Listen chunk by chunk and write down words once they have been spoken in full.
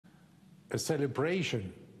a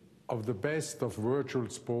celebration of the best of virtual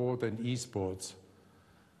sport and esports,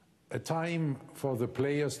 a time for the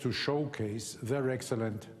players to showcase their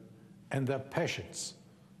excellence and their passions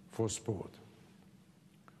for sport.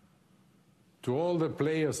 To all the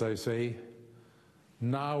players I say,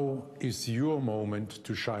 now is your moment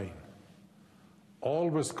to shine.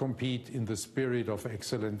 Always compete in the spirit of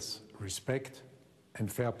excellence, respect and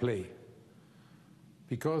fair play.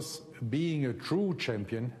 Because being a true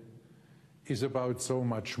champion is about so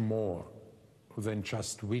much more than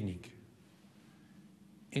just winning.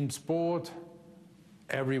 In sport,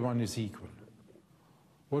 everyone is equal.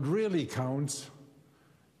 What really counts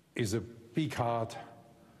is a big heart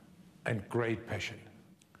and great passion.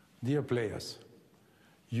 Dear players,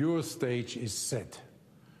 your stage is set.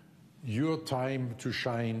 Your time to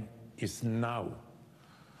shine is now.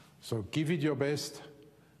 So give it your best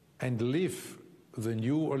and live the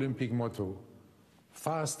new Olympic motto,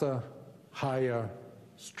 faster, higher,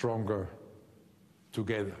 stronger,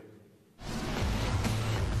 together.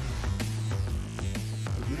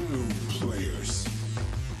 New players.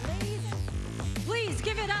 Please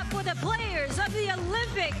give it up for the players of the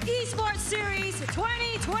Olympic Esports Series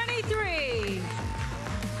 2023.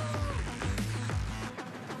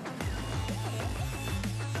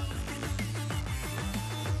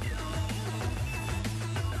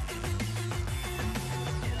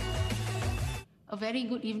 A very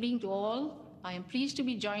good evening to all. I am pleased to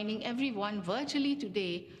be joining everyone virtually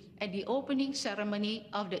today at the opening ceremony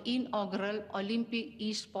of the inaugural Olympic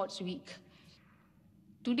Esports Week.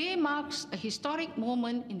 Today marks a historic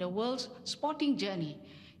moment in the world's sporting journey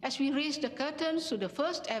as we raise the curtains to the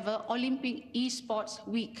first ever Olympic Esports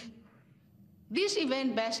Week. This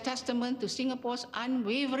event bears testament to Singapore's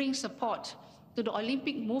unwavering support to the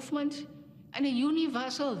Olympic movement and the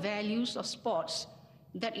universal values of sports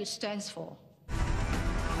that it stands for.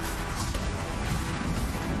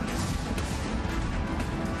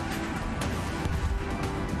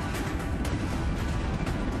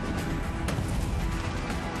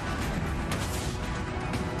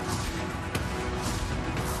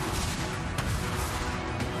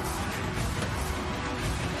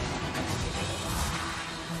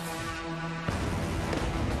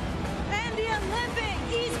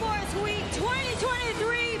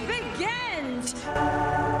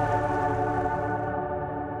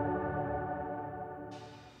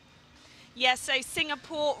 Yes, so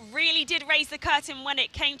Singapore really did raise the curtain when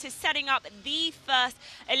it came to setting up the first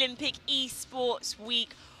Olympic Esports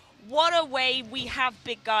Week. What a way we have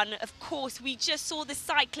begun. Of course, we just saw the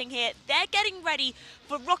cycling here. They're getting ready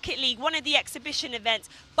for Rocket League, one of the exhibition events.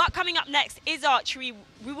 But coming up next is archery.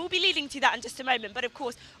 We will be leading to that in just a moment. But of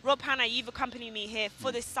course, Rob Hanna, you've accompanied me here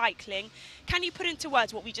for the cycling. Can you put into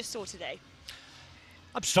words what we just saw today?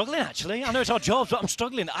 I'm struggling, actually. I know it's our jobs, but I'm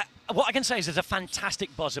struggling. What I can say is there's a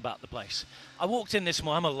fantastic buzz about the place. I walked in this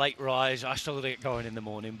morning. I'm a late rise. I struggle to get going in the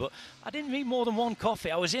morning, but I didn't need more than one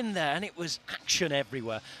coffee. I was in there, and it was action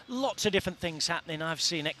everywhere. Lots of different things happening. I've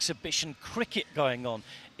seen exhibition cricket going on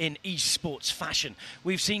in esports fashion.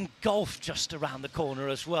 We've seen golf just around the corner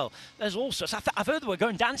as well. There's also, I've heard that we're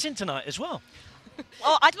going dancing tonight as well.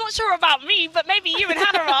 Well, I'm not sure about me, but maybe you and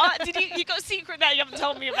Hannah are. You got a secret there you haven't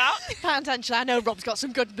told me about? Potentially, I know Rob's got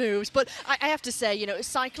some good moves, but I have to say, you know,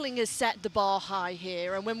 cycling has set the bar high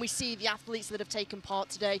here, and when we see the athletes that have taken part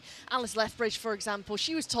today, Alice Lethbridge, for example,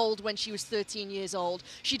 she was told when she was 13 years old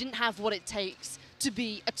she didn't have what it takes to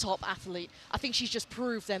be a top athlete. I think she's just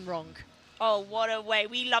proved them wrong. Oh, what a way.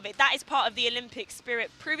 We love it. That is part of the Olympic spirit,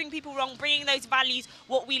 proving people wrong, bringing those values,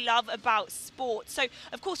 what we love about sport. So,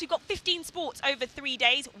 of course, we've got 15 sports over 3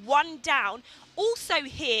 days, one down. Also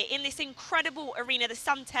here in this incredible arena, the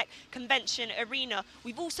Suntec Convention Arena,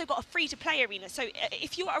 we've also got a free-to-play arena. So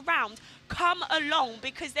if you're around, come along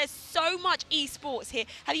because there's so much esports here.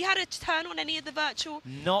 Have you had a turn on any of the virtual?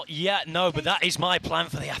 Not yet, no, but that is my plan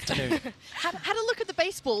for the afternoon. Had a look at the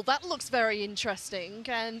baseball. That looks very interesting.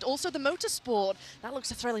 And also the motorsport. That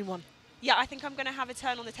looks a thrilling one. Yeah, I think I'm going to have a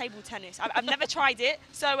turn on the table tennis. I've never tried it,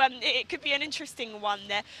 so it could be an interesting one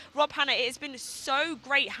there. Rob Hanna, it has been so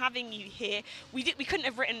great having you here. We couldn't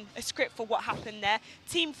have written a script for what happened there.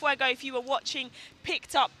 Team Fuego, if you were watching,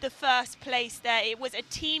 picked up the first place there. It was a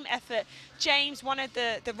team effort. James, one of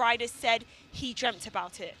the riders, said he dreamt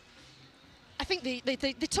about it. I think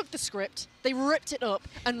they took the script, they ripped it up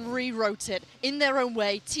and rewrote it in their own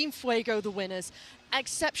way. Team Fuego, the winners.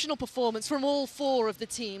 Exceptional performance from all four of the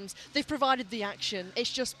teams. They've provided the action. It's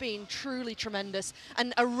just been truly tremendous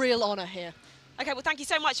and a real honour here. Okay, well, thank you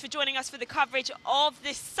so much for joining us for the coverage of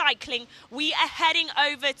this cycling. We are heading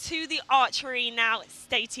over to the archery now.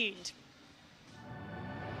 Stay tuned.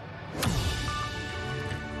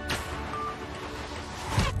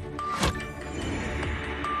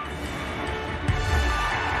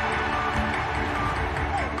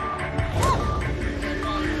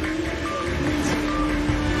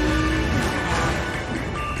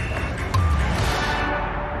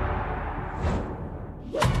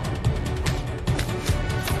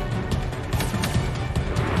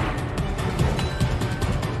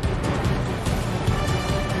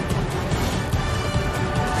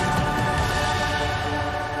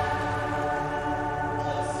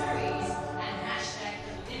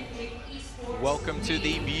 welcome to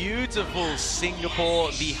the beautiful Singapore,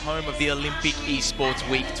 the home of the Olympic Esports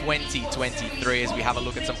Week 2023, as we have a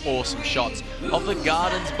look at some awesome shots of the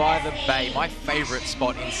Gardens by the Bay. My favorite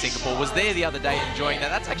spot in Singapore. Was there the other day enjoying that.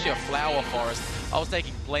 That's actually a flower forest. I was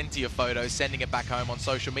taking plenty of photos, sending it back home on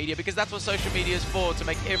social media, because that's what social media is for, to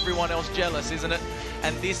make everyone else jealous, isn't it?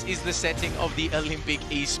 And this is the setting of the Olympic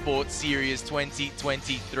Esports Series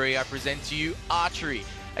 2023. I present to you Archery,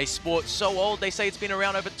 a sport so old they say it's been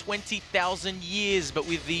around over 20,000 years, but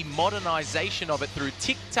with the modernization of it through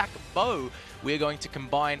tic-tac-bow, we're going to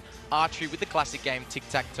combine archery with the classic game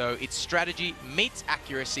tic-tac-toe. It's strategy meets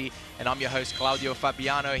accuracy, and I'm your host Claudio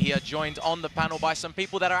Fabiano here, joined on the panel by some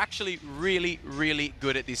people that are actually really, really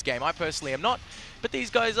good at this game. I personally am not, but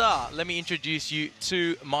these guys are. Let me introduce you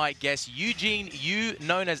to my guest, Eugene Yu,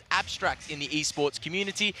 known as Abstract in the esports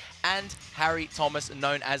community, and Harry Thomas,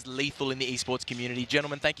 known as Lethal in the esports community.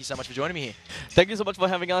 Gentlemen, thank you so much for joining me here. Thank you so much for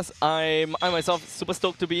having us. I myself super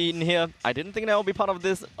stoked to be in here. I didn't think that I would be part of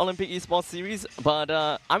this Olympic Esports series, but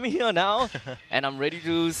I'm here now, and I'm ready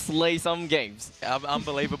to slay some games.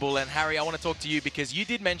 Unbelievable. And Harry, I want to talk to you because you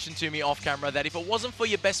did mention to me off camera that if it wasn't for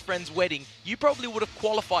your best friend's wedding, you probably would have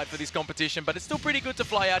qualified for this competition, but it's still pretty good to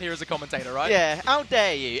fly out here as a commentator, right? Yeah, how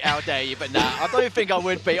dare you, but nah, I don't think I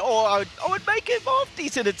would be, or I would make it half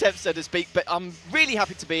decent attempt, so to speak, but I'm really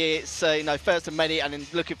happy to be here. It's, you know, first of many, and I'm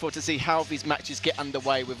looking forward to see how these matches get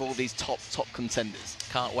underway with all these top contenders.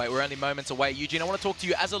 Can't wait. We're only moments away. Eugene, I want to talk to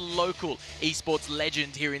you as a local esports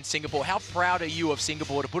legend here in Singapore. How proud are you of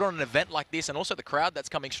Singapore to put on an event like this, and also the crowd that's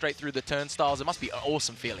coming straight through the turnstiles? It must be an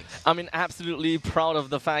awesome feeling. I mean, absolutely proud of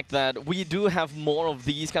the fact that we do have more of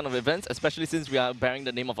these kind of events, especially since we are bearing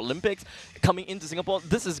the name of Olympics coming into Singapore.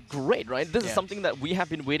 This is great, right? This is something that we have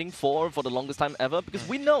been waiting for the longest time ever, because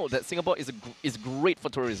we know that Singapore is great for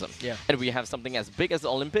tourism. Yeah. And we have something as big as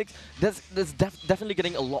the Olympics. There's definitely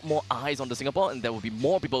getting a lot more eyes on the Singapore, and there will be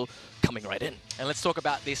more people coming right in. And let's talk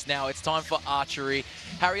about this now. It's time for archery.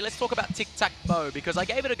 Harry, let's talk about tic-tac-bow, because I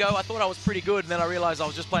gave it a go. I thought I was pretty good, and then I realized I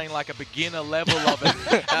was just playing like a beginner level of it.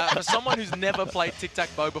 For someone who's never played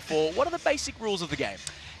tic-tac-bow before, what are the basic rules of the game?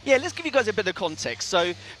 Yeah, let's give you guys a bit of context.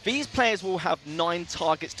 So these players will have 9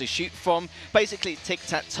 targets to shoot from. Basically,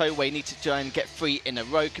 tic-tac-toe, where you need to try and get 3 in a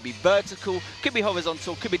row. Could be vertical, could be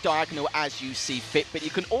horizontal, could be diagonal, as you see fit. But you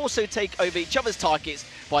can also take over each other's targets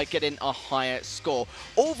by getting a higher score.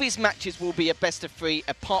 All these matches will be a best of 3,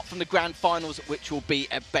 apart from the grand finals, which will be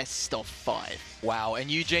a best of 5. Wow, and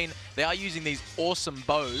Eugene, they are using these awesome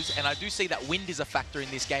bows, and I do see that wind is a factor in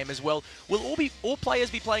this game as well. Will all players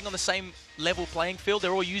be playing on the same level playing field?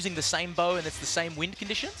 They're all using the same bow and it's the same wind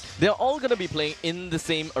conditions? They're all going to be playing in the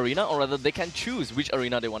same arena, or rather they can choose which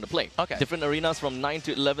arena they want to play. Okay. Different arenas from 9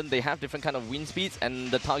 to 11, they have different kind of wind speeds, and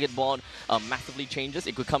the target board massively changes.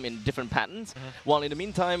 It could come in different patterns. While in the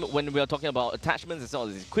meantime, when we are talking about attachments as well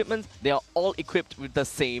as equipment, they are all equipped with the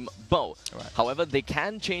same bow. Right. However, they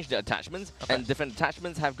can change their attachments, and different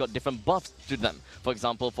attachments have got different buffs to them. For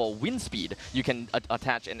example, for wind speed, you can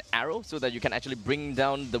attach an arrow so that you can actually bring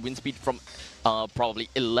down the wind speed from probably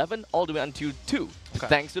 11 all the way until 2,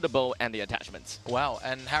 thanks to the bow and the attachments. Wow,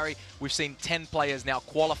 and Harry, we've seen 10 players now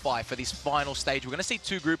qualify for this final stage. We're going to see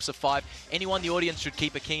 2 groups of 5. Anyone the audience should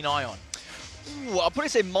keep a keen eye on? Ooh, I'll probably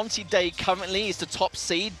say Monty Day currently is the top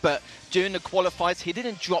seed, but during the qualifiers, he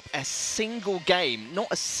didn't drop a single game. Not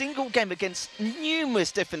a single game against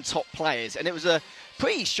numerous different top players, and it was a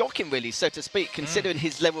pretty shocking, really, so to speak, considering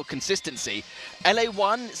his level of consistency.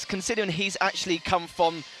 LA1, considering he's actually come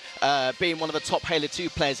from being one of the top Halo 2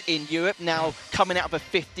 players in Europe, now coming out of a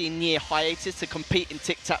 15-year hiatus to compete in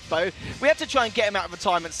tic-tac-bow. We had to try and get him out of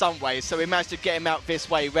retirement some way, so we managed to get him out this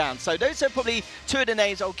way round. So those are probably 2 of the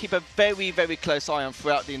names I'll keep a very, very close eye on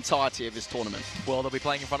throughout the entirety of this tournament. Well, they'll be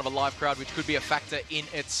playing in front of a live crowd, which could be a factor in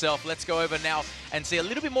itself. Let's go over now and see a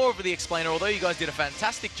little bit more of the explainer. Although you guys did a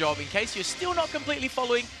fantastic job, in case you're still not completely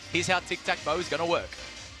following, here's how tic-tac-bow is going to work.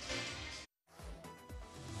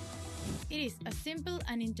 It is a simple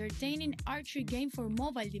and entertaining archery game for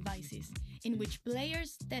mobile devices, in which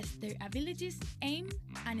players test their abilities, aim,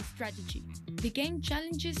 and strategy. The game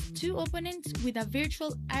challenges 2 opponents with a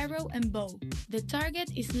virtual arrow and bow. The target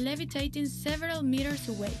is levitating several meters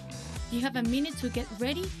away. You have a minute to get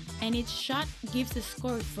ready, and each shot gives a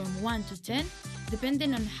score from 1 to 10,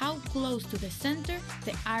 depending on how close to the center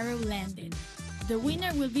the arrow landed. The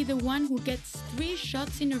winner will be the one who gets 3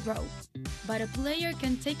 shots in a row, but a player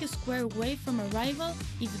can take a square away from a rival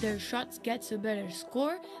if their shots gets a better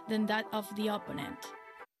score than that of the opponent.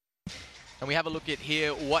 and we have a look at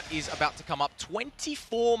here what is about to come up.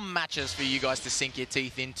 24 matches for you guys to sink your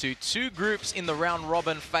teeth into. 2 groups in the round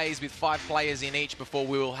robin phase with 5 players in each before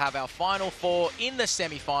we will have our final 4 in the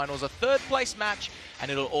semi-finals. A 3rd place match, and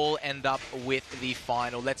it'll all end up with the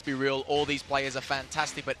final. Let's be real, all these players are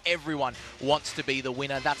fantastic, but everyone wants to be the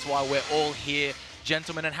winner. That's why we're all here.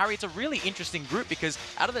 Gentlemen, and Harry, it's a really interesting group because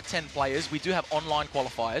out of the 10 players, we do have online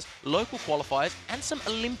qualifiers, local qualifiers, and some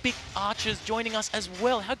Olympic archers joining us as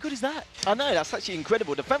well. How good is that? I know, that's actually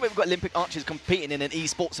incredible. The fact that we've got Olympic archers competing in an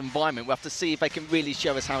esports environment, we'll have to see if they can really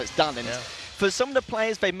show us how it's done. And for some of the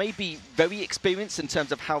players, they may be very experienced in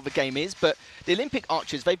terms of how the game is, but the Olympic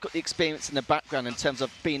archers, they've got the experience in the background in terms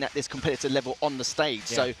of being at this competitive level on the stage.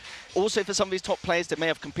 So also for some of these top players, they may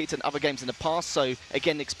have competed in other games in the past. So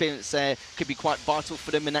again, the experience there could be quite vital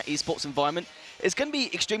for them in that esports environment. It's going to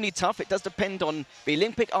be extremely tough. It does depend on the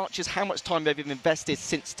Olympic archers, how much time they've invested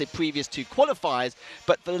since the previous 2 qualifiers.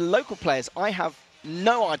 But for the local players, I have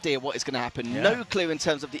no idea what is going to happen. No clue in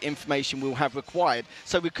terms of the information we'll have required.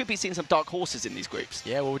 So we could be seeing some dark horses in these groups.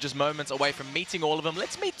 Yeah, well, we're just moments away from meeting all of them.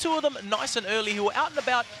 Let's meet 2 of them nice and early who are out and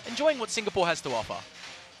about enjoying what Singapore has to offer.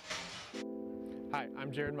 Hi,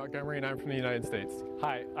 I'm Jared Montgomery and I'm from the United States.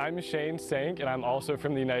 Hi, I'm Shane Sank and I'm also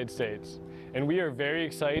from the United States. And we are very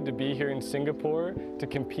excited to be here in Singapore to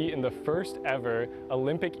compete in the first ever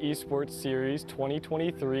Olympic Esports Series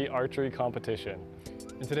 2023 archery competition.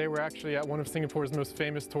 And today we're actually at one of Singapore's most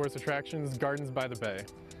famous tourist attractions, Gardens by the Bay.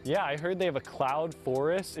 Yeah, I heard they have a cloud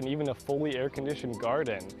forest and even a fully air-conditioned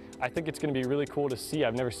garden. I think it's going to be really cool to see.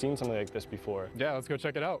 I've never seen something like this before. Yeah, let's go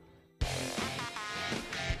check it out.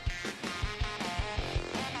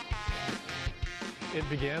 It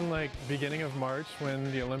began like beginning of March when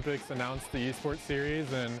the Olympics announced the Esports series,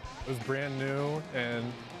 and it was brand new and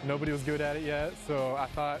nobody was good at it yet, so I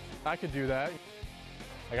thought I could do that.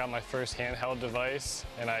 I got my first handheld device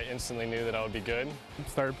and I instantly knew that I would be good.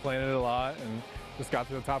 Started playing it a lot and just got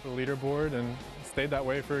to the top of the leaderboard and stayed that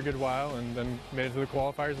way for a good while, and then made it to the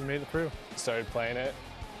qualifiers and made it through. Started playing it,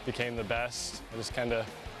 became the best. I just kind of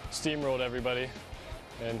steamrolled everybody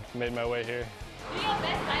and made my way here. Do your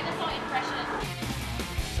best dinosaur impression.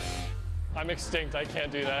 I'm extinct, I can't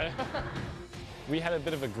do that. We had a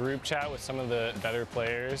bit of a group chat with some of the better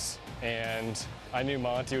players, and I knew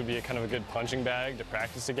Monty would be a kind of a good punching bag to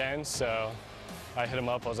practice against, so I hit him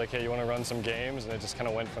up. I was like, hey, you want to run some games? And it just kind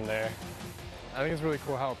of went from there. I think it's really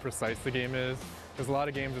cool how precise the game is. There's a lot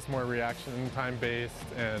of games that's more reaction time based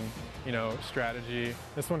and, you know, strategy.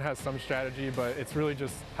 This one has some strategy, but it's really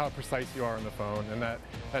just how precise you are on the phone, and that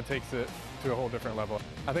takes it to a whole different level.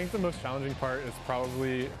 I think the most challenging part is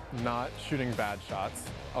probably not shooting bad shots.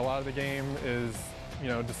 A lot of the game is, you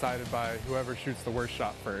know, decided by whoever shoots the worst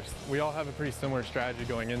shot first. We all have a pretty similar strategy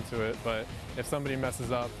going into it, but if somebody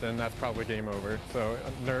messes up, then that's probably game over. So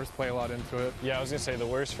nerves play a lot into it. Yeah, I was gonna say the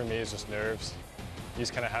worst for me is just nerves. You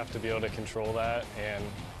just kind of have to be able to control that, and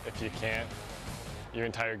if you can't, your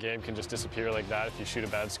entire game can just disappear like that if you shoot a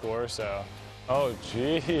bad score, so. Oh,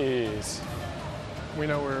 jeez. We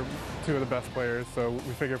know we're 2 of the best players, so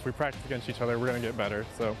we figure if we practice against each other, we're gonna get better,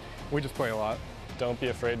 so we just play a lot. Don't be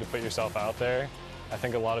afraid to put yourself out there. I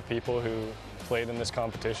think a lot of people who played in this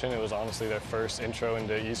competition, it was honestly their first intro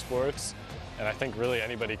into esports, and I think really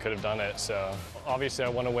anybody could have done it, so obviously I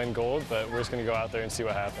want to win gold, but we're just gonna go out there and see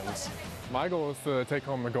what happens. My goal is to take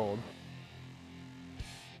home the gold.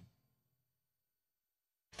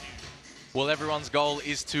 Well, everyone's goal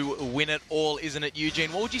is to win it all, isn't it,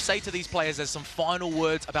 Eugene? What would you say to these players as some final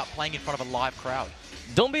words about playing in front of a live crowd?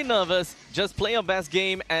 Don't be nervous, just play your best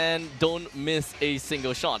game and don't miss a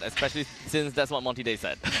single shot, especially since that's what Monty Day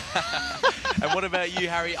said. And what about you,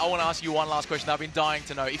 Harry? I want to ask you one last question I've been dying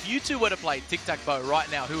to know. If you 2 were to play tic-tac-toe right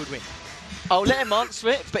now, who would win? I'll let him answer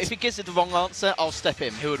it, but if he gives it the wrong answer, I'll step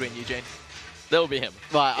in. Who would win, Eugene? That will be him.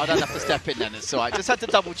 Right, I don't have to step in then, it's all right. Just had to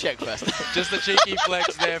double check first. Just the cheeky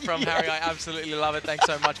flex there from Harry. I absolutely love it. Thanks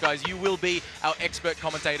so much, guys. You will be our expert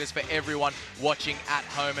commentators for everyone watching at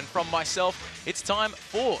home. And from myself, it's time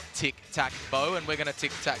for Tic-Tac-Bow, and we're going to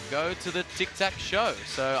tic-tac-go to the Tic-Tac show.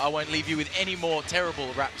 So I won't leave you with any more terrible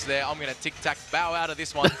raps there. I'm going to tic-tac-bow out of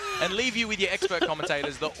this one and leave you with your expert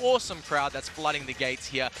commentators, the awesome crowd that's flooding the gates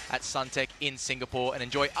here at Suntec in Singapore, and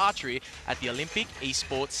enjoy archery at the Olympic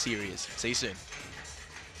Esports Series. See you soon.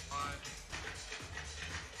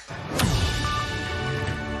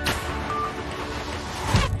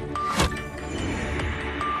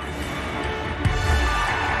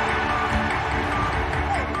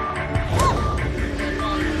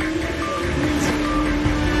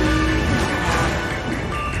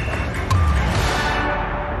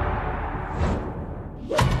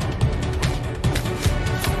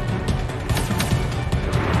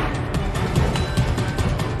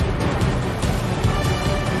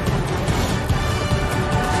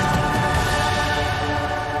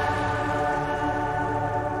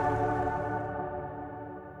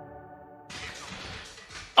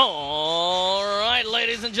 All right,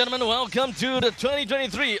 ladies and gentlemen, welcome to the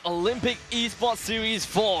 2023 Olympic Esports Series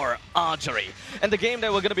for Archery. And the game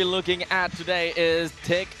that we're going to be looking at today is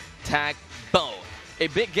Tic-Tac-Bow. A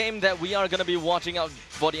big game that we are going to be watching out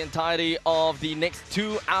for the entirety of the next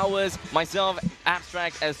 2 hours. Myself,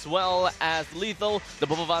 Abstract, as well as Lethal. The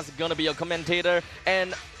both of us are going to be a commentator.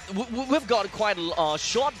 And we've got quite a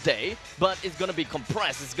short day, but it's going to be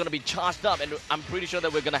compressed, it's going to be charged up, and I'm pretty sure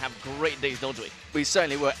that we're going to have great days, don't we? We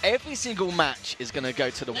certainly will. Every single match is going to go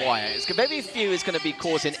to the wire. Very few is going to be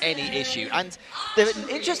causing any issue. And the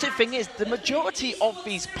interesting thing is, the majority of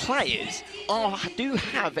these players do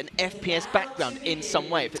have an FPS background in some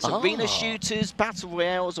way. If it's arena shooters, battle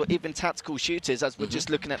royales, or even tactical shooters, as we're just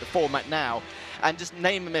looking at the format now. And just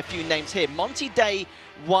naming a few names here. Monty Day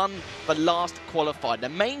won the last qualifier, the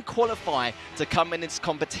main qualifier to come in this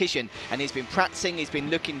competition, and he's been practicing, he's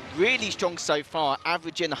been looking really strong so far,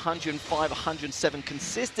 averaging 105, 107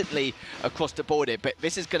 consistently across the board here, but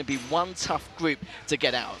this is going to be one tough group to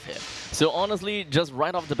get out of here. So honestly, just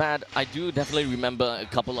right off the bat, I do definitely remember a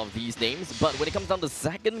couple of these names, but when it comes down to the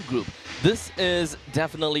second group, this is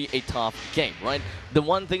definitely a tough game, right? The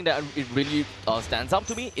one thing that it really stands out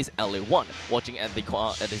to me is LA1. Watching at his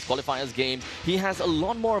qualifiers games, he has a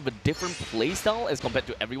lot more of a different playstyle as compared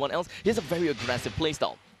to everyone else. He has a very aggressive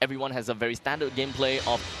playstyle. Everyone has a very standard gameplay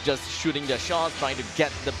of just shooting their shots, trying to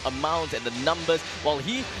get the amounts and the numbers, while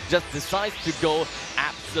he just decides to go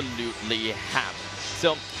absolutely ham.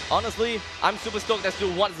 So honestly, I'm super stoked as to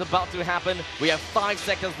what is about to happen. We have 5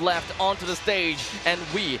 seconds left onto the stage, and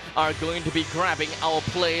we are going to be grabbing our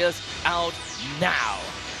players out now.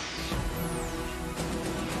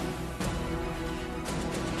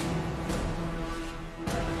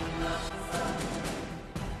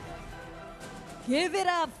 Give it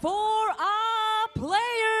up for our players!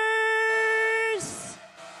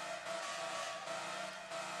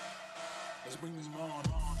 Let's bring this on.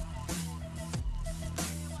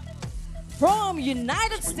 From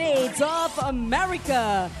United States of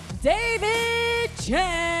America, David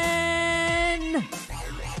Chen.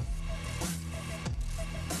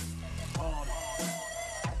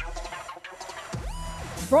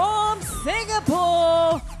 From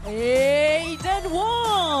Singapore, Aiden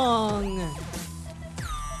Wong.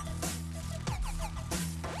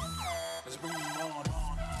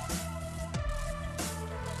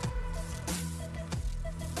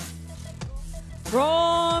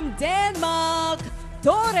 From Denmark,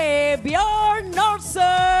 Tore Bjørnarsen.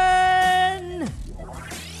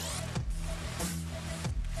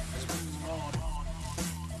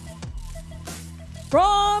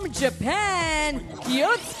 From Japan,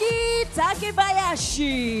 Kyotsuki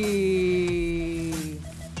Takebayashi.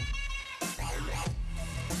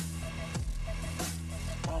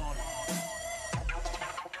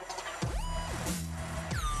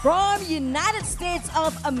 From United States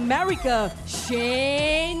of America,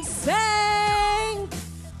 Shane Sang.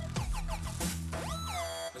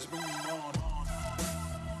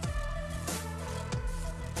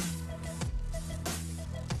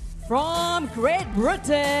 From Great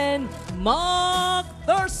Britain, Mark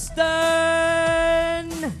Thurston.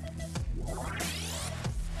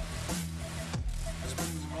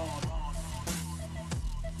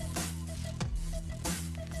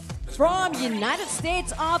 From United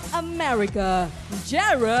States of America,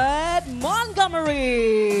 Jared Montgomery.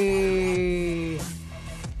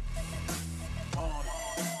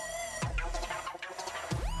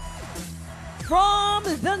 From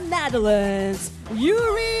the Netherlands,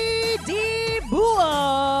 Yuri De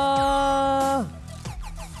Boer.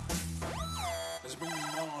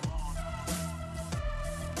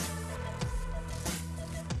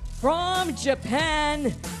 From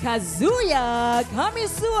Japan, Kazuya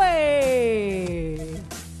Kamisue.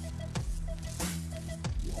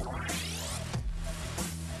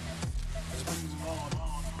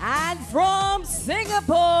 And from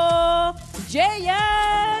Singapore,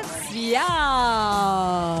 Jayan Xiao.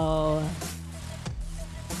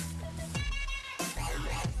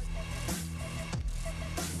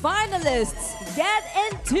 Finalists, get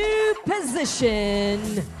into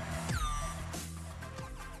position.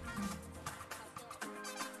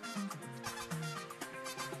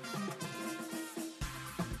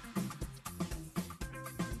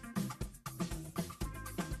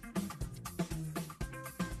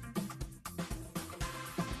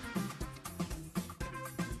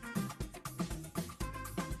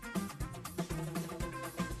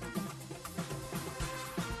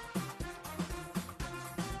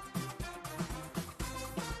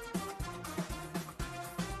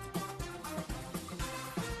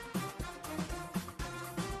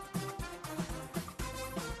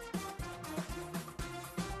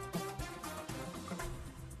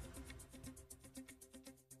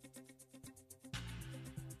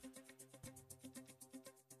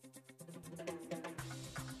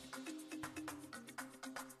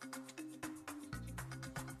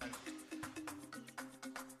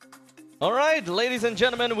 All right, ladies and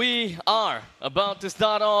gentlemen, we are about to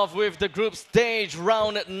start off with the group stage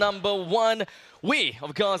round number 1. We,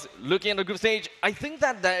 of course, looking at the group stage, I think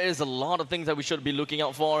that there is a lot of things that we should be looking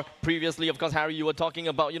out for. Previously, of course, Harry, you were talking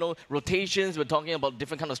about, rotations. We're talking about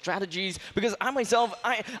different kind of strategies. Because I myself,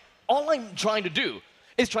 all I'm trying to do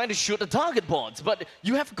is trying to shoot the target boards. But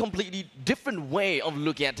you have a completely different way of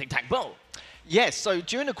looking at tic-tac-toe. Yes, so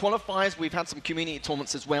during the qualifiers, we've had some community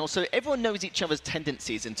tournaments as well. So everyone knows each other's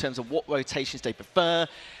tendencies in terms of what rotations they prefer.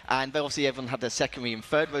 And obviously everyone had their secondary and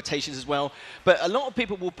third rotations as well. But a lot of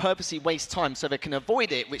people will purposely waste time so they can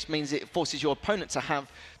avoid it, which means it forces your opponent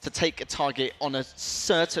to take a target on a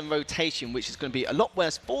certain rotation, which is going to be a lot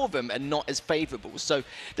worse for them and not as favorable. So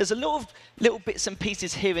there's a lot of little bits and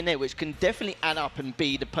pieces here and there which can definitely add up and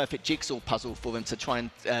be the perfect jigsaw puzzle for them to try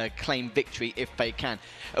and claim victory if they can.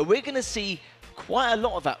 We're going to see quite a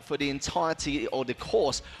lot of that for the entirety or the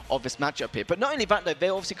course of this matchup here. But not only that, though,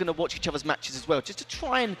 they're obviously going to watch each other's matches as well, just to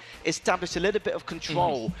try and establish a little bit of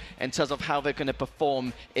control in terms of how they're going to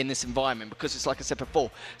perform in this environment. Because it's like I said before,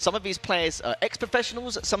 some of these players are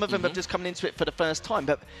ex-professionals, some of them have just come into it for the first time.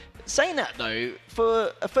 But saying that, though,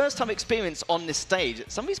 for a first-time experience on this stage,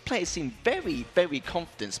 some of these players seem very, very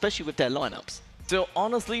confident, especially with their lineups. So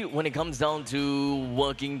honestly, when it comes down to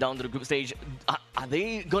working down to the group stage, are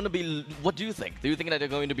they going to be, what do you think? Do you think that they're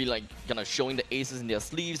going to be like kind of showing the aces in their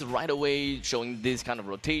sleeves right away, showing these kind of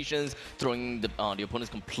rotations, throwing the opponents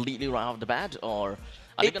completely right off the bat, or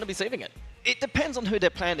are they going to be saving it? It depends on who they're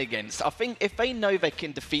playing against. I think if they know they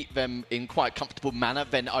can defeat them in quite a comfortable manner,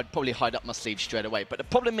 then I'd probably hide up my sleeve straight away. But the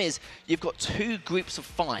problem is, you've got 2 groups of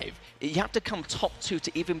 5. You have to come top 2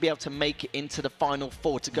 to even be able to make it into the final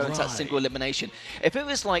 4 to go into that single elimination. If it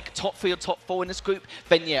was like top 3 or top 4 in this group,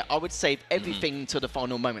 then yeah, I would save everything until the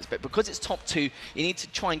final moments. But because it's top 2, you need to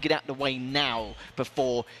try and get out of the way now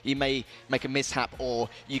before you may make a mishap, or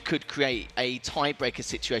you could create a tiebreaker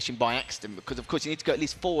situation by accident. Because of course you need to go at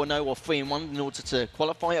least 4-0 or 3-1 in order to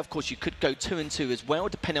qualify. Of course, you could go 2-2 as well,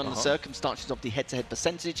 depending on the circumstances of the head-to-head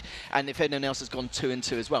percentage, and if anyone else has gone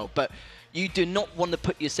 2-2 as well. But you do not want to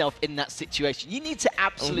put yourself in that situation. You need to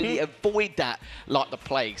absolutely avoid that like the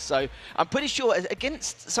plague. So I'm pretty sure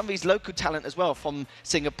against some of these local talent as well from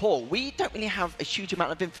Singapore, we don't really have a huge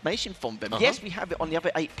amount of information from them. Yes, we have it on the other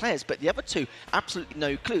 8 players, but the other 2, absolutely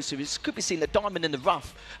no clue. So this could be seen a diamond in the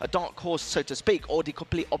rough, a dark horse, so to speak, or the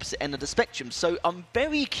complete opposite end of the spectrum. So I'm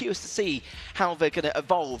very curious to see how they're going to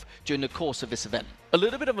evolve during the course of this event. A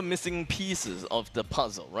little bit of a missing pieces of the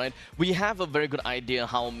puzzle, right? We have a very good idea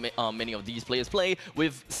how many of these players play.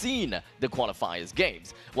 We've seen the qualifiers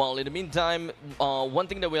games. Well, in the meantime, one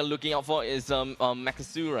thing that we're looking out for is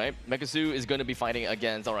Makasu, right? Makasu is going to be fighting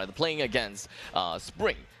against, playing against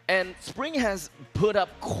Spring. And Spring has put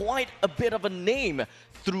up quite a bit of a name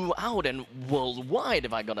throughout and worldwide,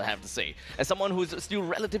 if I gotta have to say. As someone who's still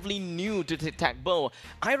relatively new to tic-tac-toe,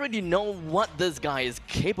 I already know what this guy is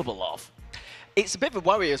capable of. It's a bit of a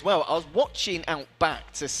worry as well. I was watching out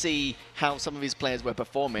back to see how some of his players were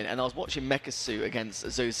performing, and I was watching Mekasu against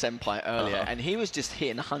Zhu Senpai earlier, and he was just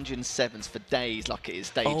hitting 107s for days like it is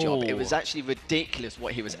day job. It was actually ridiculous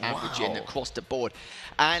what he was averaging across the board.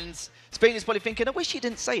 And Spain is probably thinking, I wish you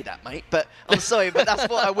didn't say that, mate, but I'm sorry, but that's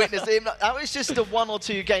what I witnessed. That was just the 1 or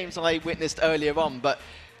 2 games I witnessed earlier on, but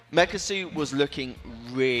Mekasu was looking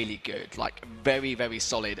really good, like very, very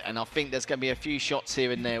solid. And I think there's going to be a few shots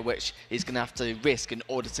here and there which he's going to have to risk in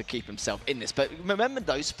order to keep himself in this. But remember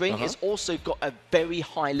though, Spring has also got a very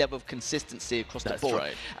high level of consistency across the board.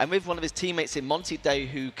 Right. And with one of his teammates in Monty Day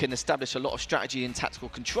who can establish a lot of strategy and tactical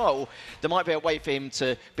control, there might be a way for him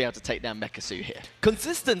to be able to take down Mekasu here.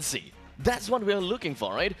 Consistency. That's what we're looking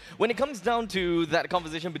for, right? When it comes down to that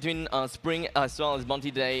conversation between Spring as well as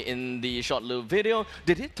Monty Day in the short little video,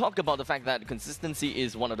 did he talk about the fact that consistency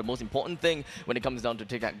is one of the most important things when it comes down to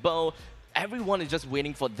tic-tac-toe? Everyone is just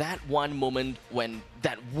waiting for that one moment when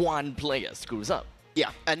that one player screws up.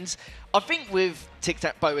 Yeah, and I think with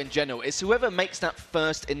tic-tac-toe in general, it's whoever makes that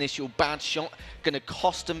first initial bad shot going to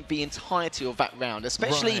cost them the entirety of that round,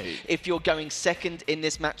 especially if you're going second in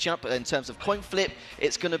this matchup in terms of coin flip.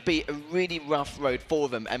 It's going to be a really rough road for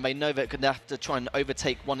them, and they know they're going to have to try and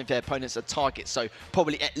overtake one of their opponents at target, so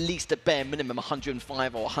probably at least a bare minimum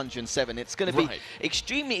 105 or 107. It's going to be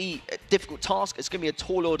extremely difficult task. It's going to be a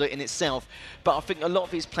tall order in itself, but I think a lot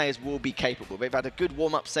of these players will be capable. They've had a good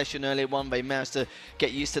warm-up session earlier on. They managed to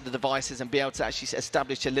get used to the devices and be able to actually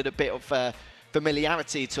establish a little bit of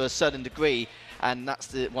familiarity to a certain degree, and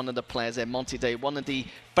that's one of the players there, Monty Day, one of the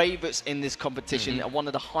favourites in this competition and one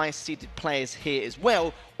of the highest seeded players here as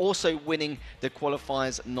well, also winning the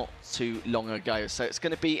qualifiers not too long ago. So it's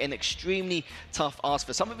going to be an extremely tough ask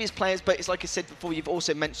for some of his players, but it's like I said before, you've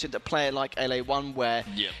also mentioned a player like LA1 where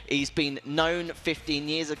he's been known 15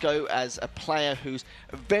 years ago as a player who's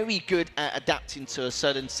very good at adapting to a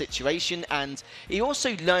certain situation, and he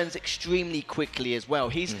also learns extremely quickly as well.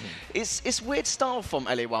 It's weird style from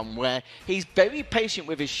LA1 where he's very patient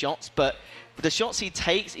with his shots, but the shots he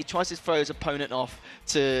takes, he tries to throw his opponent off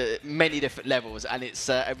to many different levels, and it's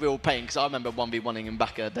a real pain, because I remember 1v1ing him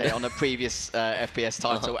back a day on a previous FPS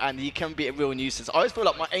title, and he can be a real nuisance. I always feel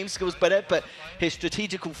like my aim skill's better, but his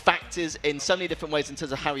strategical factors in so many different ways in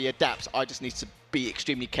terms of how he adapts, I just need to be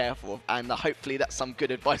extremely careful of, and hopefully that's some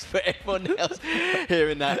good advice for everyone else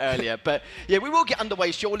hearing that earlier. But yeah, we will get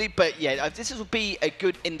underway shortly, but yeah, this will be a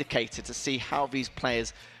good indicator to see how these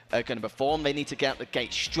players are going to perform. They need to get out the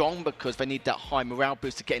gate strong because they need that high morale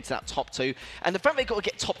boost to get into that top 2. And the fact they've got to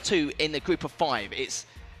get top 2 in a group of 5,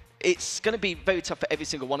 it's going to be very tough for every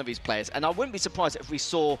single one of these players. And I wouldn't be surprised if we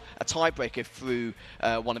saw a tiebreaker through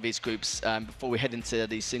one of these groups before we head into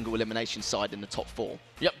the single elimination side in the top 4.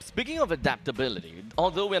 Yep, speaking of adaptability,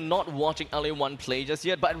 although we're not watching LA1 play just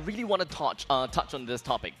yet, but I really want to touch on this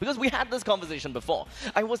topic, because we had this conversation before.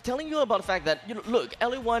 I was telling you about the fact that, you know, look,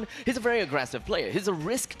 LA1, he's a very aggressive player. He's a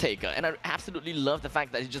risk taker, and I absolutely love the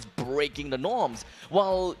fact that he's just breaking the norms.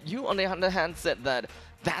 While you, on the other hand, said that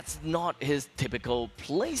that's not his typical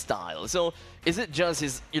play style. So is it just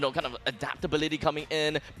his, you know, kind of adaptability coming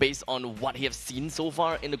in based on what he has seen so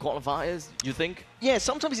far in the qualifiers, you think? Yeah,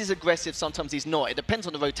 sometimes he's aggressive, sometimes he's not. It depends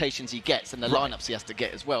on the rotations he gets and the lineups he has to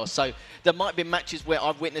get as well. So there might be matches where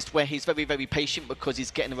I've witnessed where he's very, very patient because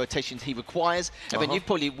he's getting the rotations he requires. And then you've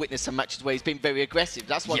probably witnessed some matches where he's been very aggressive.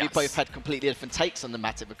 That's why we both had completely different takes on the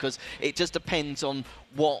matter, because it just depends on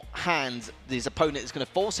what hand his opponent is going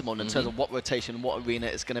to force him on in terms of what rotation and what arena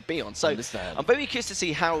it's going to be on. So I'm very curious to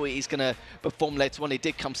see how he's going to perform later on. He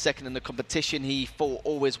did come second in the competition. He fought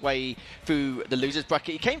all his way through the losers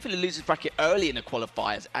bracket. He came through the losers bracket early in the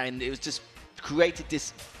qualifiers, and it was just created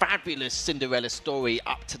this fabulous Cinderella story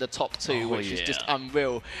up to the top 2, which is just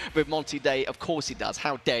unreal. With Monty Day, of course he does.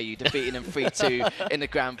 How dare you, defeating him 3-2 in the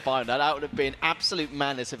grand final. That would have been absolute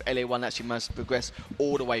madness if LA1 actually managed to progress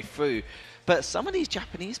all the way through. But some of these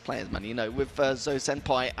Japanese players, man, you know, with Zo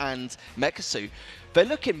Senpai and Mekasu, they're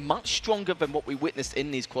looking much stronger than what we witnessed in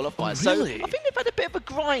these qualifiers. Oh, really? So I think they've had a bit of a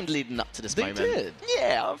grind leading up to this moment. They did?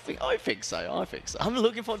 Yeah, I think so. I'm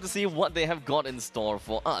looking forward to see what they have got in store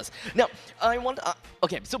for us. Now, I want...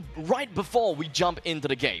 okay, so right before we jump into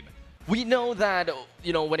the game, we know that,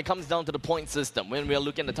 you know, when it comes down to the point system, when we are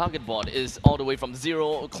looking at the target board, is all the way from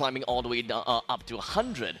 0, climbing all the way up to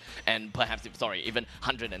 100, and perhaps, sorry, even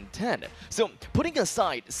 110. So, putting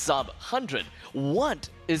aside sub 100, what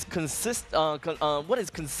is considered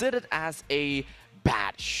as a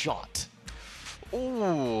bad shot?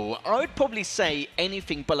 Ooh, I would probably say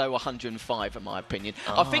anything below 105, in my opinion.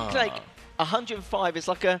 I think like 105 is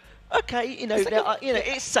like a... Okay, you know,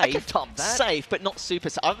 it's safe. I can top that. Safe, but not super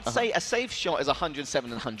safe. I would say a safe shot is 107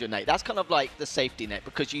 and 108. That's kind of like the safety net,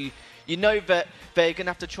 because you know that they're going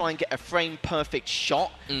to have to try and get a frame-perfect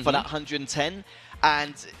shot for that 110,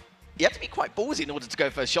 and you have to be quite ballsy in order to go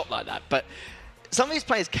for a shot like that. But some of these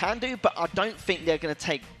players can do, but I don't think they're going to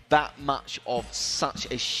take that much of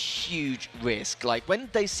such a huge risk. Like, when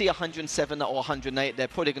they see 107 or 108, they're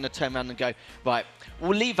probably going to turn around and go, right,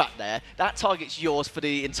 we'll leave that there. That target's yours for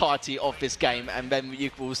the entirety of this game, and then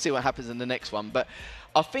we'll see what happens in the next one. But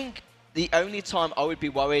I think the only time I would be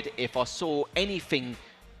worried if I saw anything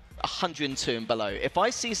 102 and below. If I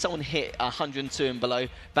see someone hit 102 and below,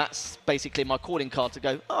 that's basically my calling card to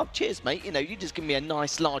go, oh, cheers, mate. You know, you just give me a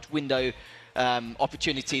nice large window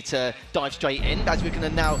opportunity to dive straight in, as we're going to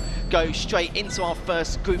now go straight into our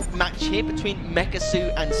first group match here between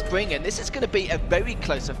Mekasu and Spring, and this is going to be a very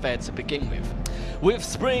close affair to begin with. With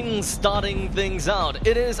Spring starting things out,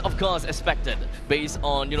 it is of course expected based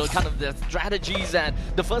on, you know, kind of the strategies that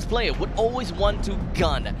the first player would always want to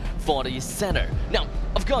gun for the center. Now,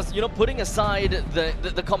 of course, you know, putting aside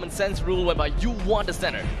the common sense rule whereby you want the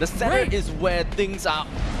center is where things are.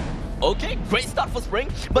 Okay, great start for Spring,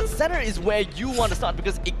 but center is where you want to start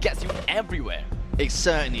because it gets you everywhere. It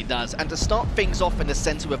certainly does. And to start things off in the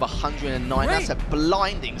centre with 109, that's a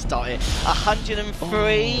blinding start here.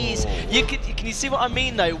 103s. Can you see what I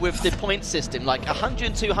mean, though, with the point system? Like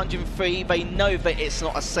 102, 103, they know that it's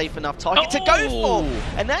not a safe enough target to go for.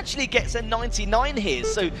 And actually gets a 99 here.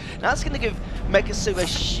 So that's going to give Mekasu a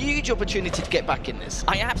huge opportunity to get back in this.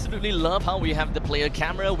 I absolutely love how we have the player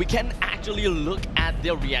camera. We can actually look at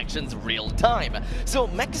their reactions real time. So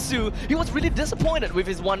Mekasu, he was really disappointed with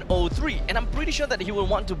his 103, and I'm pretty sure that he will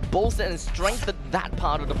want to bolster and strengthen that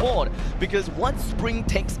part of the board, because once Spring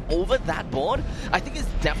takes over that board, I think it's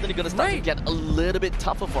definitely going to start to get a little bit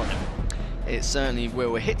tougher for him. It certainly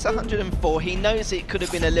will. It hits 104. He knows it could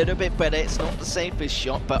have been a little bit better. It's not the safest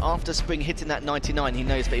shot, but after Spring hitting that 99, he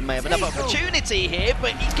knows that he may have another opportunity here,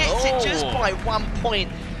 but he gets it just by 1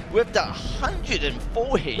 point with the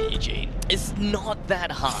 104 here, Eugene. It's not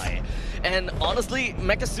that high. And honestly,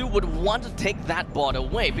 Mekasu would want to take that board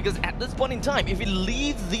away, because at this point in time, if he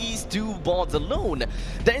leaves these two boards alone,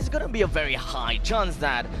 there's going to be a very high chance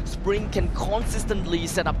that Spring can consistently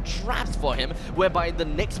set up traps for him, whereby the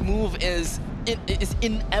next move is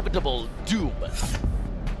inevitable doom.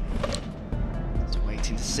 Just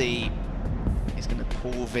waiting to see. He's going to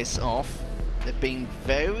pull this off. They're being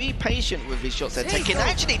very patient with his shots. They're taking,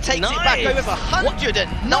 actually takes it back over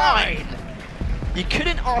 109. You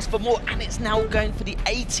couldn't ask for more, and it's now going for the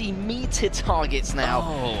 80-meter targets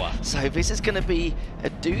now. So this is going to be a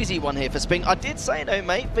doozy one here for Spring. I did say, though,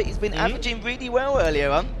 mate, but he's been averaging really well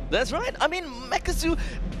earlier on. That's right. I mean, Mekasu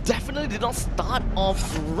definitely did not start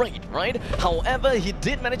off great, right? However, he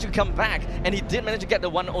did manage to come back, and he did manage to get the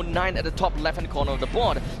 109 at the top left-hand corner of the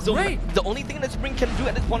board. So the only thing that Spring can do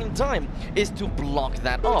at this point in time is to block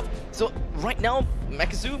that off. So right now,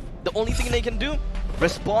 Mekasu, the only thing they can do,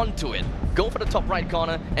 respond to it. Go for the top right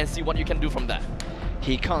corner and see what you can do from there.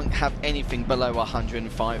 He can't have anything below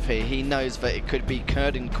 105 here. He knows that it could be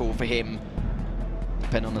curtain call for him,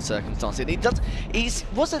 depending on the circumstance. And he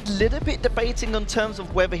was a little bit debating on terms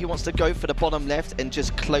of whether he wants to go for the bottom left and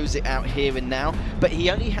just close it out here and now, but he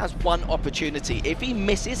only has one opportunity. If he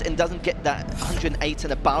misses and doesn't get that 108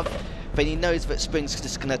 and above, then he knows that Spring's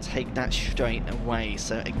just going to take that straight away.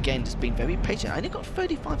 So again, just being very patient. I only got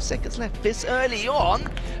 35 seconds left this early on,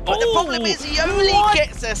 but the problem is he only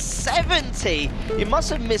gets a 70. He must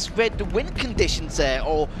have misread the wind conditions there,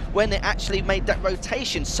 or when it actually made that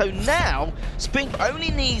rotation. So now, Spring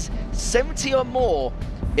only needs 70 or more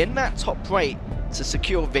in that top rate to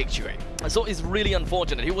secure victory. So it's really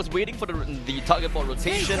unfortunate. He was waiting for the target ball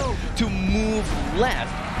rotation to move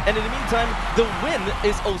left. And in the meantime, the wind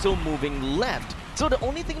is also moving left. So the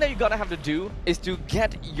only thing that you gotta have to do is to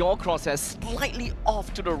get your crosshair slightly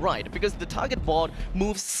off to the right, because the target board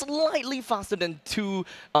moves slightly faster than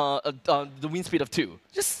the wind speed of 2.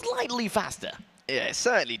 Just slightly faster. Yeah, it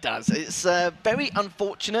certainly does. It's very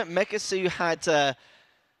unfortunate. Mekasu had...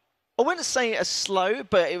 I wouldn't say a slow,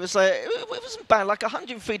 but it wasn't bad. Like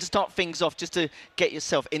 103 to start things off, just to get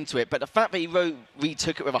yourself into it. But the fact that he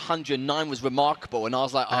retook it with 109 was remarkable, and I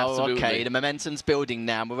was like, oh, okay, the momentum's building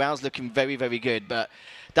now. Morale's looking very, very good. But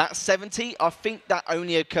that 70, I think that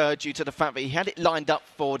only occurred due to the fact that he had it lined up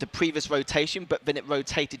for the previous rotation, but then it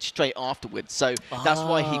rotated straight afterwards. So that's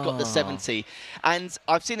why he got the 70. And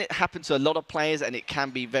I've seen it happen to a lot of players, and it can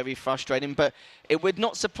be very frustrating. But it would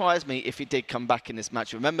not surprise me if he did come back in this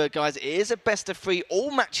match. Remember, guys, it is a best-of-3.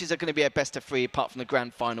 All matches are going to be a best-of-3, apart from the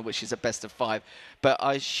grand final, which is a best-of-5. But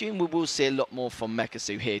I assume we will see a lot more from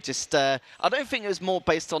Mekasu here. Just, I don't think it was more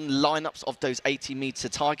based on lineups of those 80-meter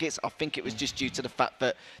targets. I think it was just due to the fact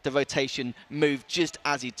that the rotation moved just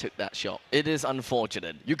as he took that shot. It is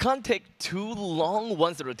unfortunate. You can't take too long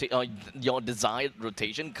once the your desired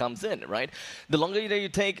rotation comes in, right? The longer that you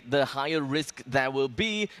take, the higher risk there will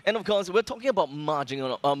be. And of course, we're talking about margin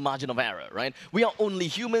of error, right? We are only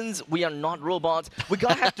humans. We are not robots. We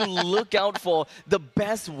gotta have to look out for the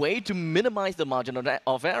best way to minimize the margin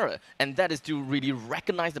of error, and that is to really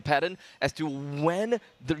recognize the pattern as to when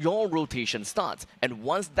your rotation starts. And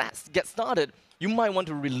once that gets started, you might want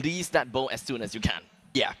to release that bow as soon as you can.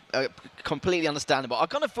 Yeah, completely understandable. I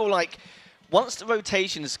kind of feel like once the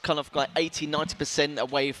rotation is kind of like 80–90%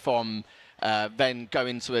 away from then go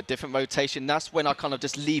into a different rotation, that's when I kind of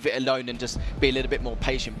just leave it alone and just be a little bit more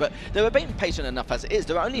patient. But they were being patient enough as it is.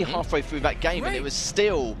 They were only halfway through that game, and it was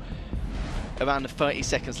still around the 30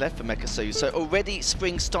 seconds left for Mekasu. So already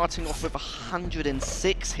Spring starting off with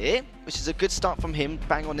 106 here, which is a good start from him,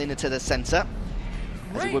 bang on into the center.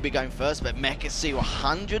 As he will be going first, but Mekasu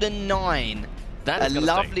 109. That is a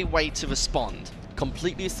lovely way to respond.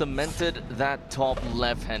 completely cemented that top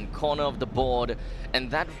left-hand corner of the board,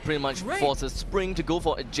 and that pretty much forces Spring to go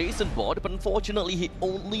for adjacent board, but unfortunately he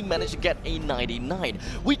only managed to get a 99,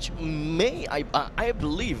 which may, I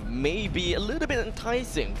believe, may be a little bit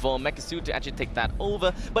enticing for Mekasu to actually take that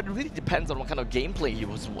over, but it really depends on what kind of gameplay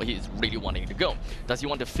he's really wanting to go. Does he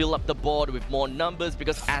want to fill up the board with more numbers?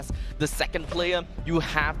 Because as the second player, you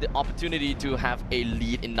have the opportunity to have a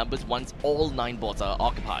lead in numbers once all 9 boards are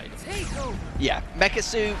occupied. Yeah,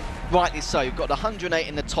 Mekasu, rightly so, got 108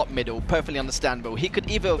 in the top middle, perfectly understandable. He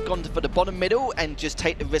could either have gone for the bottom middle and just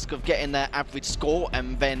take the risk of getting their average score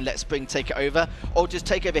and then let Spring take it over, or just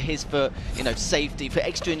take over his for, you know, safety, for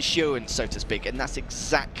extra insurance, so to speak, and that's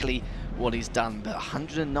exactly what he's done. But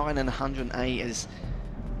 109 and 108 is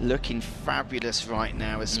looking fabulous right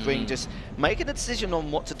now as Spring just making a decision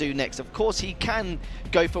on what to do next. Of course, he can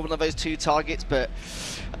go for one of those 2 targets, but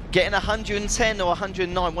getting 110 or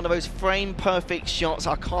 109, one of those frame-perfect shots,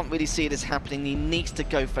 I can't really see this happening. He needs to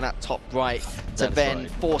go for that top right to then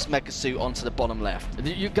force Mekasu onto the bottom left.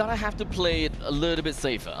 You gotta have to play it a little bit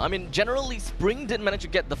safer. I mean, generally, Spring did manage to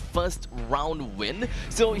get the first round win,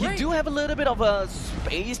 so you do have a little bit of a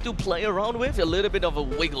space to play around with, a little bit of a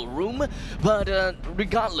wiggle room, but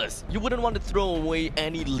regardless, you wouldn't want to throw away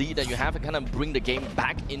any lead that you have and kind of bring the game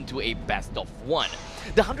back into a best of 1.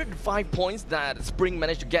 The 105 points that Spring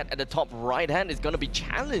managed to get at the top right hand is going to be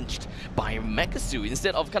challenged by Mekasu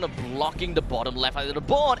instead of kind of blocking the bottom left side of the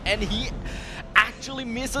board, and he actually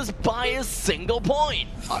misses by a single point.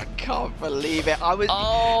 I can't believe it.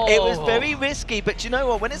 It was very risky, but you know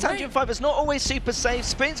what? When it's 105, it's not always super safe.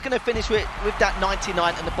 Spring's going to finish with that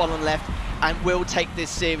 99 in the bottom left and will take this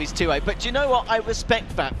series 2-0. But you know what? I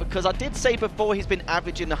respect that, because I did say before he's been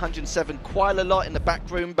averaging 107 quite a lot in the back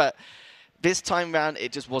room, but this time round,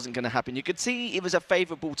 it just wasn't going to happen. You could see it was a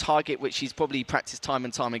favourable target, which he's probably practiced time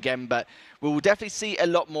and time again, but we will definitely see a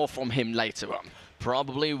lot more from him later on.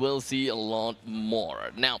 Probably will see a lot more.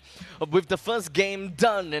 Now, with the first game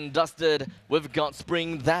done and dusted, we've got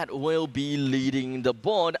Spring that will be leading the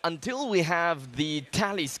board until we have the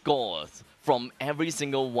tally scores from every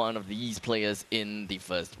single one of these players in the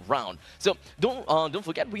first round. So don't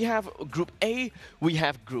forget, we have Group A, we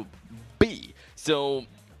have Group B. So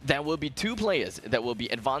there will be 2 players that will be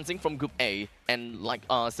advancing from Group A, and like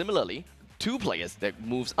similarly, 2 players that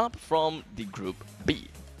moves up from the Group B.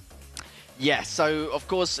 Yeah, so of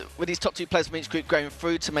course, with these top 2 players from each group going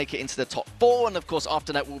through to make it into the top 4, and of course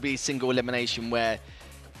after that will be single elimination where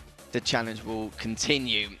the challenge will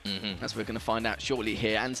continue, as we're going to find out shortly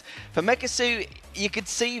here. And for Mekasu, you could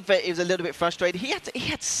see that he was a little bit frustrated. He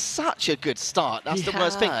had such a good start. That's the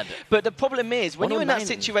worst thing. But the problem is, when you're in that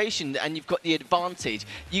situation and you've got the advantage,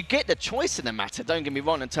 you get the choice in the matter, don't get me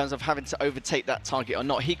wrong, in terms of having to overtake that target or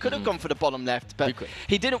not. He could have gone for the bottom left, but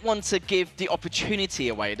he didn't want to give the opportunity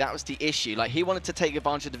away. That was the issue. Like, he wanted to take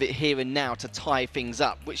advantage of it here and now to tie things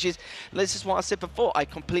up, which is, this is what I said before, I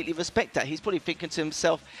completely respect that. He's probably thinking to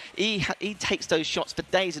himself, he takes those shots for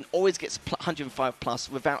days and always gets 105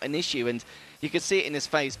 plus without an issue, and you could see it in his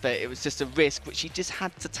face, but it was just a risk which he just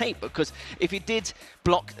had to take, because if he did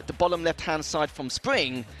block the bottom left-hand side from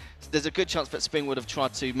Spring, there's a good chance that Spring would have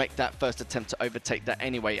tried to make that first attempt to overtake that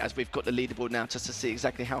anyway, as we've got the leaderboard now just to see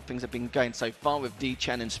exactly how things have been going so far, with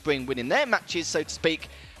D-Chan and Spring winning their matches, so to speak,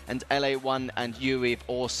 and LA1 and Yuri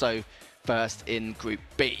also first in Group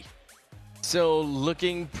B. So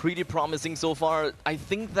looking pretty promising so far. I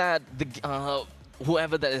think that the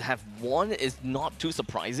whoever that have won is not too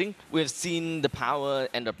surprising. We've seen the power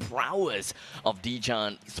and the prowess of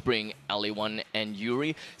D-Chan, Spring, LA1, and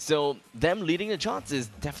Yuri. So them leading the charts is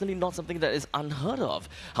definitely not something that is unheard of.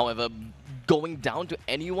 However, going down to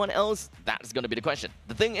anyone else, that's going to be the question.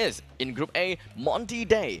 The thing is, in Group A, Monty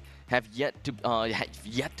Day have yet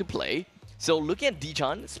to play. So looking at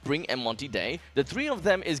D-Chan, Spring, and Monty Day, the 3 of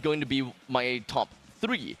them is going to be my top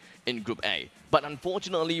 3 in Group A. But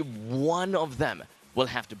unfortunately, one of them will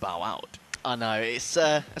have to bow out. I know, it's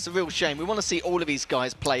a real shame. We want to see all of these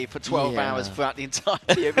guys play for 12 hours throughout the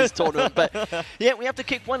entirety of this tournament. But yeah, we have to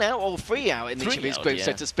kick 1 out or 3 out in each of these groups,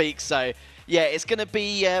 so to speak. So yeah, it's going to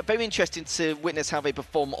be very interesting to witness how they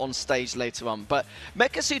perform on stage later on. But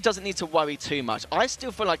Mekasu doesn't need to worry too much. I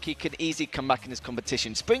still feel like he could easily come back in this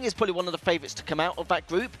competition. Spring is probably one of the favourites to come out of that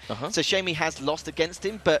group. So shame he has lost against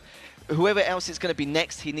him, but whoever else is going to be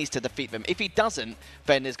next, he needs to defeat them. If he doesn't,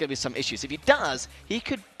 then there's going to be some issues. If he does, he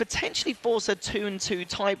could potentially force a 2-2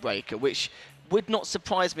 tiebreaker, which would not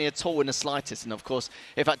surprise me at all in the slightest. And of course,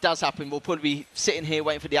 if that does happen, we'll probably be sitting here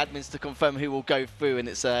waiting for the admins to confirm who will go through, and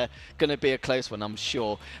it's going to be a close one, I'm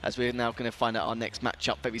sure, as we're now going to find out our next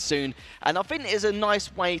matchup very soon. And I think it is a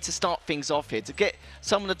nice way to start things off here, to get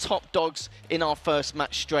some of the top dogs in our first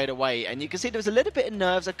match straight away. And you can see there was a little bit of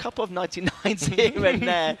nerves, a couple of 99s here and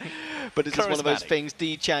there, but it's just one of those things.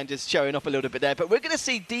 D-Chan just showing off a little bit there. But we're going to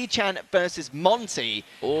see D-Chan versus Monty.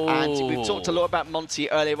 Oh. And we've talked a lot about Monty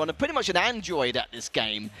earlier on, and pretty much an android at this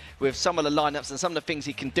game with some of the lineups and some of the things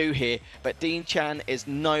he can do here. But D-Chan is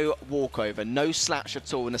no walkover, no slouch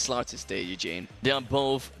at all in the slightest there, Eugene. They are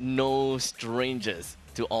both no strangers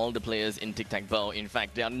to all the players in Tic-Tac-Bow. In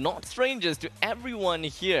fact, they are not strangers to everyone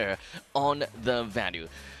here on the venue.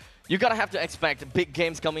 You're gonna have to expect big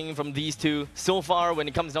games coming in from these two. So far, when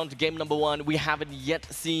it comes down to game number 1, we haven't yet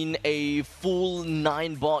seen a full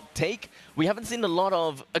 9-bot take. We haven't seen a lot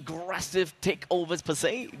of aggressive takeovers per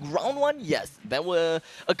se. Round 1, yes, there were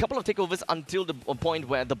a couple of takeovers until the point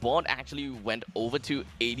where the bot actually went over to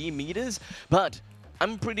 80 meters. But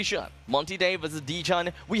I'm pretty sure Monty Day versus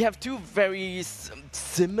D-Chan, we have two very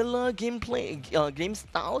similar game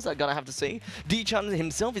styles, I gotta have to say. D-Chan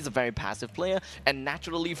himself is a very passive player, and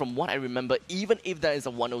naturally, from what I remember, even if there is a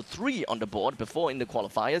 103 on the board before in the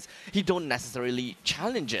qualifiers, he don't necessarily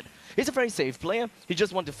challenge it. He's a very safe player. He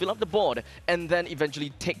just wants to fill up the board and then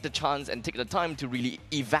eventually take the chance and take the time to really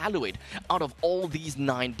evaluate out of all these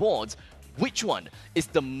 9 boards, which one is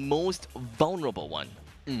the most vulnerable one.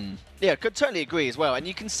 Yeah, could totally agree as well. And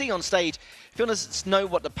you can see on stage, if you want to know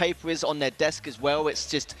what the paper is on their desk as well, it's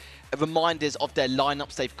just reminders of their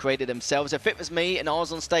lineups they've created themselves. If it was me and I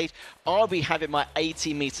was on stage, I'll be having my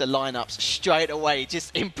 80-meter lineups straight away,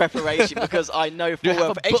 just in preparation, because I know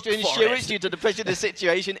for extra insurance due to the pressure of the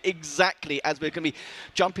situation, exactly as we're going to be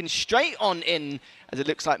jumping straight on in, as it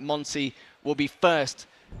looks like Monty will be first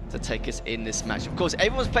to take us in this match. Of course,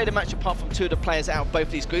 everyone's played a match apart from 2 of the players out of both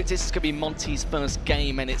these groups. This is going to be Monty's first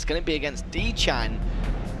game, and it's going to be against D-Chan,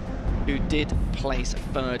 who did place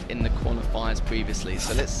 3rd in the qualifiers previously.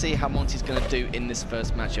 So let's see how Monty's going to do in this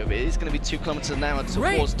first matchup. It is going to be 2 kilometers an hour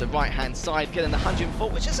towards the right-hand side, getting 104,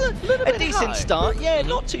 which is a decent start. Yeah,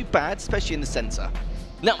 not too bad, especially in the center.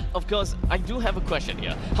 Now, of course, I do have a question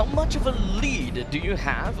here. How much of a lead do you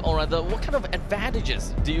have, or rather, what kind of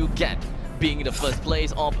advantages do you get being the first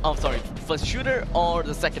place, first shooter or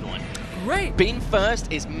the second one? Great. Being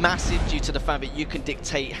first is massive due to the fact that you can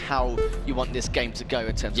dictate how you want this game to go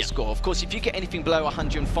in terms of score. Of course, if you get anything below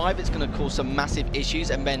 105, it's going to cause some massive issues,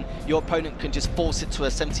 and then your opponent can just force it to a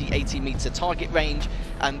 70-80 meter target range,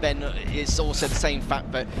 and then it's also the same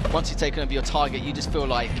fact that once you take over your target, you just feel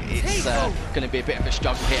like it's going to be a bit of a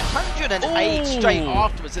struggle here. 108 straight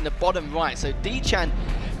afterwards in the bottom right, so D-Chan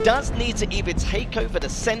does need to either take over the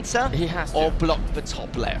center or block the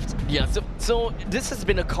top left. Yeah, so this has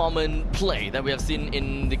been a common play that we have seen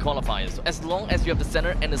in the qualifiers. So as long as you have the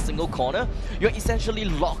center and a single corner, you're essentially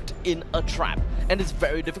locked in a trap, and it's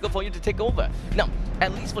very difficult for you to take over. Now,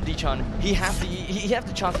 at least for D-Chan, he has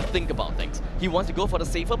the chance to think about things. He wants to go for the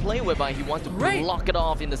safer play, whereby he wants to block it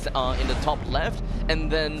off in the top left, and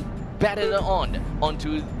then bat it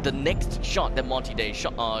onto the next shot that Monty Day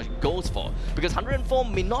goes for. Because 104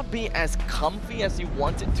 may not be as comfy as you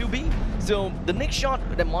want it to be. So the next shot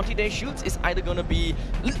that Monty Day shoots is either going to be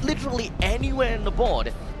literally anywhere in the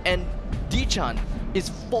board, and D-Chan is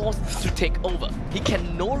forced to take over. He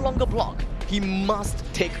can no longer block. He must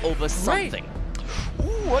take over something.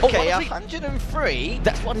 Ooh, okay, 103.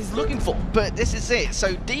 That's what he's looking for. But this is it.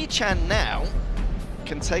 So D-Chan now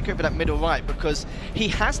can take over that middle right, because he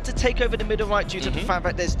has to take over the middle right due to the fact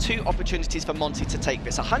that there's 2 opportunities for Monty to take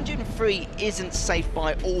this. 103 isn't safe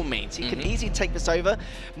by all means. He can easily take this over.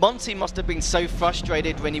 Monty must have been so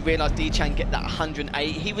frustrated when he realized D-Chan get that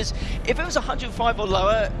 108. If it was 105 or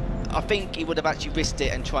lower, I think he would have actually risked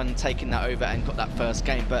it and tried and taken that over and got that first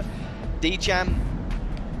game. But D-Chan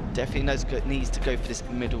definitely needs to go for this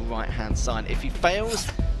middle right-hand side. If he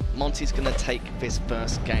fails, Monty's going to take this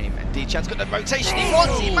first game. And D-Chan's got the rotation he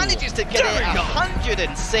wants. He manages to get it at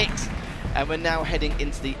 106. And we're now heading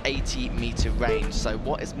into the 80-meter range. So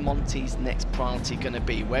what is Monty's next priority going to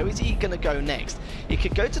be? Where is he going to go next? He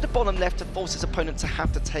could go to the bottom left to force his opponent to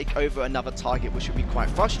have to take over another target, which would be quite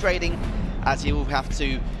frustrating, as he will have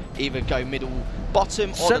to either go middle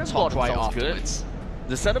bottom or the top right afterwards.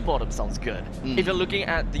 The center bottom sounds good. If you're looking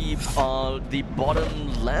at the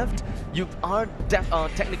bottom left, you are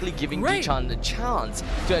technically giving D-Chan the chance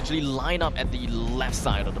to actually line up at the left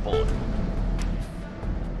side of the board.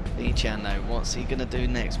 D-Chan though, what's he going to do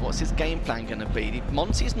next? What's his game plan going to be?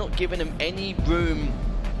 Monty's not giving him any room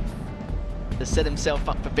to set himself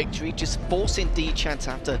up for victory, just forcing D-Chan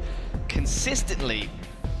to have to consistently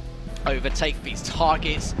overtake these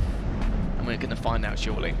targets. And we're going to find out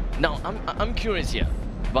shortly. Now, I'm curious here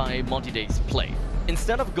by Monty Day's play.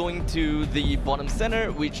 Instead of going to the bottom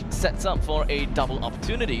center, which sets up for a double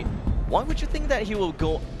opportunity, why would you think that he will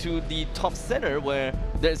go to the top center where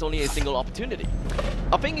there's only a single opportunity?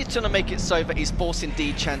 I think he's trying to make it so that he's forcing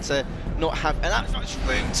D-Chan to not have enough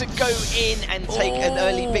room to go in and take an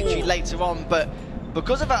early victory later on, but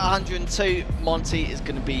because of that 102, Monty is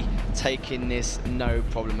going to be taking this no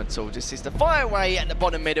problem at all. Just is to fire away at the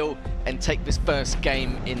bottom middle and take this first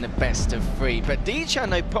game in the best of 3. But D-Chan,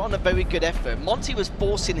 though, put on a very good effort. Monty was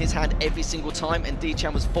forcing his hand every single time, and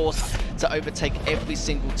D-Chan was forced to overtake every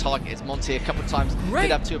single target. As Monty a couple of times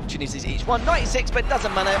did have 2 opportunities each one. 96, but it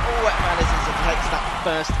doesn't matter. All that matters is it takes that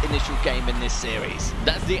first initial game in this series.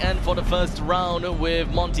 That's the end for the first round, with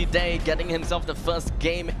Monty Day getting himself the first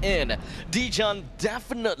game in. D-Chan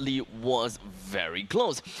definitely was very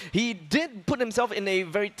close. He did put himself in a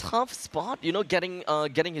very tough spot, you know, getting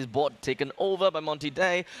his board taken over by Monty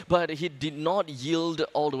Day, but he did not yield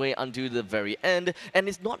all the way until the very end, and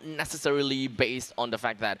it's not necessarily based on the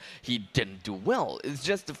fact that he didn't do well. It's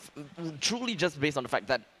just truly just based on the fact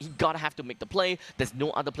that he gotta have to make the play. There's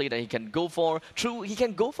no other play that he can go for. True, he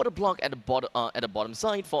can go for the block at the bottom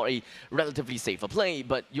side for a relatively safer play,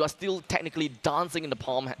 but you are still technically dancing in the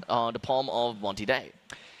palm of Monty Day.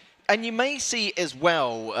 And you may see as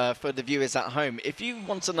well, for the viewers at home, if you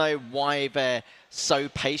want to know why they're so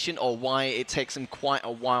patient or why it takes them quite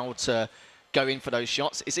a while to go in for those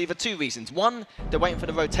shots, it's either 2 reasons. 1, they're waiting for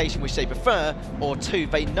the rotation which they prefer, or 2,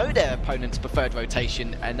 they know their opponent's preferred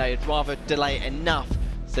rotation and they'd rather delay it enough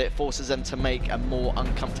so it forces them to make a more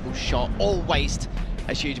uncomfortable shot or waste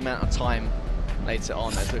a huge amount of time later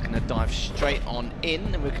on, as we're going to dive straight on in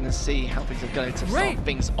and we're going to see how things are going to start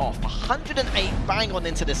things off. 108 bang on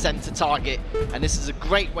into the center target, and this is a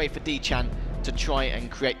great way for D-Chan to try and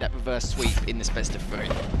create that reverse sweep in this best of 3.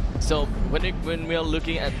 So when we are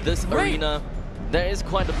looking at this arena, there is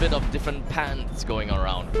quite a bit of different patterns going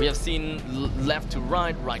around. We have seen left to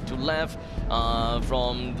right to left,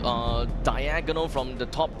 from diagonal from the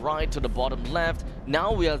top right to the bottom left.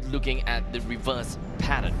 Now we are looking at the reverse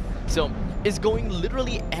pattern. So it's going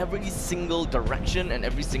literally every single direction and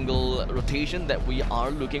every single rotation that we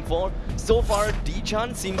are looking for. So far,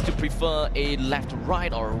 D-Chan seems to prefer a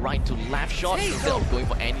left-to-right or right-to-left shot instead of going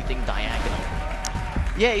for anything diagonal.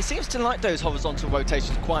 Yeah, he seems to like those horizontal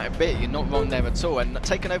rotations quite a bit. You're not wrong there at all. And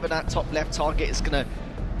taking over that top left target is going to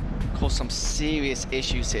cause some serious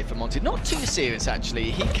issues here for Monty. Not too serious, actually.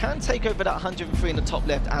 He can take over that 103 in the top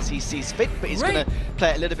left as he sees fit, but he's going to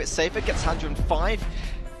play it a little bit safer. Gets 105.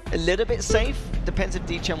 A little bit safe, depends if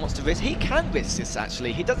D-Chan wants to risk. He can risk this,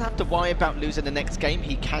 actually. He doesn't have to worry about losing the next game.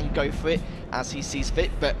 He can go for it as he sees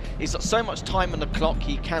fit, but he's got so much time on the clock,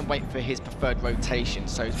 he can wait for his preferred rotation.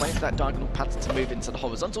 So he's waiting for that diagonal pattern to move into the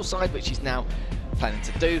horizontal side, which he's now planning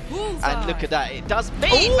to do. Bullseye. And look at that, it does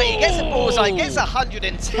mean, but he gets a bullseye, he gets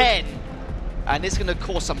 110. And it's going to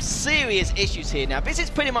cause some serious issues here now. This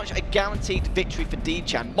is pretty much a guaranteed victory for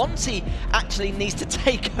D-Chan. Monty actually needs to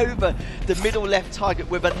take over the middle left target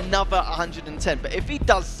with another 110. But if he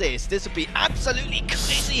does this, this would be absolutely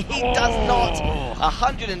crazy. He does not.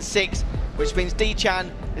 106, which means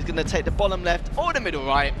D-Chan is going to take the bottom left or the middle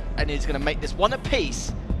right, and he's going to make this one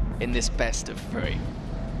apiece in this best of 3.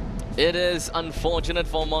 It is unfortunate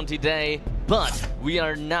for Monty Day, but we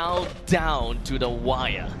are now down to the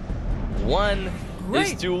wire.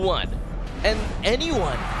 1-1, and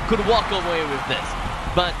anyone could walk away with this.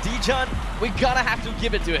 But D-Chan, we gotta have to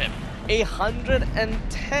give it to him.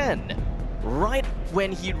 110, right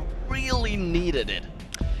when he really needed it.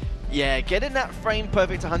 Yeah, getting that frame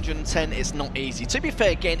perfect 110 is not easy. To be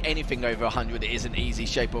fair, getting anything over 100 isn't easy,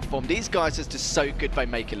 shape or form. These guys are just so good they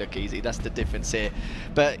make it look easy. That's the difference here.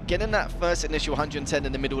 But getting that first initial 110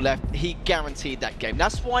 in the middle left, he guaranteed that game.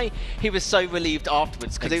 That's why he was so relieved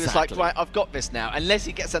afterwards, because he was like, right, I've got this now. Unless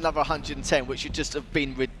he gets another 110, which would just have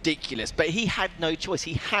been ridiculous. But he had no choice.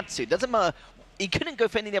 He had to. Doesn't matter. He couldn't go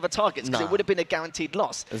for any other targets because it would have been a guaranteed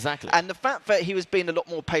loss. Exactly. And the fact that he was being a lot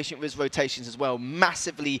more patient with his rotations as well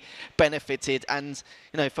massively benefited. And,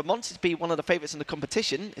 you know, for Monty to be one of the favourites in the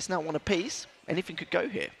competition, it's now one apiece. Anything could go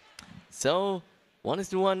here. So,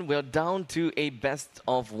 1-1, we're down to a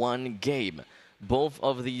best-of-1 game. Both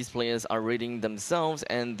of these players are rating themselves,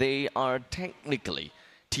 and they are technically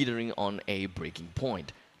teetering on a breaking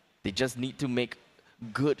point. They just need to make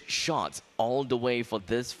good shots all the way for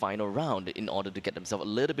this final round in order to get themselves a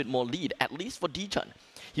little bit more lead, at least for D-Chan.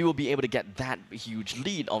 He will be able to get that huge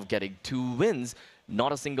lead of getting 2 wins,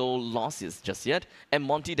 not a single losses just yet. And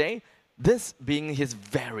Monty Day, this being his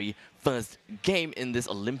very first game in this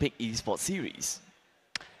Olympic Esports series.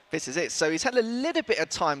 This is it. So he's had a little bit of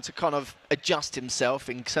time to kind of adjust himself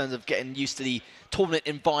in terms of getting used to the tournament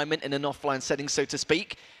environment in an offline setting, so to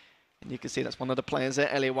speak. And you can see that's one of the players there,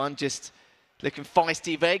 LA1, just looking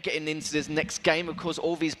feisty there, getting into this next game. Of course,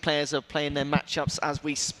 all these players are playing their matchups as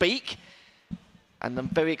we speak. And I'm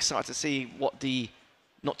very excited to see what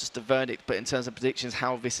not just the verdict, but in terms of predictions,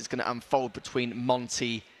 how this is going to unfold between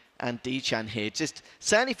Monty and Dichan here. Just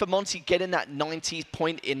certainly for Monty, getting that 90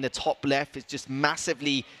 point in the top left is just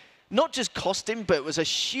massively, not just cost him, but it was a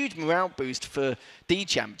huge morale boost for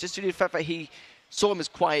Dichan. Just due to the fact that he saw him as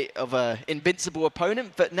quite of an invincible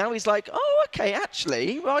opponent, but now he's like, oh, okay,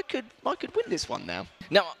 actually, well, I could win this one now.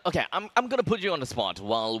 Now, okay, I'm going to put you on the spot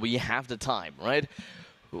while we have the time, right?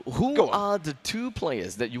 Who are the two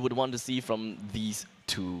players that you would want to see from these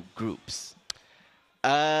two groups?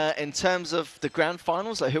 In terms of the grand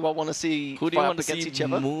finals, like who I want to see who do you want to against see each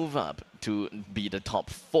other? Move up to be the top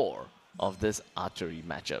 4 of this archery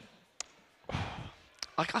matchup?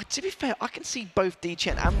 To be fair, I can see both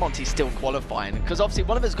Dichan and Monty still qualifying, because obviously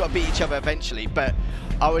one of us got to beat each other eventually, but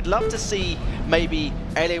I would love to see maybe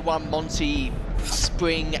LA1, Monty,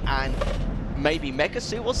 Spring, and maybe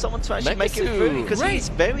Megasu or someone to actually make it through, because he's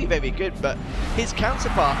very, very good, but his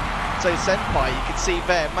counterpart, so Senpai, you can see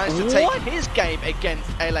there, managed to take his game against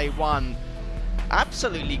LA1.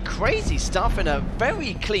 Absolutely crazy stuff, and a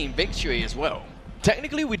very clean victory as well.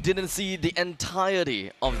 Technically, we didn't see the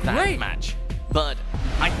entirety of that match, but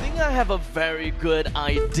I think I have a very good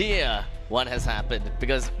idea what has happened,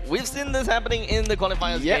 because we've seen this happening in the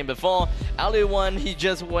qualifiers game before. LA1, he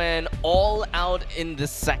just went all out in the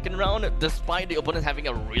second round, despite the opponent having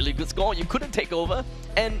a really good score. You couldn't take over,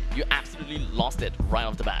 and you absolutely lost it right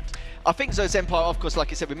off the bat. I think Zo Senpai, of course,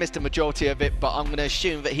 like I said, we missed the majority of it, but I'm going to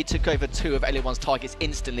assume that he took over 2 of LA1's targets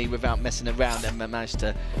instantly without messing around and managed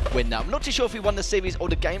to win that. I'm not too sure if he won the series or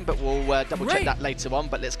the game, but we'll double check that later on.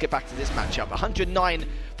 But let's get back to this matchup. 109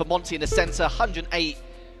 for Monty in the center, 108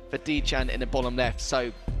 for Dichan in the bottom left.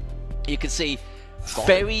 So you can see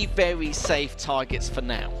very, very safe targets for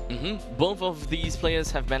now. Both of these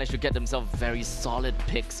players have managed to get themselves very solid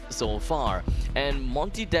picks so far. And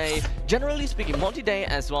Monty Day, generally speaking, Monty Day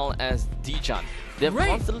as well as Dichan, they're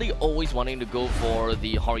constantly always wanting to go for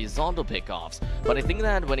the horizontal pickoffs. But I think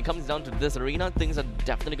that when it comes down to this arena, things are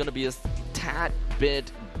definitely going to be a tad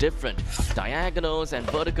bit different. Diagonals and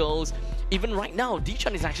verticals. Even right now,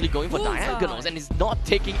 Dichan is actually going for diagonals and is not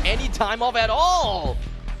taking any time off at all.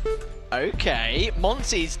 Okay,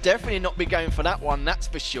 Monty's definitely not be going for that one, that's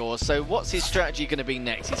for sure. So what's his strategy going to be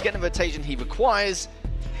next? He's getting the rotation he requires.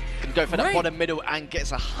 Can go for that bottom middle and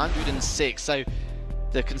gets 106. So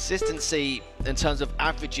the consistency in terms of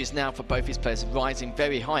averages now for both his players rising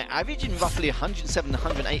very high, averaging roughly 107,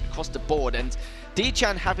 108 across the board. And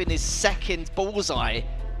Dichan having his second bullseye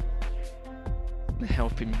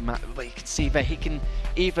help him. But you can see that he can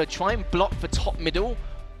either try and block for top middle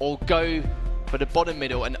or go for the bottom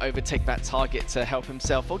middle and overtake that target to help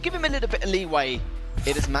himself, or give him a little bit of leeway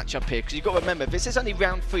in this matchup here, because you've got to remember, this is only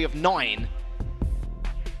round 3 of 9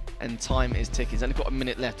 and time is ticking. He's only got a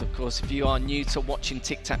minute left. Of course, if you are new to watching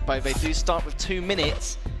Tic-Tac-Toe, they do start with 2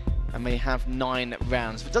 minutes and they have 9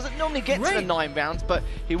 rounds. It doesn't normally get to the 9 rounds, but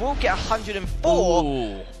he will get 104.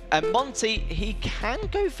 Ooh. And Monty, he can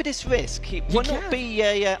go for this risk. He will not be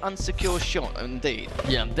a unsecure shot, indeed.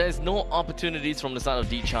 Yeah, there's no opportunities from the side of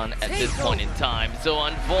Dichan at this point in time. So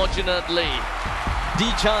unfortunately,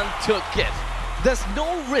 Dichan took it. There's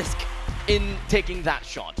no risk in taking that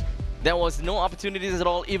shot. There was no opportunities at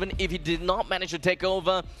all. Even if he did not manage to take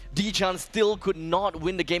over, Dichan still could not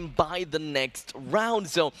win the game by the next round.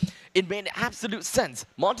 So it made absolute sense.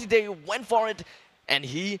 Monty Day went for it, and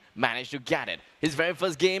he managed to get it. His very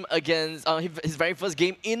first game against, his very first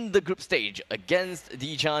game in the group stage against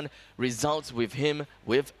Dichan results with him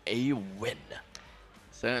with a win.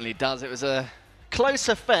 Certainly does. It was a close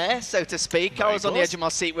affair, so to speak. I was on the edge of my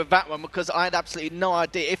seat with that one because I had absolutely no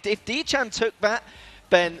idea. If Dichan took that,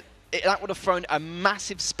 then that would have thrown a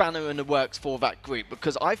massive spanner in the works for that group,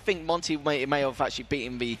 because I think Monty may have actually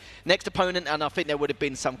beaten the next opponent, and I think there would have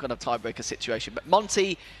been some kind of tiebreaker situation. But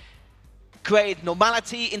Monty created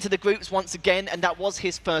normality into the groups once again, and that was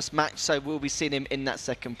his first match, so we'll be seeing him in that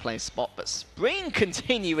second place spot. But Spring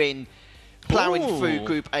continuing, ploughing through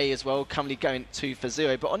Group A as well, currently going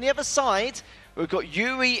 2-0. But on the other side, we've got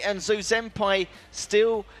Yuri and Zo Senpai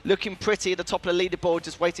still looking pretty at the top of the leaderboard,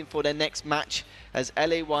 just waiting for their next match, as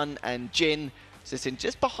LA1 and Jin sitting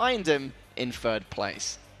just behind them in 3rd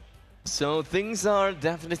place. So things are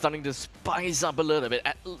definitely starting to spice up a little bit,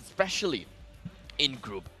 especially in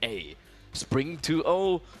Group A. Spring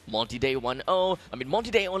 2-0, Monty Day 1-0. I mean,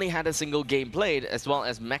 Monty Day only had a single game played, as well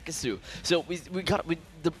as Makasu. So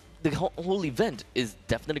the whole event is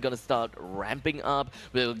definitely going to start ramping up.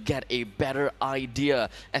 We'll get a better idea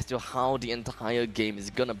as to how the entire game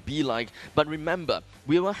is going to be like. But remember,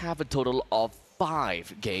 we will have a total of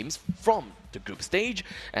 5 games from the group stage,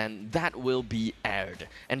 and that will be aired.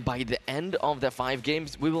 And by the end of the 5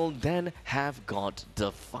 games, we will then have got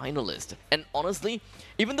the finalist. And honestly,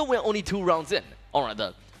 even though we're only 2 rounds in, or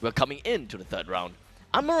rather, we're coming into the 3rd round,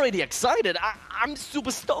 I'm already excited. I'm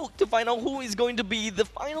super stoked to find out who is going to be the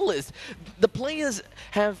finalist. The players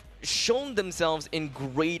have shown themselves in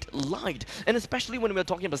great light, and especially when we're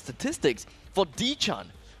talking about statistics, for Dichan,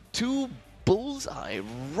 2 bullseye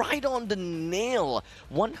right on the nail,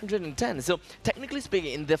 110. So technically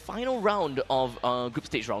speaking, in the final round of group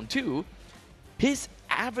stage round 2, his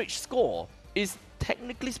average score is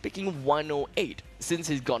technically speaking 108, since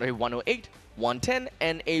he's got a 108, 110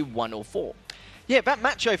 and a 104. Yeah, that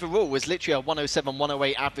match overall was literally a 107,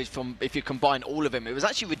 108 average from if you combine all of them. It was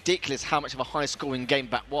actually ridiculous how much of a high-scoring game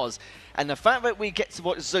that was. And the fact that we get to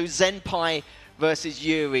watch Zosenpai versus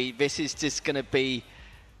Yuri, this is just going to be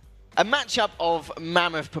a matchup of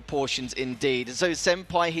mammoth proportions indeed.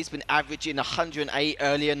 Zosenpai, he's been averaging 108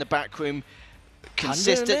 earlier in the back room,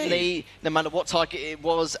 consistently, no matter what target it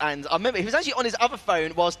was. And I remember he was actually on his other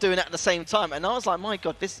phone whilst doing it at the same time, and I was like, my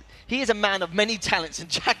god, he is a man of many talents and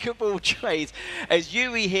jack of all trades. As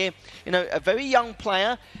Yuri here, you know, a very young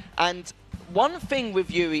player. And one thing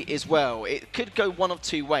with Yuri as well, it could go one of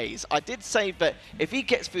 2 ways. I did say that if he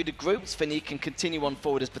gets through the groups, then he can continue on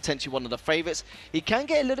forward as potentially one of the favourites. He can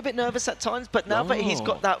get a little bit nervous at times, but now that he's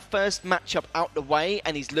got that first matchup out the way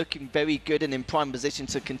and he's looking very good and in prime position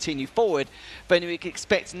to continue forward, then we can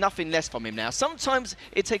expect nothing less from him now. Sometimes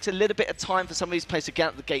it takes a little bit of time for some of these players to get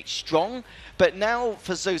out the gate strong, but now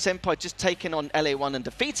for Zosenpai just taking on LA1 and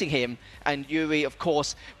defeating him, and Yuri, of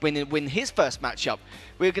course, win his first matchup,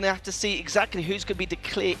 we're going to have to see exactly who's going to be the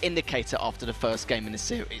clear indicator after the first game in the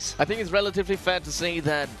series. I think it's relatively fair to say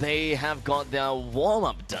that they have got their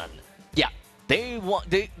warm-up done. Yeah, they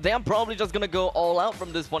are probably just going to go all out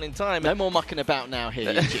from this point in time. No more mucking about now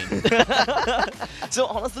here, Eugene. So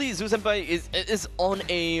honestly, Zosenpai is on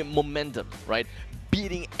a momentum, right?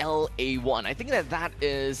 Beating LA1. I think that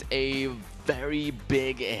is a very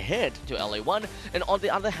big hit to LA1, and on the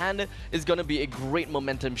other hand, it's going to be a great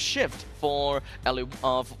momentum shift for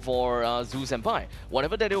Zosenpai.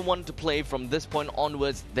 Whatever they want to play from this point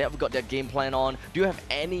onwards, they have got their game plan on. Do you have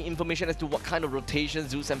any information as to what kind of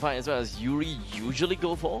rotations Zosenpai as well as Yuri usually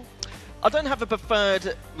go for? I don't have a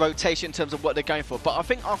preferred rotation in terms of what they're going for, but I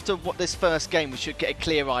think after this first game we should get a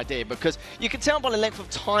clear idea, because you can tell by the length of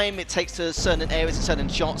time it takes to certain areas and certain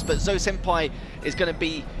shots, but Zosenpai is going to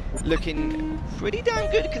be looking pretty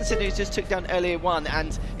damn good considering he just took down LA1,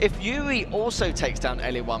 and if Yuri also takes down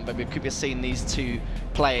LA1, then we could be seeing these 2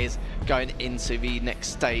 players going into the next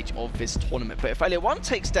stage of this tournament. But if LA1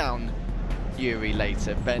 takes down Yuri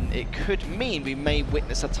later, then it could mean we may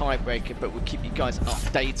witness a tiebreaker, but we'll keep you guys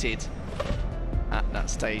updated at that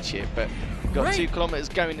stage here. But we've got 2 kilometers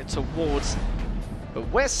going towards the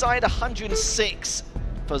west side, 106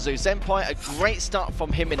 for Zosenpai. A great start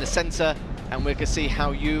from him in the center, and we can see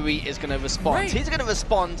how Yuri is going to respond. He's going to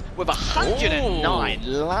respond with 109.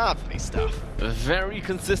 Lovely stuff. Very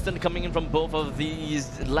consistent coming in from both of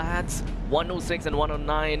these lads. 106 and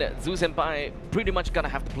 109. Zosenpai pretty much gonna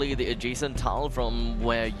have to play the adjacent tile from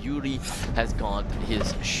where Yuri has got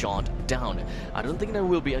his shot down. I don't think that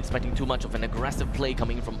we'll be expecting too much of an aggressive play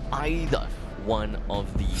coming from either one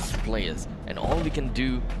of these players. And all we can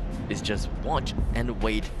do is just watch and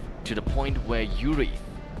wait to the point where Yuri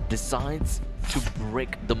decides to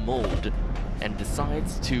break the mold and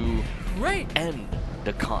decides to end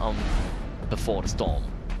the calm before the storm.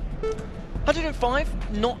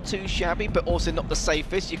 105, not too shabby, but also not the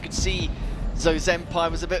safest. You could see Zosenpai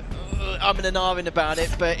was a bit umming and ahhing about it,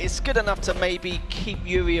 but it's good enough to maybe keep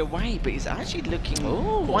Yuri away, but he's actually looking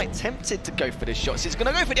quite tempted to go for the shots. He's going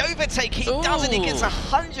to go for the overtake. He doesn't. He gets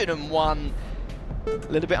 101. A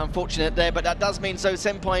little bit unfortunate there, but that does mean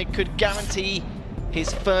Zosenpai could guarantee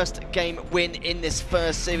his first game win in this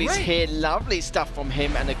first series here. Lovely stuff from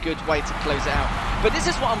him and a good way to close it out. But this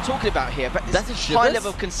is what I'm talking about here. But this high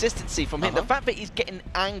level of consistency from him. The fact that he's getting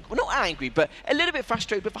angry, well, not angry, but a little bit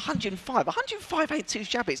frustrated with 105. 105 ain't too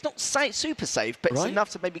shabby. It's not super safe, but it's enough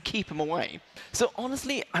to maybe keep him away. So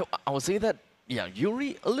honestly, I would say that, yeah,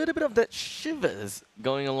 Yuri, a little bit of that shivers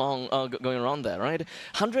going around there, right?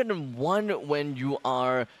 101 when you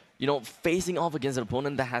are you know, facing off against an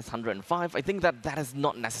opponent that has 105, I think that that is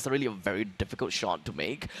not necessarily a very difficult shot to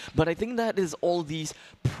make. But I think that is all these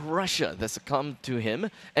pressure that's come to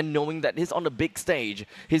him, and knowing that he's on the big stage,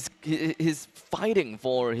 he's fighting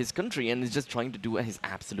for his country and he's just trying to do his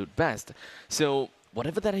absolute best. So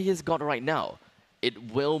whatever that he has got right now,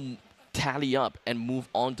 it will tally up and move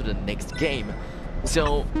on to the next game.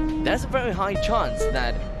 So there's a very high chance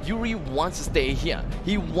that Yuri wants to stay here.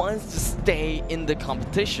 He wants to stay in the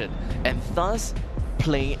competition and thus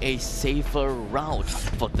play a safer route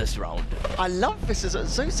for this round. I love this as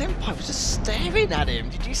Zo Senpai was just staring at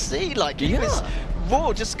him. Did you see? Like, he was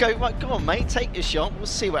raw, just go, right, go on mate, take your shot, we'll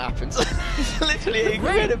see what happens. Literally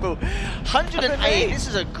incredible. 108, this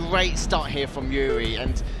is a great start here from Yuri.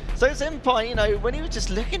 And Zo Senpai, you know, when he was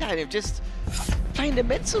just looking at him, just playing the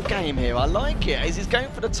mental game here. I like it. As he's going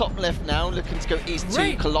for the top left now, looking to go east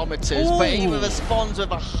 2 kilometers, but he responds with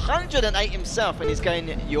 108 himself, and he's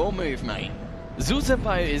going, your move, mate. Zo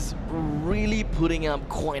Senpai is really putting up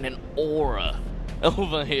quite an aura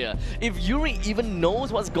over here. If Yuri even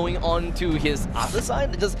knows what's going on to his other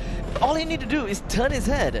side, just all he need to do is turn his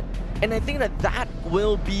head. And I think that that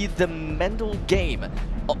will be the mental game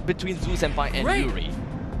between Zo Senpai and Yuri.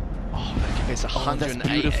 Oh, look at this, 108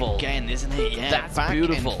 beautiful. Again, isn't it? Yeah, that's back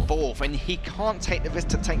beautiful. And forth, and he can't take the risk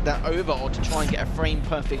to take that over or to try and get a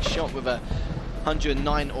frame-perfect shot with a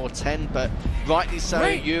 109 or 10, but rightly so,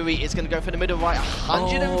 Yuri is going to go for the middle right,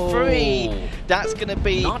 103. Oh, that's going to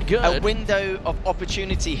be a window of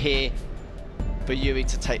opportunity here for Yuri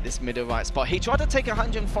to take this middle right spot. He tried to take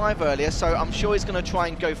 105 earlier, so I'm sure he's going to try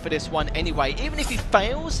and go for this one anyway. Even if he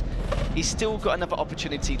fails, he's still got another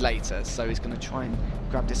opportunity later, so he's going to try and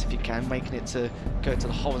grab this if he can, making it to go to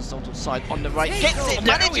the horizontal side on the right. Gets it,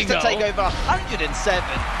 manages to take over 107.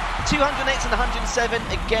 208 and 107,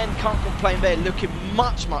 again, can't complain there, looking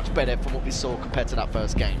much, much better from what we saw compared to that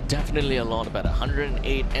first game. Definitely a lot better,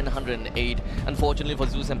 108 and 108. Unfortunately for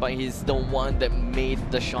Zo Senpai, he's the one that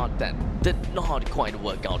made the shot that did not quite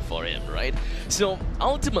work out for him, right? So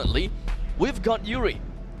ultimately, we've got Yuri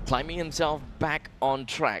climbing himself back on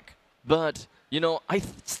track. But, you know, I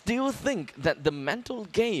still think that the mental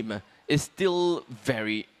game is still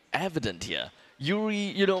very evident here. Yuri,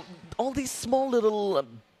 you know, all these small little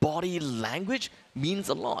body language means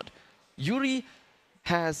a lot. Yuri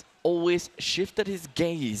has always shifted his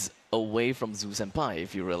gaze away from Zo Senpai,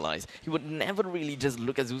 if you realize. He would never really just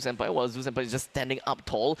look at Zo Senpai while Zo Senpai is just standing up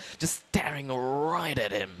tall, just staring right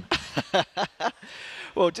at him.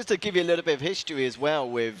 Well, just to give you a little bit of history as well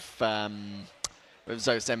with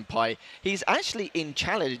Zo Senpai, he's actually in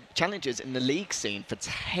challenges in the league scene for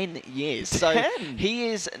 10 years. So he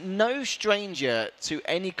is no stranger to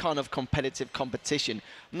any kind of competitive competition.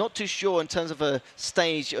 Not too sure in terms of a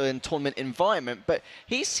stage and tournament environment, but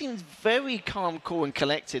he seems very calm, cool and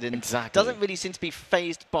collected, and doesn't really seem to be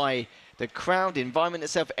fazed by the crowd, the environment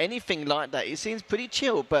itself, anything like that. He seems pretty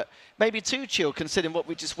chill, but maybe too chill considering what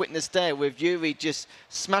we just witnessed there with Yuri just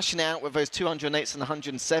smashing it out with those 208s and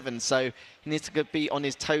 107. So he needs to be on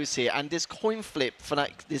his toes here. And this coin flip for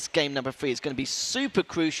this game number 3 is going to be super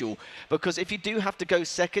crucial, because if you do have to go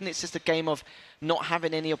second, it's just a game of not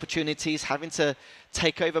having any opportunities, having to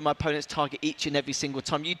take over my opponent's target each and every single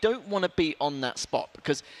time. You don't want to be on that spot,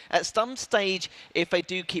 because at some stage, if they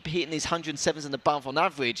do keep hitting these 107s and above on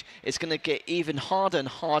average, it's going to get even harder and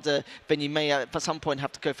harder. Then you may at some point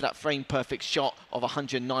have to go for that frame perfect shot of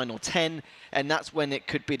 109 or 10, and that's when it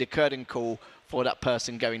could be the curtain call for that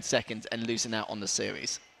person going second and losing out on the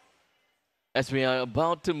series. As we are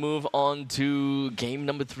about to move on to game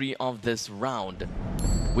number 3 of this round,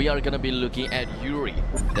 we are going to be looking at Yuri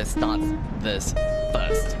that starts this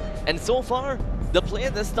first. And so far, the player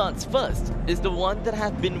that starts first is the one that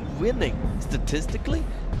has been winning statistically.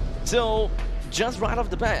 So just right off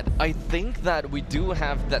the bat, I think that we do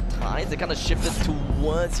have that tie that kind of shifted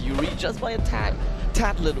towards Yuri just by a tad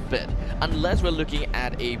little bit, unless we're looking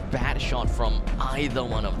at a bad shot from either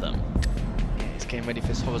one of them. He's getting ready for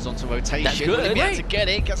his horizontal rotation. That's good. Will he be able to get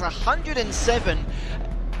it? Gets 107.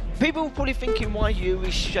 People are probably thinking why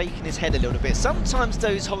Yuri's shaking his head a little bit. Sometimes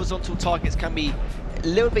those horizontal targets can be a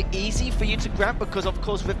little bit easy for you to grab, because of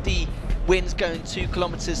course with the winds going 2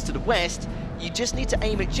 kilometers to the west, you just need to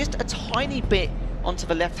aim it just a tiny bit onto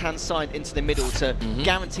the left-hand side into the middle to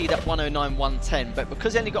guarantee that 109, 110. But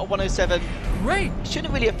because he only got a 107, it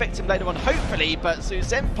shouldn't really affect him later on, hopefully. But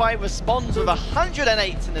Senpai responds with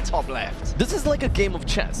 108 in the top left. This is like a game of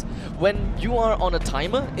chess. When you are on a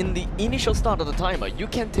timer, in the initial start of the timer, you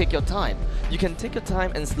can take your time. You can take your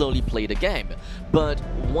time and slowly play the game. But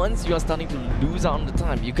once you are starting to lose out on the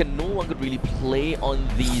time, you can no longer really play on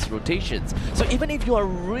these rotations. So even if you are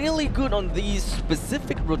really good on these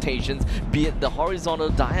specific rotations, be it the horizontal,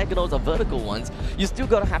 diagonals, or vertical ones, you still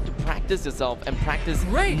gotta have to practice yourself and practice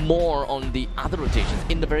more on the other rotations.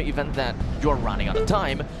 In the very event that you're running out of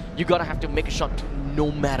time, you gotta have to make a shot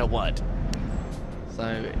no matter what.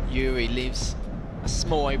 So Yuri leaves a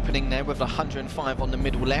small opening there with 105 on the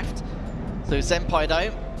middle left. So Senpai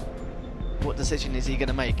though, what decision is he going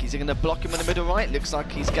to make? Is he going to block him in the middle right? Looks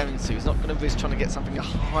like he's going to. He's not going to risk trying to get something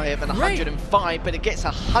higher than 105, but it gets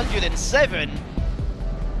 107,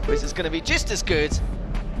 which is going to be just as good,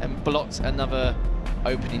 and blocks another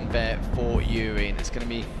opening there for Yuri. And it's going to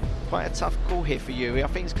be quite a tough call here for Yuri. I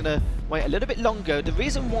think he's going to wait a little bit longer. The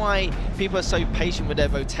reason why people are so patient with their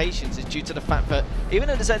rotations is due to the fact that even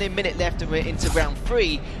though there's only a minute left and we're into round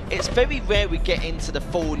 3, it's very rare we get into the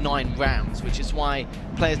full 9 rounds, which is why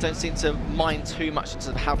players don't seem to mind too much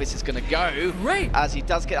into how this is going to go. As he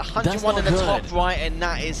does get 101 in the top right, and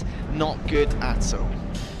that is not good at all.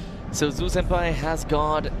 So Zoo Senpai has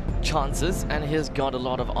got chances and he has got a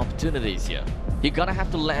lot of opportunities here. You're gonna have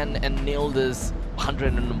to land and nail this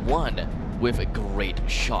 101 with a great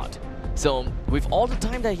shot. So with all the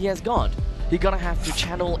time that he has got, he's gonna have to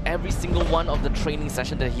channel every single one of the training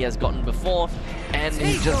session that he has gotten before, and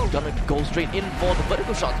he's just gonna go straight in for the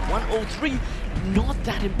vertical shots. 103, not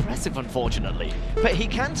that impressive, unfortunately. But he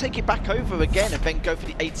can take it back over again and then go for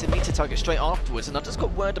the 80-meter target straight afterwards. And I just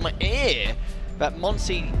got word in my ear that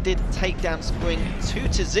Monty did take down Spring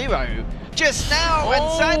 2-0 just now,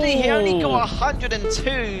 and sadly he only got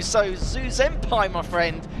 102. So Zoo Senpai, my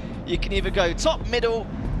friend, you can either go top middle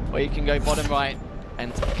or you can go bottom right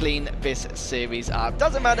and clean this series up.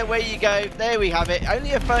 Doesn't matter where you go, there we have it.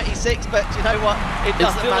 Only a 36, but you know what? It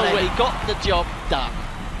doesn't matter, he got the job done.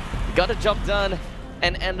 He got the job done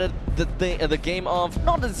and ended the game off,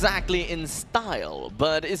 not exactly in style,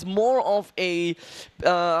 but it's more of a,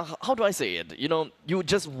 how do I say it? You know, you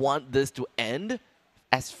just want this to end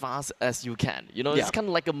as fast as you can. You know, it's kind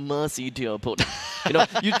of like a mercy to your opponent. You know,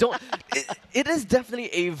 you don't... It is definitely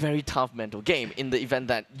a very tough mental game in the event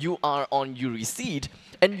that you are on Yuri's seat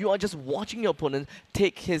and you are just watching your opponent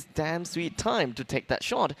take his damn sweet time to take that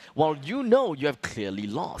shot while you know you have clearly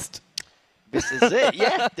lost. This is it,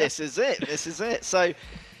 yeah, this is it, this is it. So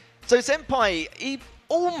Senpai, he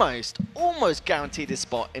almost guaranteed his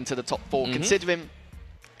spot into the top 4, considering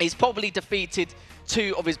he's probably defeated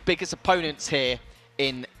 2 of his biggest opponents here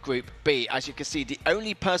in Group B. As you can see, the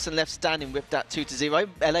only person left standing with that 2-0,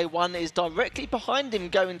 LA1 is directly behind him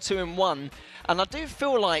going 2-1. And I do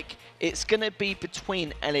feel like it's going to be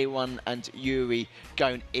between LA1 and Yuri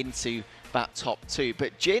going into that top 2.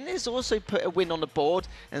 But Jin has also put a win on the board,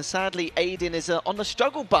 and sadly Aiden is on the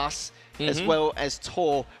struggle bus, as well as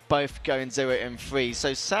Tor, both going 0-3.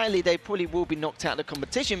 So sadly they probably will be knocked out of the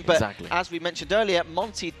competition, but as we mentioned earlier,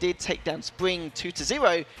 Monty did take down Spring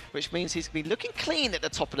 2-0, which means he's been looking clean at the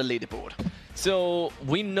top of the leaderboard. So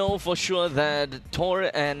we know for sure that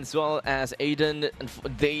Tor and as well as Aiden,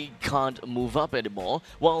 they can't move up anymore.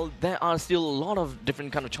 Well, there are still a lot of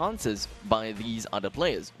different kind of chances by these other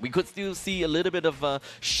players. We could still see a little bit of a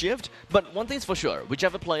shift, but one thing's for sure,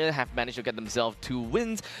 whichever player have managed to get themselves 2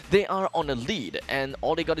 wins, they are on a lead, and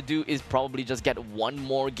all they got to do is probably just get 1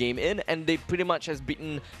 more game in, and they pretty much has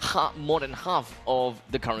beaten more than half of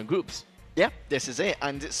the current groups. Yeah, this is it,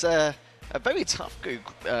 and it's a very tough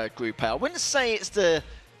group. I wouldn't say it's the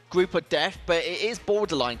group of death, but it is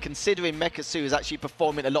borderline, considering Mekasu is actually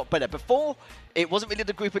performing a lot better. Before, it wasn't really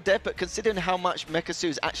the group of death, but considering how much Mekasu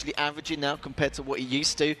is actually averaging now compared to what he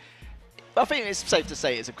used to, I think it's safe to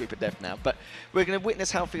say it's a group of death now. But we're going to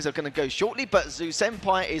witness how things are going to go shortly. But Zoo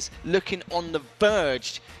Senpai is looking on the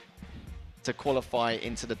verge to qualify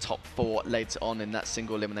into the top 4 later on in that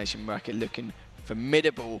single elimination bracket, looking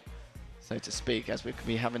formidable, so to speak, as we could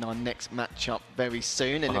be having our next matchup very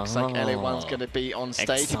soon. It looks like LA1's going to be on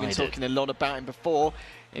stage. We've been talking a lot about him before.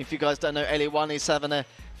 If you guys don't know, LA1 is having a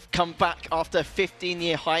comeback after a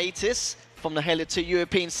 15-year hiatus from the Halo 2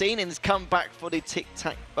 European scene, and has come back for the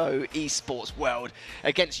tic-tac-toe esports world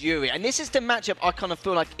against Yuri. And this is the matchup I kind of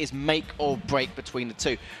feel like is make or break between the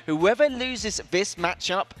two. Whoever loses this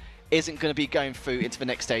matchup isn't going to be going through into the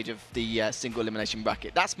next stage of the single elimination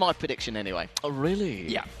bracket. That's my prediction anyway. Oh, really?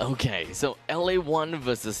 Yeah. Okay, so LA1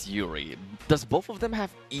 versus Yuri. Does both of them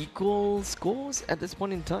have equal scores at this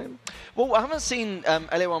point in time? Well, I haven't seen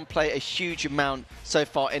LA1 play a huge amount so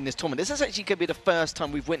far in this tournament. This is actually going to be the first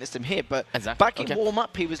time we've witnessed him here, but back in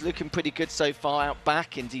warm-up, he was looking pretty good so far out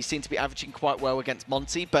back, and he seemed to be averaging quite well against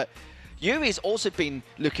Monty, but Yuri's also been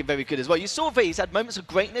looking very good as well. You saw V, he's had moments of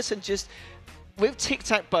greatness, and just with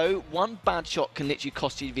tic-tac-bow, one bad shot can literally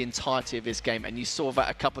cost you the entirety of his game, and you saw that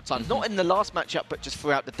a couple of times. Not in the last matchup, but just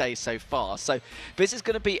throughout the day so far. So this is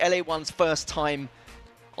going to be LA1's first time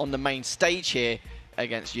on the main stage here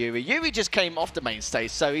against Yuri. Yuri just came off the main stage,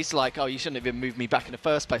 so he's like, oh, you shouldn't have even moved me back in the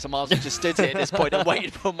first place. I might as well just stood here at this point and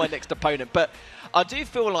waited for my next opponent. But I do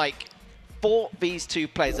feel like for these two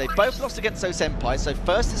players, they both lost against those Senpai, so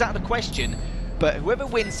first is out of the question. But whoever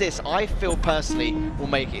wins this, I feel personally, will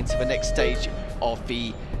make it into the next stage of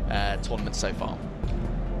the tournament so far.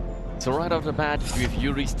 So right off the bat, with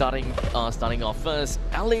Yuri starting off first,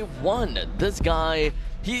 LA1, this guy,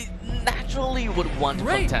 he naturally would want to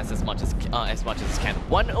contest as much as can.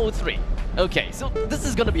 103. Okay, so this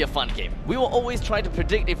is gonna be a fun game. We will always try to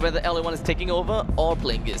predict if whether LA1 is taking over or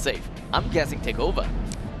playing it safe. I'm guessing take over.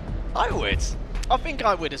 I would. I think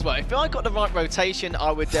I would as well. If I got the right rotation,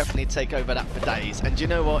 I would definitely take over that for days. And do you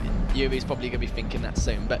know what? Yuri's probably going to be thinking that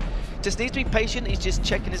soon. But just needs to be patient. He's just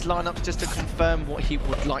checking his lineups just to confirm what he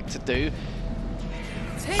would like to do.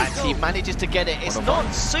 And he manages to get it. It's not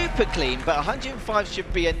super clean, but 105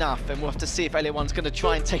 should be enough. And we'll have to see if LA1's going to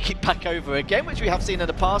try and take it back over again, which we have seen in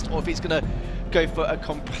the past, or if he's going to go for a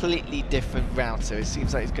completely different route. So it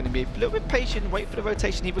seems like he's going to be a little bit patient, wait for the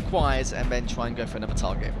rotation he requires, and then try and go for another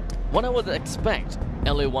target. What I would expect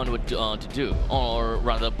LA1 would to do, or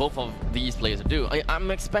rather both of these players to do,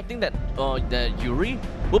 I'm expecting that Yuri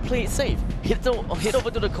will play it safe, hit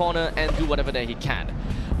over to the corner and do whatever that he can.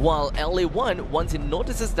 While LA1, once he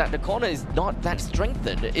notices that the corner is not that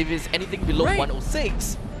strengthened, if it's anything below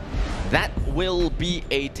 106, that will be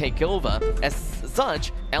a takeover. As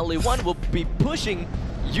such, LA1 will be pushing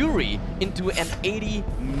Yuri into an 80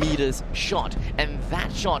 meters shot, and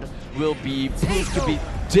that shot will be proved to be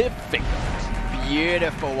difficult.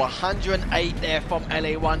 Beautiful, 108 there from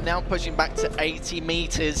LA1, now pushing back to 80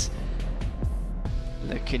 meters.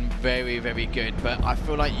 Looking very, very good, but I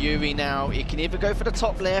feel like Yuri now, he can either go for the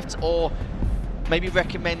top left or maybe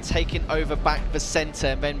recommend taking over back the center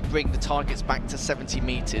and then bring the targets back to 70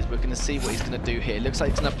 meters. We're going to see what he's going to do here. Looks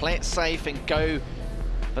like he's going to play it safe and go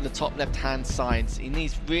for the top left-hand side. He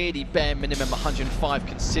needs really bare minimum 105,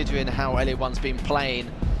 considering how LA1's been playing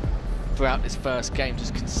throughout this first game,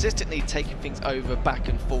 just consistently taking things over back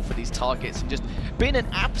and forth for these targets and just being an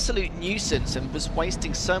absolute nuisance and was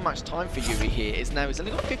wasting so much time for Yuri here. He's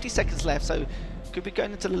only got 50 seconds left, so could be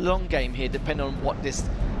going into the long game here depending on what this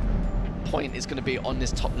point is going to be on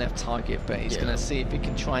this top left target, but he's going to see if he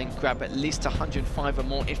can try and grab at least 105 or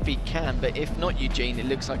more if he can. But if not, Eugene, it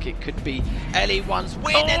looks like it could be LA1's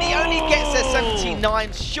win, and he only gets a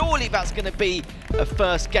 79. Surely that's going to be a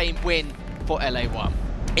first game win for LA1.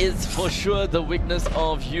 It's for sure the weakness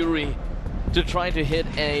of Yuri to try to hit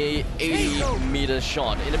a 80-meter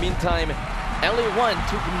shot. In the meantime, LA1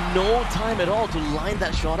 took no time at all to line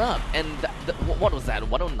that shot up. And what was that,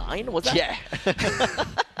 109? Was that? Yeah.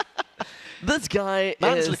 This guy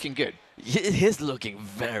is looking good. He's looking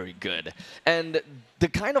very good. And the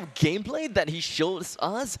kind of gameplay that he shows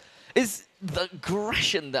us is the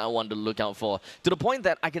aggression that I want to look out for. To the point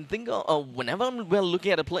that I can think of, whenever we're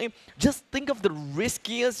looking at a play, just think of the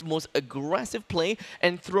riskiest, most aggressive play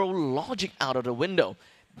and throw logic out of the window.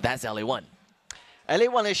 That's LA1.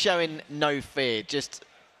 LA1 is showing no fear. Just,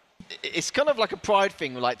 it's kind of like a pride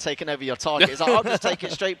thing, like taking over your target. It's like, I'll just take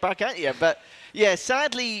it straight back at you. But yeah,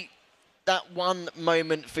 sadly, that one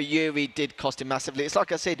moment for Yuri did cost him massively. It's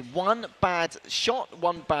like I said, one bad shot,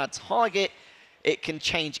 one bad target, it can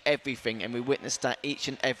change everything, and we witness that each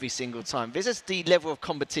and every single time. This is the level of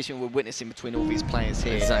competition we're witnessing between all these players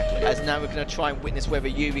here. Exactly. As now we're going to try and witness whether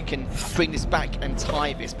Yuri can bring this back and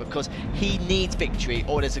tie this, because he needs victory,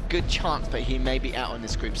 or there's a good chance that he may be out on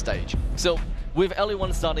this group stage. So, with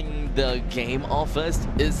LA1 starting the game off first,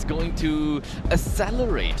 is going to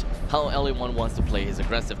accelerate how LA1 wants to play his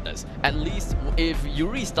aggressiveness. At least if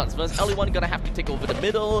Yuri starts first, LA1 gonna have to take over the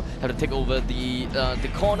middle, have to take over the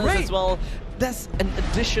corners as well. There's an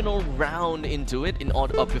additional round into it in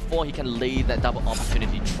order before he can lay that double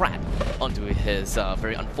opportunity trap onto his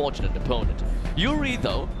very unfortunate opponent. Yuri,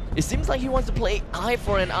 though, it seems like he wants to play eye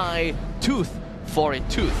for an eye, tooth for a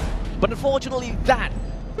tooth. But unfortunately, that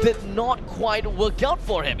did not quite work out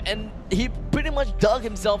for him, and he pretty much dug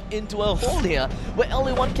himself into a hole here where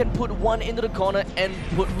LA1 can put one into the corner and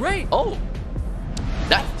put... Right. Oh,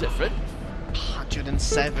 that's different.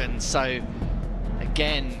 107, so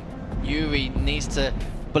again, Yuri needs to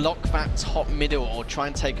block that top middle or try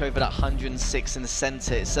and take over that 106 in the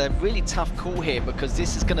center. It's a really tough call here because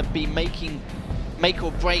this is going to be make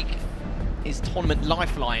or break his tournament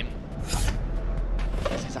lifeline.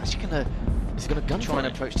 He's actually going to try and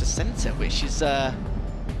approach the center, which is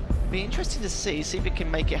be interesting to see if he can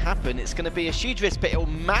make it happen. It's going to be a huge risk, but it will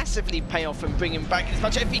massively pay off and bring him back as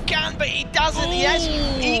much if he can, but he doesn't. He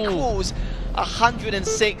actually equals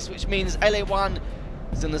 106, which means LA1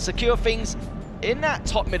 is going to secure things in that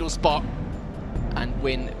top middle spot and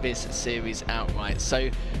win this series outright. So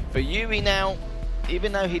for Yuri now,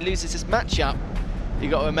 even though he loses this matchup, you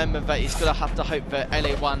got to remember that he's going to have to hope that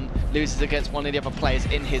LA1 loses against one of the other players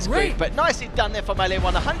in his group. But nicely done there from LA1,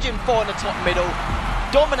 104 in the top middle,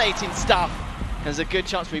 dominating stuff. There's a good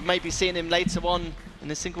chance we may be seeing him later on in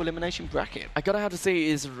the single elimination bracket. I gotta have to say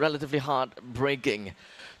it's relatively heartbreaking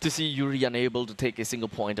to see Yuri unable to take a single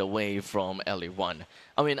point away from LA1.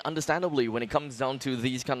 I mean, understandably, when it comes down to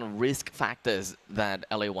these kind of risk factors that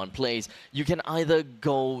LA1 plays, you can either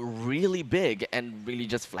go really big and really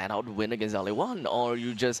just flat out win against LA1, or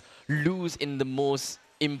you just lose in the most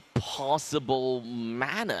impossible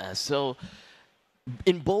manner. So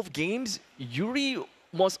in both games, Yuri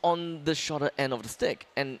was on the shorter end of the stick,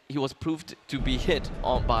 and he was proved to be hit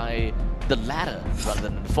by the latter rather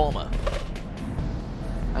than the former.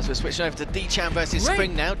 As we're switching over to D-Chan versus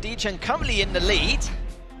Spring now, D-Chan currently in the lead.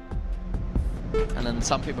 And then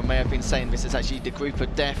some people may have been saying this is actually the group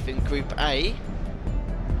of death in Group A.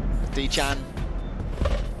 D-Chan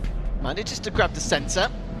manages to grab the center.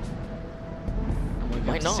 And we're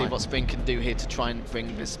going to see what Spring can do here to try and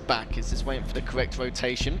bring this back. Is just waiting for the correct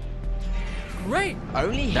rotation. Great.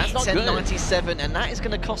 Only hits at 97, and that is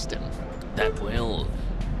going to cost him. That will.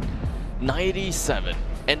 97.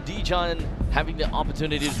 And D-Chan having the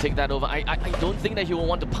opportunity to take that over. I don't think that he will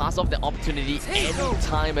want to pass off the opportunity any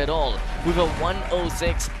time at all. With a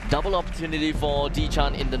 106 double opportunity for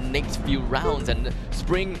D-Chan in the next few rounds, and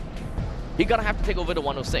Spring, he gonna have to take over the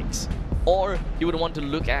 106. Or he would want to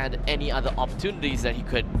look at any other opportunities that he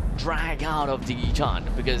could drag out of D-Chan,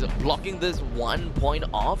 because blocking this 1 point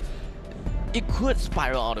off, it could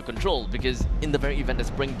spiral out of control, because in the very event that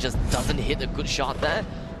Spring just doesn't hit a good shot there,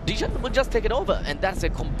 D-Chan will just take it over, and that's a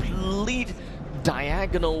complete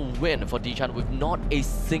diagonal win for D-Chan with not a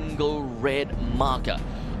single red marker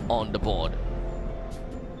on the board.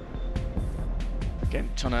 Again,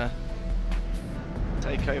 trying to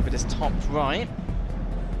take over this top right.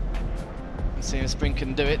 And see if Spring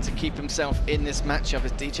can do it to keep himself in this matchup,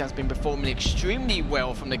 as D-Chan's been performing extremely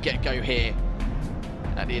well from the get-go here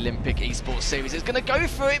at the Olympic Esports Series. He's going to go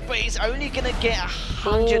for it, but he's only going to get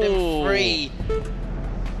 103.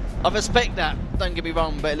 I respect that, don't get me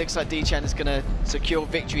wrong, but it looks like D-Chan is going to secure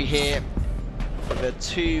victory here with a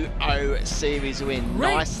 2-0 series win.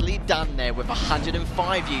 Nicely done there with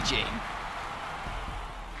 105, Eugene.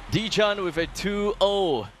 D-Chan with a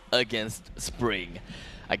 2-0 against Spring.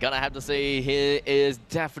 I gotta have to say, he is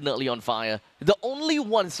definitely on fire. The only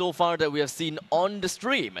one so far that we have seen on the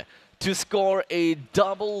stream to score a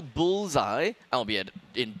double bullseye, albeit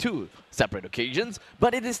in 2 separate occasions,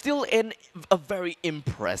 but it is still a very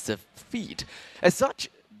impressive feat. As such,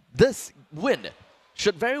 this win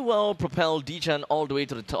should very well propel D-Chan all the way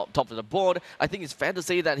to the top of the board. I think it's fair to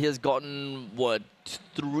say that he has gotten, what,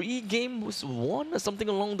 3 games won or something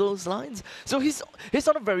along those lines? So he's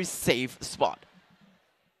on a very safe spot.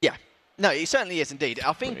 Yeah. No, he certainly is indeed.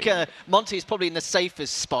 I think Monty is probably in the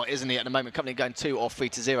safest spot, isn't he, at the moment, currently going 2 or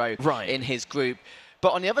 3-0 in his group.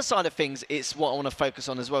 But on the other side of things, it's what I want to focus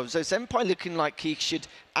on as well. So Senpai looking like he should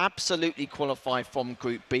absolutely qualify from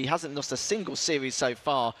Group B. He hasn't lost a single series so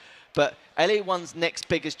far. But LA1's next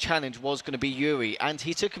biggest challenge was going to be Yuri, and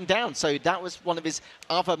he took him down. So that was one of his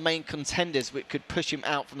other main contenders which could push him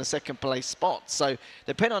out from the second place spot. So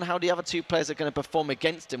depending on how the other 2 players are going to perform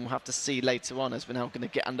against him, we'll have to see later on, as we're now going to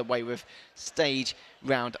get underway with stage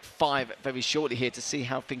round 5 very shortly here to see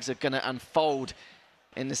how things are going to unfold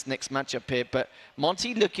in this next matchup here. But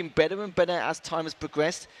Monty looking better and better as time has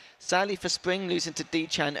progressed. Sadly for Spring, losing to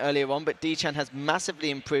D-Chan earlier on, but D-Chan has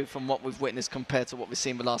massively improved from what we've witnessed compared to what we've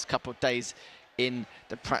seen the last couple of days in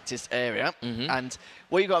the practice area. And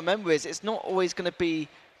what you've got to remember is it's not always going to be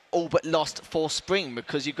all but lost for Spring,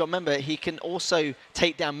 because you've got to remember he can also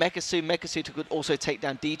take down Mekasu. Mekasu could also take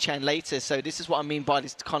down D-Chan later. So this is what I mean by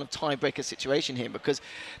this kind of tiebreaker situation here, because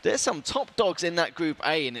there's some top dogs in that Group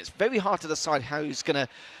A, and it's very hard to decide how he's going to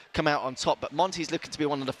come out on top. But Monty's looking to be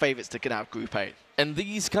one of the favourites to get out of Group A. And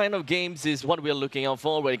these kind of games is what we're looking out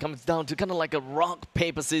for, where it comes down to kind of like a rock,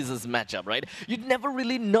 paper, scissors matchup, right? You never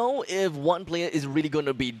really know if one player is really going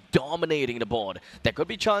to be dominating the board. There could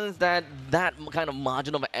be chance that that kind of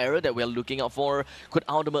margin of error that we're looking out for could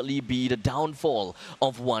ultimately be the downfall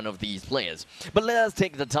of one of these players. But let us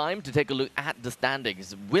take the time to take a look at the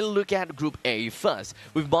standings. We'll look at Group A first.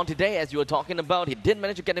 With Monty Day, as you were talking about, he did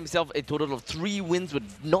manage to get himself a total of 3 wins with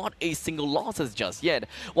not a single loss as just yet,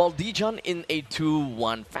 while Dichan in a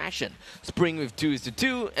 2-1 fashion. Spring with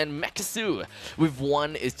 2-2, and Mekasu with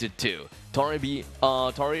 1-2.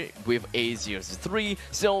 Tori with a 0-3.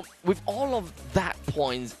 So with all of that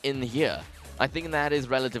points in here, I think that is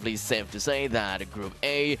relatively safe to say that Group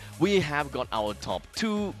A, we have got our top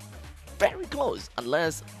 2 very close,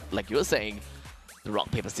 unless, like you were saying, the rock,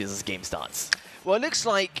 paper, scissors game starts. Well, it looks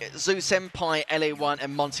like Zoo Senpai, LA1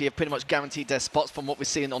 and Monty have pretty much guaranteed their spots from what we're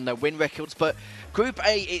seeing on their win records, but Group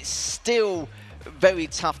A, it's still very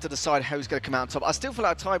tough to decide who's going to come out on top. I still feel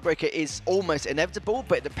like a tiebreaker is almost inevitable,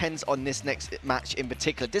 but it depends on this next match in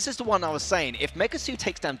particular. This is the one I was saying. If Mekasu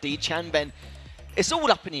takes down Dichan, then it's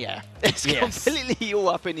all up in the air. It's completely all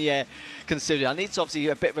up in the air, considering. I need to obviously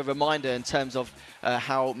a bit of a reminder in terms of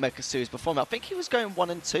how Mekasu is performing. I think he was going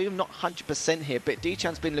 1-2. I'm not 100% here, but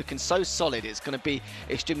Dichan's been looking so solid. It's going to be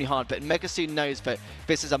extremely hard. But Mekasu knows that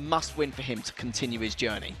this is a must-win for him to continue his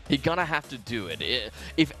journey. He gonna have to do it.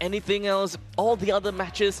 If anything else, all the other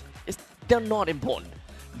matches, they're not important.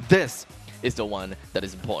 This is the one that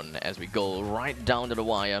is important as we go right down to the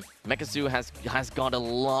wire. Mekasu has got a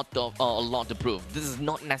lot to prove. This is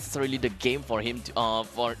not necessarily the game for him to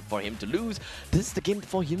for him to lose. This is the game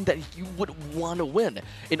for him that he would want to win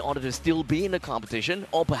in order to still be in the competition,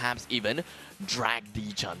 or perhaps even drag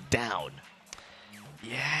Dichan down.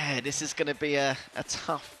 Yeah, this is going to be a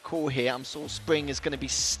tough call here. I'm sure Spring is going to be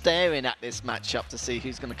staring at this matchup to see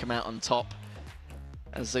who's going to come out on top.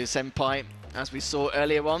 And Zoo Senpai, as we saw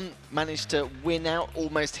earlier on, managed to win out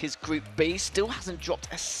almost his Group B. Still hasn't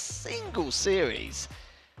dropped a single series.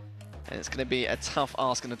 And it's going to be a tough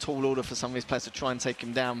ask and a tall order for some of his players to try and take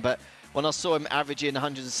him down. But when I saw him averaging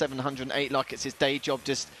 107, 108 like it's his day job,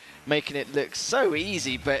 just making it look so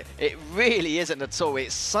easy, but it really isn't at all.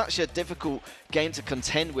 It's such a difficult game to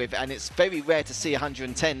contend with, and it's very rare to see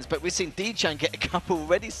 110s, but we've seen Dichan get a couple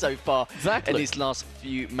already so far in these last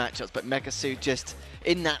few matchups. But Mekasu just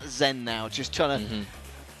in that zen now, just trying to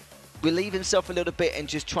relieve himself a little bit and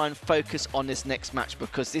just try and focus on this next match,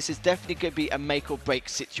 because this is definitely going to be a make or break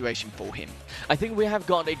situation for him. I think we have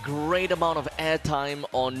got a great amount of airtime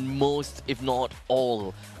on most, if not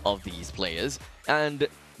all, of these players. And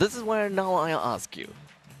this is where now I ask you,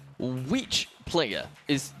 which player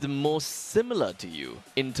is the most similar to you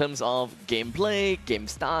in terms of gameplay, game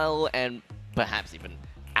style, and perhaps even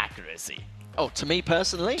accuracy? Oh, to me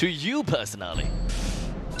personally? To you personally?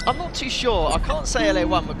 I'm not too sure. I can't say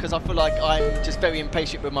LA1 because I feel like I'm just very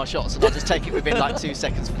impatient with my shots and I'll just take it within like 2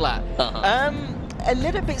 seconds flat. A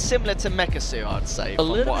little bit similar to Mekasu, I'd say, from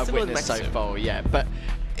what I've witnessed so far, yeah. But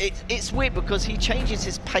it's weird because he changes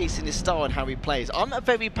his pace and his style and how he plays. I'm a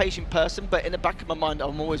very patient person, but in the back of my mind,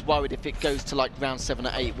 I'm always worried if it goes to like round 7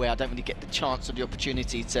 or 8 where I don't really get the chance or the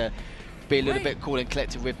opportunity to be a little bit cool and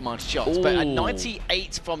collected with my shots. But at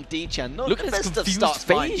 98 from Dichan, not the best of starts,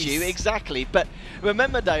 mind you, exactly. But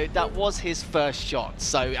remember though, that was his first shot,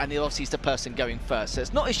 so, and obviously he's the person going first, so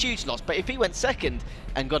it's not a huge loss. But if he went second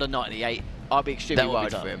and got a 98, I'll be extremely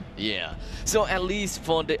worried for him. Yeah. So at least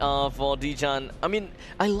for Dichan, I mean,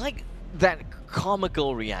 I like that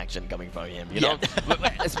comical reaction coming from him, you know,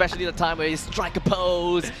 especially the time where he struck a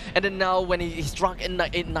pose, and then now when he struck in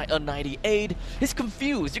 98, he's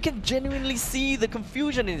confused. You can genuinely see the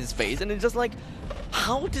confusion in his face, and it's just like,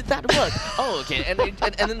 how did that work? Oh, okay, and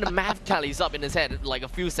then the math tallies up in his head like a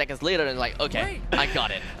few seconds later, and like, okay, I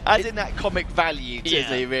got it. As in that comic value,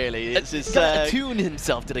 Disney, really. It's just gotta attune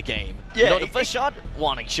himself to the game. Yeah, you know, the first shot,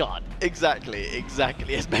 warning shot. Exactly.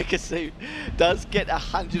 As Mekasu does get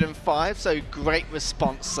 105, so great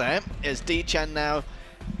response there. As Dichan now,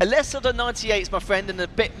 less of the 98s, my friend, and a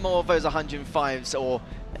bit more of those 105s, or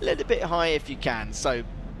a little bit higher if you can. So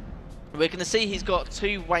we're going to see he's got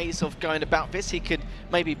 2 ways of going about this. He could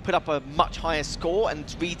maybe put up a much higher score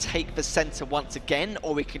and retake the center once again,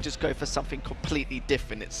 or we could just go for something completely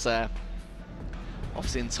different. It's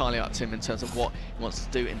obviously entirely up to him in terms of what he wants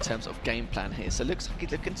to do in terms of game plan here. So looks like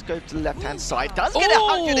he's looking to go to the left-hand side. Does get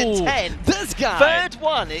 110. This guy! Third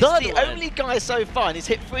one. It's the only guy so far, and he's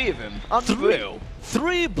hit 3 of them. Unreal.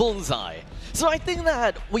 3 bullseye. So I think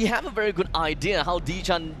that we have a very good idea how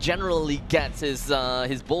Dichan generally gets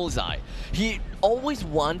his bullseye. He always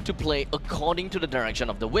want to play according to the direction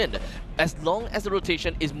of the wind, as long as the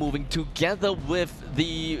rotation is moving together with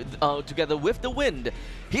the wind.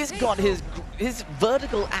 He's got his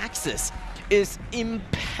vertical axis is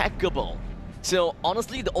impeccable. So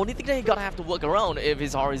honestly, the only thing that you gotta have to work around is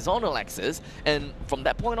his horizontal axis, and from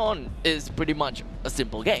that point on is pretty much a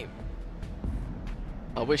simple game.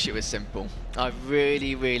 I wish it was simple. I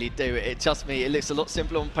really, really do. Trust me, it looks a lot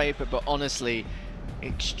simpler on paper, but honestly,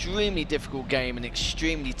 extremely difficult game and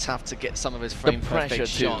extremely tough to get some of his frame perfect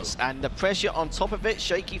shots. And the pressure on top of it,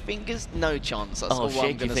 shaky fingers, no chance. That's all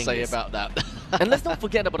I'm going to say about that. And let's not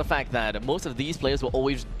forget about the fact that most of these players will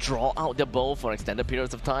always draw out their bow for extended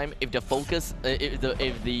periods of time if the focus,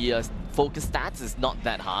 focus stats is not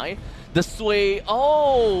that high. The sway.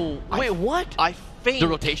 Oh, wait, what? I think the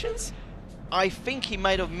rotations. I think he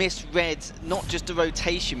might have misread not just the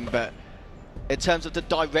rotation, but in terms of the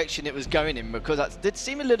direction it was going in, because that did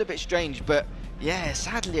seem a little bit strange. But yeah,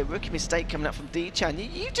 sadly, a rookie mistake coming up from D-Chan.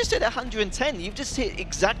 You just hit 110. You've just hit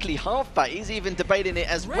exactly half that. He's even debating it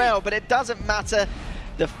as well, but it doesn't matter.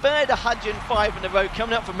 The third 105 in a row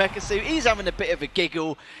coming up from Mekasu. He's having a bit of a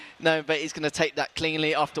giggle. No, but he's going to take that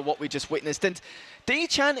cleanly after what we just witnessed. And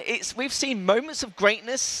D-Chan, we've seen moments of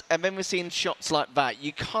greatness, and then we've seen shots like that.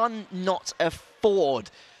 You cannot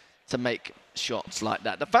afford to make shots like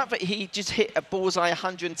that. The fact that he just hit a bullseye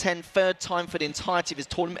 110 third time for the entirety of his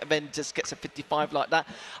tournament and then just gets a 55 like that,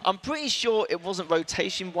 I'm pretty sure it wasn't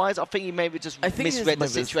rotation-wise. I think he maybe just misread the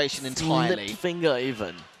situation entirely. Slipped finger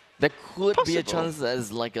even. There could be a chance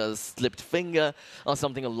as like a slipped finger or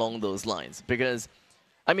something along those lines. Because,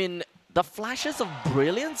 I mean, the flashes of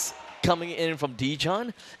brilliance coming in from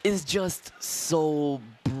D-Chan is just so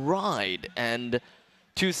bright. And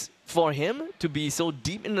for him to be so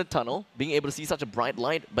deep in the tunnel, being able to see such a bright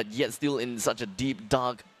light, but yet still in such a deep,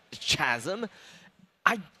 dark chasm,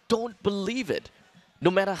 I don't believe it.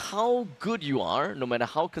 No matter how good you are, no matter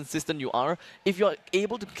how consistent you are, if you're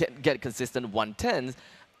able to get consistent 110s,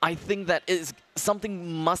 I think that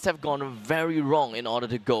something must have gone very wrong in order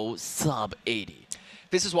to go sub 80.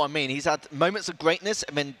 This is what I mean. He's had moments of greatness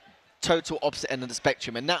and then total opposite end of the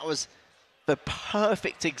spectrum, and that was the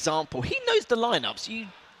perfect example. He knows the lineups. You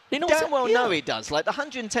damn well know he does. Like the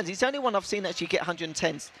 110s, he's the only one I've seen actually get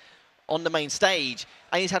 110s on the main stage,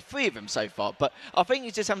 and he's had 3 of them so far. But I think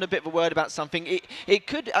he's just having a bit of a word about something. It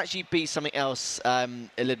could actually be something else, a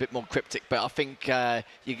little bit more cryptic, but I think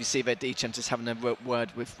you can see that D-Chan just having a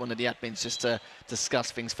word with one of the admins just to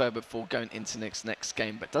discuss things further before going into next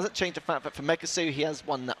game. But doesn't change the fact that for Mekasu, he has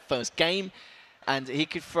won that first game, and he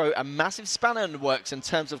could throw a massive spanner in the works in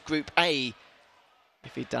terms of Group A.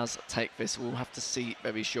 If he does take this, we'll have to see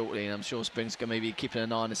very shortly, and I'm sure Spring's going to maybe keeping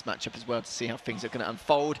an eye on this matchup as well to see how things are going to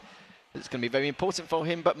unfold. It's going to be very important for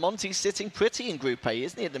him, but Monty's sitting pretty in Group A,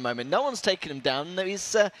 isn't he, at the moment? No one's taken him down.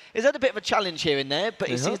 He's had a bit of a challenge here and there, but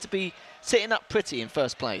he seems to be sitting up pretty in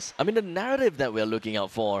first place. I mean, the narrative that we're looking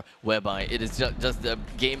out for, whereby it is just a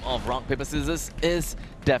game of rock, paper, scissors, is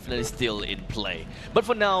definitely still in play. But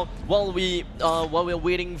for now, while we're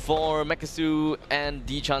waiting for Mekasu and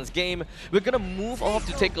D-Chan's game, we're going to move off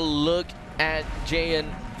to take a look at Jayan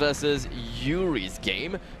versus Yuri's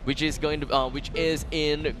game, which is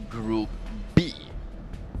in Group B.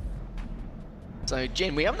 So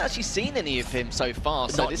Jin, we haven't actually seen any of him so far,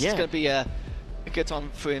 so this is going to be a good time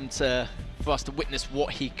for us to witness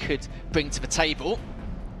what he could bring to the table.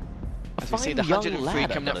 As we see the 103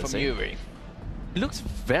 coming up from Yuri. He looks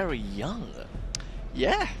very young.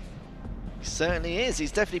 Yeah, he certainly is.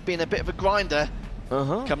 He's definitely been a bit of a grinder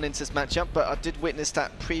coming into this matchup, but I did witness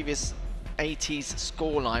that previous 80s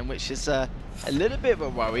scoreline, which is a little bit of a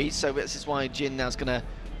worry. So this is why Jin now is going to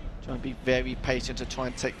try and be very patient to try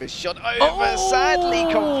and take this shot over.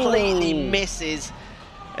 Sadly, completely misses.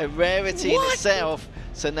 A rarity in itself.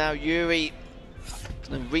 So now Yuri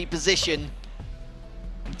going to reposition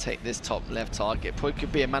and take this top left target. Probably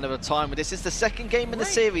could be a matter of time. But this is the second game in the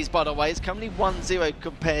series, by the way. It's currently 1-0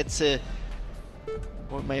 compared to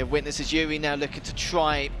what we may have witnessed as Yuri now looking to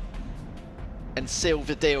try and seal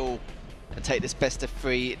the deal and take this best of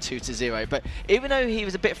 3, 2-0. But even though he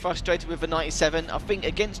was a bit frustrated with the 97, I think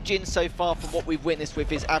against Jin so far, from what we've witnessed with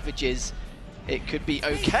his averages, it could be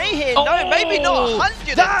okay here. No, maybe not.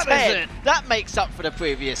 110. That makes up for the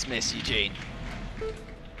previous miss, Eugene.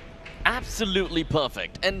 Absolutely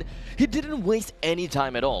perfect. And he didn't waste any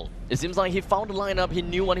time at all. It seems like he found the lineup. He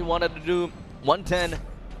knew what he wanted to do. 110.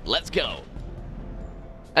 Let's go.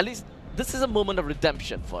 At least this is a moment of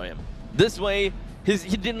redemption for him. This way,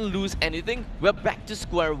 he didn't lose anything. We're back to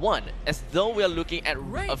square one, as though we're looking at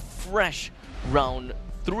a fresh round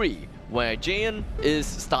 3, where Jayan is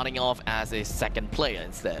starting off as a second player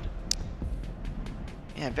instead.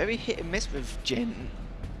 Yeah, very hit and miss with Jin.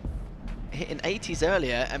 Hitting 80s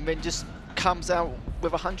earlier and then just comes out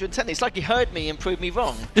with 110. It's like he heard me and proved me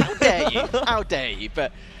wrong. How dare you? How dare you?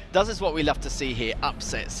 But this is what we love to see here.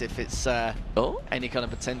 Upsets if it's any kind of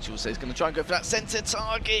potential. So he's going to try and go for that center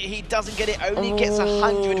target. He doesn't get it. Only gets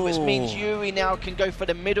 100, which means Yuri now can go for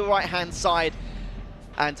the middle right-hand side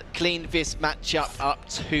and clean this matchup up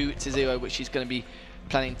 2-0, which he's going to be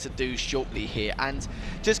planning to do shortly here. And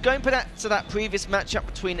just going back to that previous matchup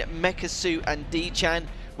between Mekasu and D-Chan,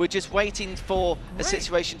 we're just waiting for a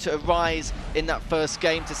situation to arise in that first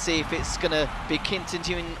game to see if it's going to be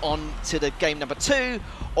continuing on to the game number 2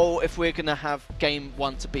 or if we're going to have game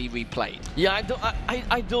 1 to be replayed. Yeah,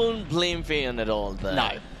 I don't blame Fayan at all there.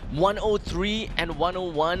 No. 103 and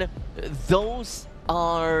 101, those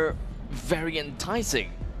are very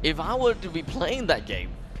enticing. If I were to be playing that game,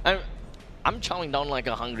 I'm chowing down like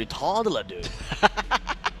a hungry toddler, dude.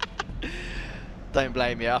 Don't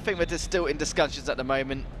blame you. I think we're just still in discussions at the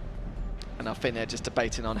moment. And I think they're just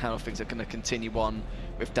debating on how things are going to continue on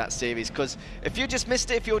with that series. Because if you just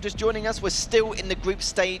missed it, if you're just joining us, we're still in the group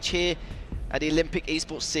stage here at the Olympic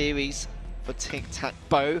Esports Series for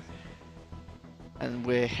Tic-Tac-Bow. And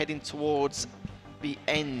we're heading towards the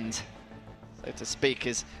end, so to speak.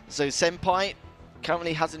 As Senpai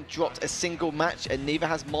currently hasn't dropped a single match, and neither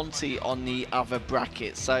has Monty on the other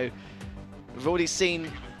bracket. So we've already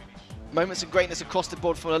seen moments of greatness across the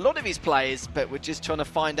board for a lot of these players, but we're just trying to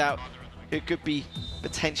find out who could be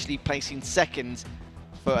potentially placing second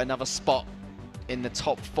for another spot in the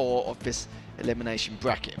top 4 of this elimination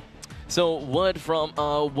bracket. So word from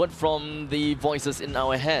the voices in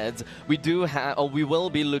our heads, we do have, or we will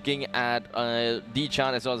be looking at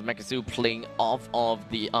D-Chan as well as Mekasu playing off of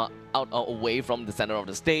the away from the center of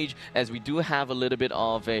the stage, as we do have a little bit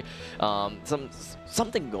of a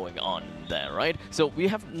something going on there, right? So we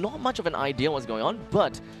have not much of an idea what's going on,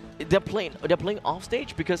 but they're playing off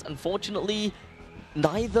stage because unfortunately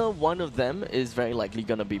neither one of them is very likely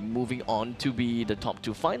going to be moving on to be the top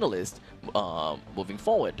 2 finalists moving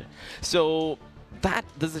forward. So that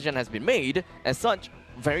decision has been made. As such,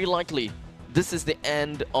 very likely this is the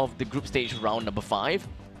end of the group stage round number 5.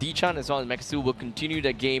 D-Chan as well as Mekasu will continue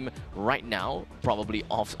their game right now, probably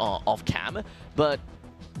off cam. But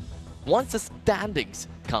once the standings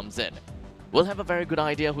comes in, we'll have a very good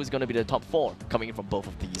idea who's going to be the top 4 coming in from both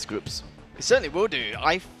of these groups. It certainly will do.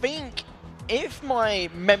 I think, if my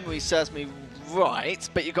memory serves me right,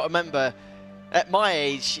 but you've got to remember, at my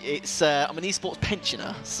age, it's I'm an esports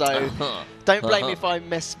pensioner, so don't blame me if I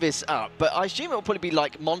mess this up. But I assume it'll probably be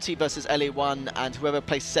like Monty versus LA1 and whoever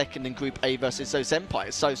plays second in Group A versus those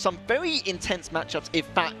Empires. So some very intense matchups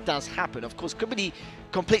if that does happen. Of course, could be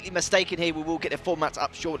completely mistaken here. We will get the formats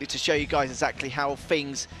up shortly to show you guys exactly how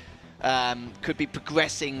things could be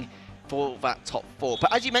progressing for that top 4.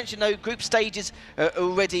 But as you mentioned, though, group stages are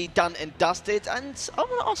already done and dusted. And I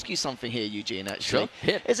want to ask you something here, Eugene, actually.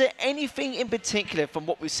 Sure. Is there anything in particular from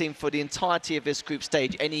what we've seen for the entirety of this group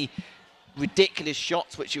stage, any ridiculous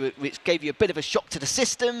shots which gave you a bit of a shock to the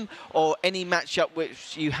system, or any matchup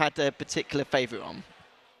which you had a particular favourite on?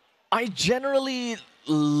 I generally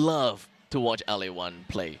love to watch LA1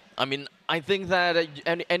 play. I mean, I think that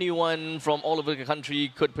anyone from all over the country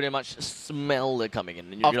could pretty much smell it coming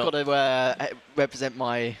in. I've got to represent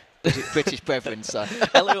my British brethren, so.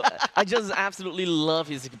 I just absolutely love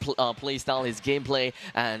his play style, his gameplay,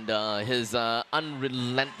 and his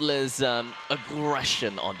unrelentless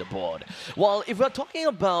aggression on the board. Well, if we're talking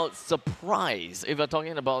about surprise, if we're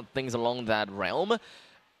talking about things along that realm,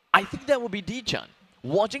 I think that would be D-Chan.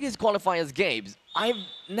 Watching his qualifiers games, I've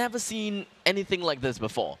never seen anything like this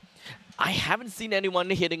before. I haven't seen anyone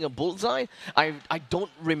hitting a bullseye. I don't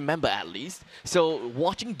remember, at least. So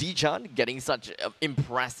watching D-Chan getting such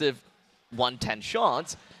impressive 110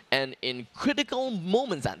 shots, and in critical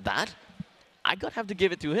moments at that, I gotta have to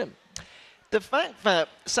give it to him. The fact that,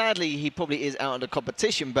 sadly, he probably is out of the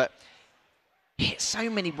competition, but hit so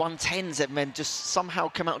many 110s and then just somehow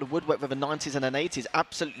come out of the woodwork with a 90s and an 80s.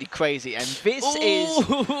 Absolutely crazy. And this is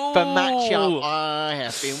the matchup I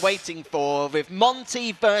have been waiting for with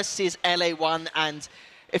Monty versus LA1. And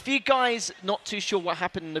if you guys not too sure what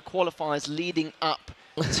happened in the qualifiers leading up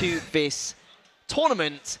to this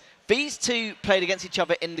tournament, these two played against each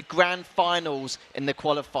other in the grand finals in the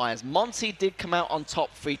qualifiers. Monty did come out on top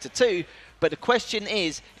 3-2. But the question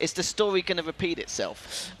is the story going to repeat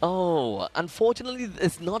itself? Oh, unfortunately,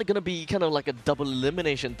 it's not going to be kind of like a double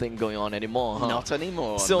elimination thing going on anymore, huh? Not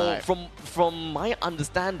anymore, So no. from my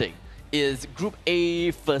understanding, is Group A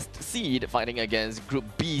first seed fighting against Group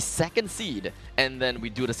B second seed, and then we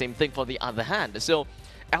do the same thing for the other hand. So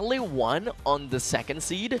LA1 on the second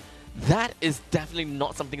seed, that is definitely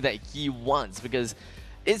not something that he wants, because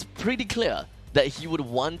it's pretty clear that he would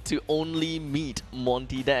want to only meet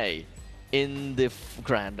Monty Day in the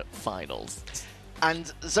grand finals.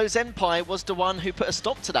 And Zozenpai was the one who put a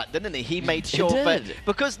stop to that, didn't he? He made sure, but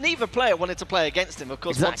because neither player wanted to play against him. Of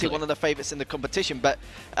course, Monty, one of the favourites in the competition, but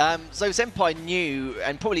Zozenpai knew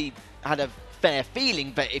and probably had a fair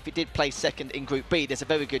feeling that if he did play second in Group B, there's a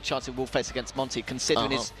very good chance he will face against Monty,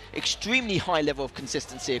 considering his extremely high level of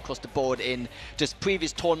consistency across the board in just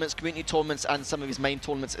previous tournaments, community tournaments, and some of his main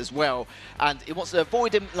tournaments as well. And he wants to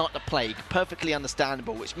avoid him like the plague. Perfectly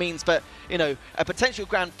understandable, which means that, you know, a potential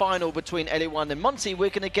grand final between LA1 and Monty,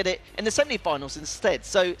 we're going to get it in the semi-finals instead.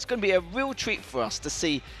 So it's going to be a real treat for us to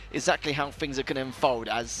see exactly how things are going to unfold,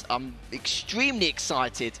 as I'm extremely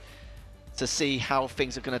excited to see how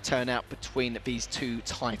things are going to turn out between these two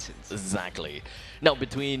titans. Exactly. Now,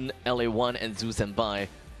 between LA1 and Zhu Senpai,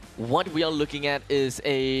 what we are looking at is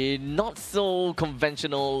a not so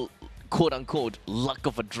conventional, quote-unquote, luck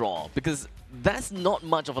of a draw, because that's not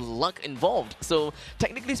much of a luck involved. So,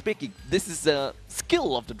 technically speaking, this is a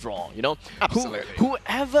skill of the draw, you know? Absolutely.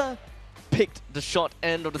 Whoever picked the short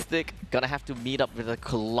end of the stick gonna have to meet up with the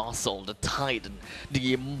Colossal, the Titan,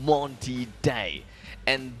 the Monty Day.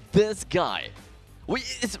 And this guy,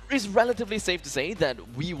 it's relatively safe to say that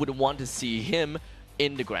we would want to see him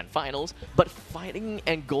in the grand finals, but fighting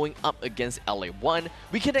and going up against LA1,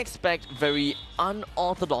 we can expect very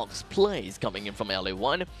unorthodox plays coming in from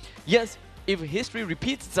LA1. Yes, if history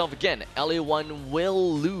repeats itself again, LA1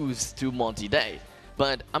 will lose to Monty Day.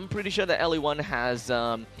 But I'm pretty sure that LA1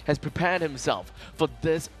 has prepared himself for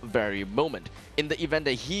this very moment. In the event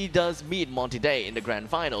that he does meet Monty Day in the grand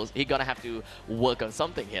finals, he's gonna have to work on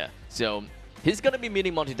something here. So he's gonna be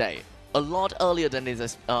meeting Monty Day a lot earlier than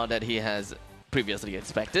that he has previously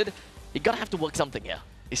expected. He's gonna have to work something here.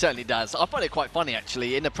 He certainly does. I find it quite funny,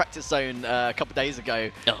 actually. In the practice zone a couple of days ago,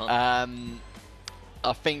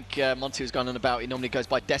 I think Monty was going on about he normally goes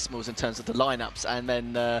by decimals in terms of the lineups, and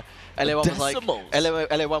then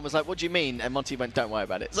LA1 was like, "What do you mean?" And Monty went, "Don't worry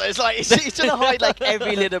about it." So it's like he's trying to hide like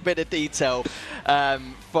every little bit of detail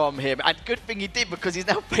from him, and good thing he did, because he's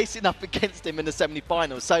now facing up against him in the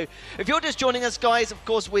semi-finals. So if you're just joining us, guys, of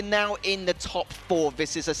course we're now in the top 4.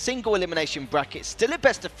 This is a single elimination bracket, still a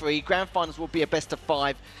best of 3. Grand finals will be a best of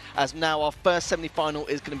 5, as now our first semi-final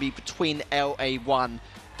is going to be between LA1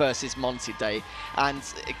 versus Monty Day. And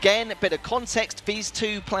again, a bit of context, these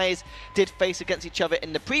two players did face against each other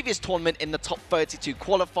in the previous tournament in the top 32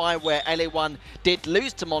 qualifier, where LA1 did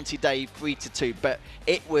lose to Monty Day 3-2, but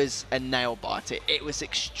it was a nail biter. It was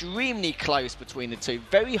extremely close between the two.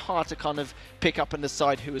 Very hard to kind of pick up and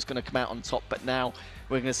decide who was going to come out on top, but now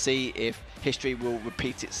we're going to see if history will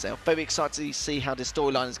repeat itself. Very excited to see how this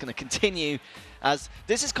storyline is going to continue, as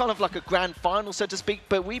this is kind of like a grand final, so to speak,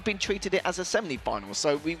 but we've been treated it as a semi-final,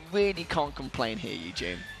 so we really can't complain here,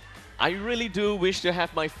 Eugene. I really do wish to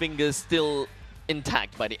have my fingers still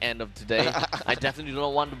intact by the end of today. I definitely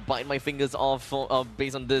don't want to bite my fingers off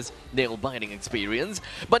based on this nail-biting experience.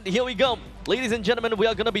 But here we go. Ladies and gentlemen, we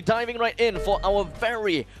are going to be diving right in for our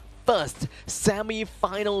very first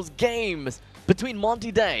semi-finals games between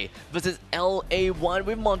Monty Day versus LA1,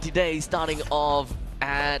 with Monty Day starting off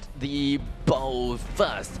at the bow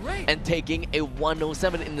first and taking a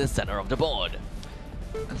 107 in the center of the board.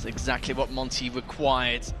 That's exactly what Monty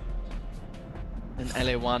required. And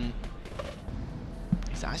LA1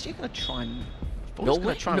 is actually going to try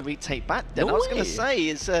and retake back then. I was going to say,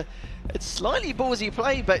 it's slightly ballsy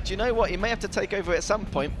play, but you know what? He may have to take over at some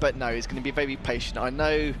point, but no, he's going to be very patient. I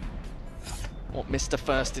know what Mr.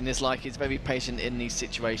 Thurston is like. He's very patient in these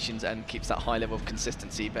situations and keeps that high level of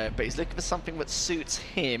consistency there, but he's looking for something that suits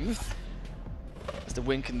him, as the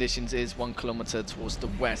wind conditions is 1 kilometer towards the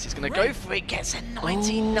west. He's going to go for it, gets a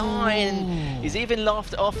 99. He's even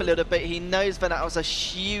laughed it off a little bit. He knows that was a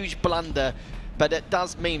huge blunder, but it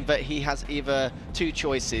does mean that he has either two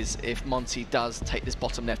choices if Monty does take this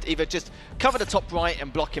bottom left. Either just cover the top right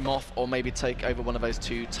and block him off, or maybe take over one of those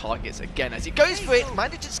two targets again. As he goes for it,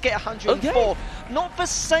 manages to get 104. Okay. Not the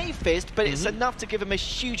safest, but it's enough to give him a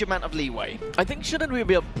huge amount of leeway. I think shouldn't really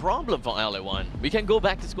be a problem for LA1. We can go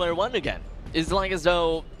back to square one again. It's like as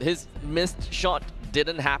though his missed shot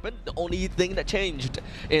didn't happen. The only thing that changed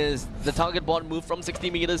is the target board moved from 60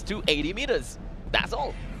 meters to 80 meters. That's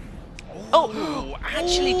all.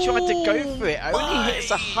 Actually tried to go for it. Only hits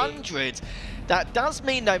 100. That does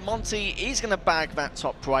mean, though, Monty is going to bag that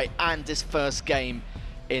top right and this first game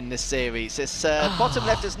in the series. This bottom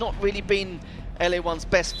left has not really been LA1's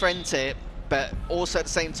best friend here, but also at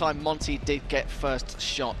the same time, Monty did get first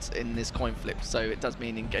shot in this coin flip. So it does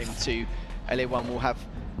mean in game 2, LA1 will have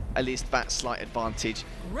at least that slight advantage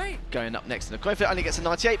going up next. And the Crowfoot only gets a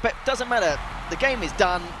 98, but doesn't matter. The game is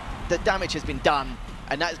done. The damage has been done.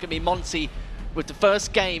 And that is going to be Monty with the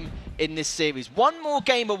first game in this series. One more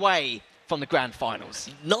game away from the grand finals.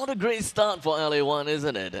 Not a great start for LA1,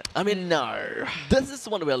 isn't it? I mean, no. This is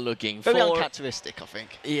what we're looking for. Very uncharacteristic, I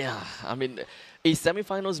think. Yeah, I mean, a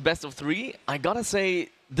semifinals best of 3, I gotta say,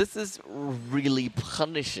 this is really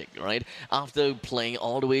punishing, right? After playing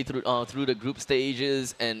all the way through the group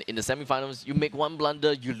stages, and in the semifinals, you make one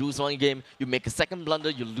blunder, you lose one game. You make a second blunder,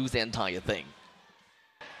 you lose the entire thing.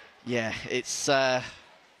 Yeah, it's that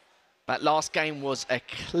last game was a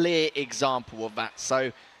clear example of that.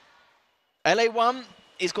 So LA1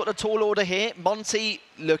 has got a tall order here. Monty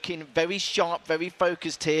looking very sharp, very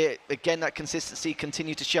focused here. Again, that consistency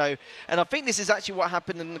continued to show. And I think this is actually what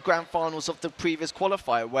happened in the grand finals of the previous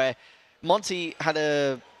qualifier, where Monty had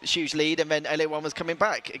a huge lead and then LA1 was coming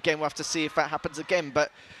back. Again, we'll have to see if that happens again.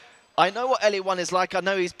 But I know what LA1 is like. I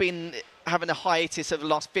know he's been having a hiatus over the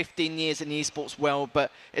last 15 years in the esports world,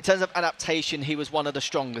 but in terms of adaptation, he was one of the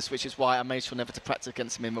strongest, which is why I made sure never to practice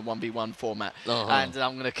against him in the 1v1 format. And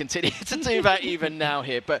I'm going to continue to do that even now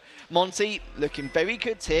here. But Monty looking very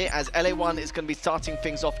good here, as LA1 is going to be starting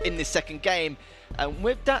things off in this second game. And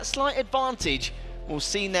with that slight advantage, we'll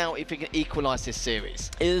see now if he can equalize this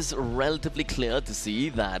series. It is relatively clear to see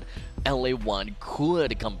that LA1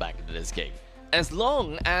 could come back into this game, as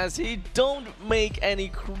long as he don't make any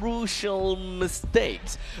crucial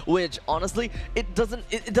mistakes, which honestly it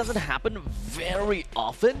doesn't happen very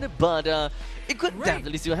often, but it could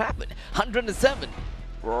definitely still happen. 107,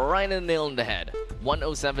 right in the nail in the head.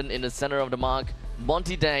 107 in the center of the mark.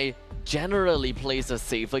 Monty Day generally plays a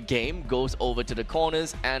safer game, goes over to the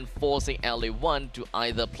corners and forcing LA1 to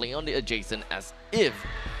either play on the adjacent as if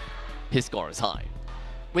his score is high.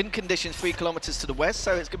 Wind conditions 3 kilometers to the west,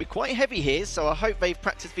 so it's going to be quite heavy here. So I hope they've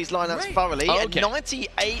practiced these lineups thoroughly. And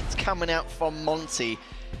 98 coming out from Monty.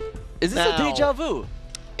 Is this a deja vu?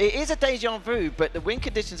 It is a deja vu, but the wind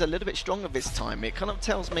conditions are a little bit stronger this time. It kind of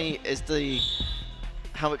tells me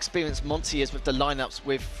how experienced Monty is with the lineups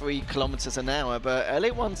with 3 kilometers an hour. But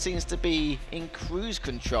LA1 seems to be in cruise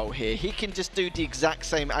control here. He can just do the exact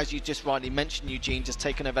same as you just rightly mentioned, Eugene, just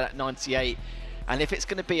taking over that 98. And if it's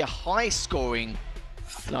going to be a high scoring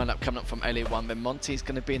lineup coming up from LA1, then Monty's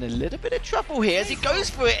going to be in a little bit of trouble here as he goes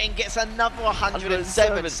for it and gets another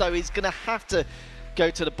 107. So he's going to have to go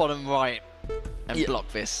to the bottom right and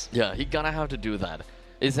block this. Yeah, he gonna have to do that.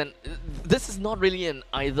 This is not really an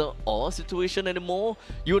either-or situation anymore.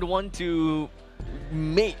 You would want to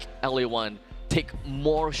make LA1 take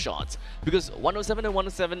more shots, because 107 and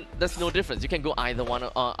 107, there's no difference. You can go either one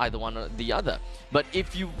or the other. But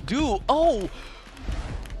if you do,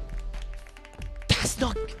 that's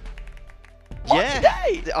not.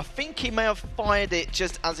 I think he may have fired it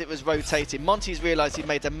just as it was rotating. Monty's realised he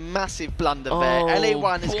made a massive blunder there.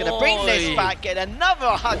 LA1 is going to bring this back, get another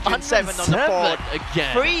 107 on the board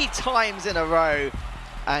again. 3 times in a row.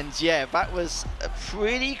 And yeah, that was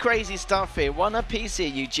pretty crazy stuff here. 1 apiece here,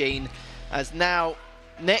 Eugene, as now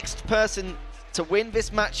next person to win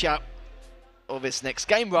this matchup, or this next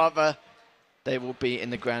game rather, they will be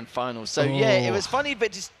in the grand final. So yeah, it was funny,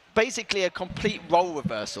 but just basically a complete role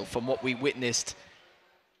reversal from what we witnessed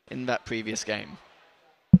in that previous game.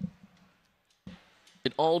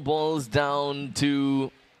 It all boils down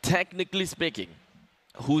to, technically speaking,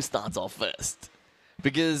 who starts off first.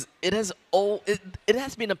 Because it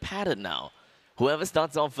has been a pattern now. Whoever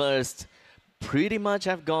starts off first pretty much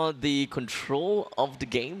have got the control of the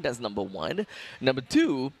game. That's number 1. Number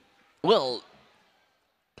 2, well,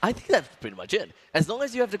 I think that's pretty much it. As long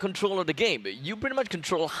as you have the control of the game, you pretty much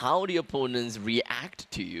control how the opponents react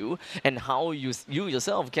to you and how you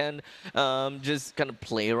yourself can just kind of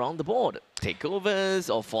play around the board.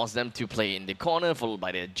 Takeovers or force them to play in the corner followed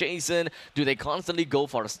by the adjacent. Do they constantly go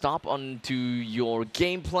for a stop onto your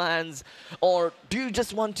game plans? Or do you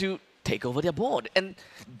just want to take over their board? And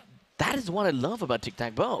that is what I love about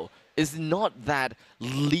Tic-Tac-Bow. It's not that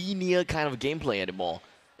linear kind of gameplay anymore.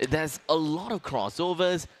 There's a lot of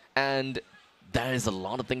crossovers, and there is a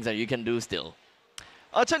lot of things that you can do still.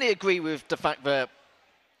 I totally agree with the fact that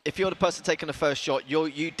if you're the person taking the first shot,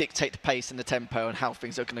 you dictate the pace and the tempo and how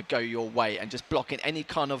things are going to go your way, and just blocking any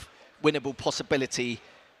kind of winnable possibility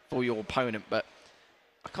for your opponent. But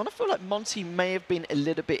I kind of feel like Monty may have been a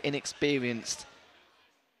little bit inexperienced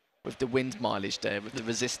with the wind mileage there, with the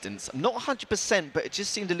resistance. I'm not 100%, but it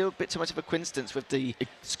just seemed a little bit too much of a coincidence with the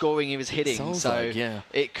scoring he was hitting. So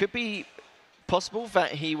it could be possible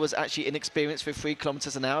that he was actually inexperienced with 3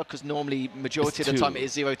 kilometers an hour, because normally majority of the time it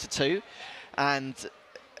is 0 to 2. And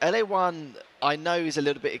LA1, I know, is a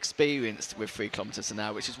little bit experienced with 3 kilometers an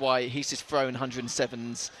hour, which is why he's just throwing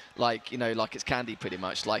 107s like, you know, like it's candy pretty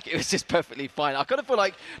much. Like, it was just perfectly fine. I kind of feel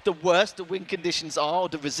like the worse the wind conditions are, or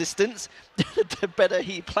the resistance, the better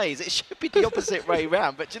he plays. It should be the opposite way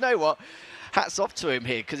around. But do you know what? Hats off to him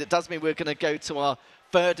here, because it does mean we're going to go to our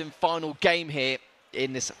 3rd and final game here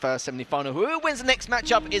in this first semi-final. Whoever wins the next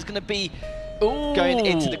matchup is going to be going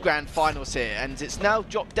into the grand finals here, and it's now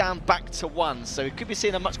dropped down back to 1, so we could be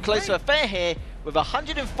seeing a much closer affair here with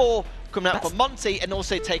 104 coming out for Monty and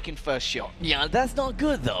also taking first shot. Yeah, that's not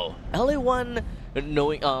good though. LA1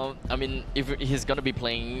 knowing, I mean, if he's gonna be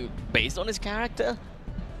playing based on his character,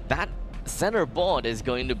 that center board is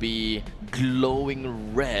going to be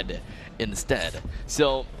glowing red instead.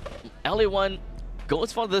 So LA1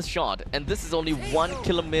 goes for this shot, and this is only 1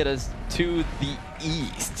 kilometer to the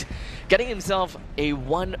east. Getting himself a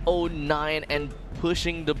 109 and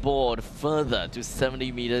pushing the board further to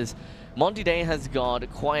 70 meters. Monty Day has got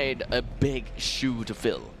quite a big shoe to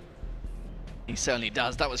fill. He certainly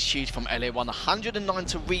does. That was huge from LA1. 109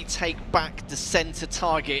 to retake back the center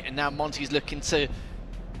target, and now Monty's looking to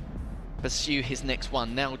pursue his next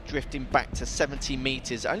one, now drifting back to 70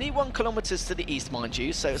 meters. Only 1 kilometer to the east, mind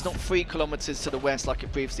you, so it's not 3 kilometers to the west like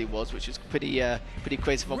it previously was, which is pretty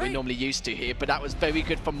crazy from what we're normally used to here. But that was very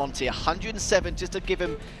good for Monty. 107 just to give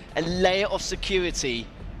him a layer of security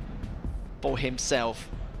for himself,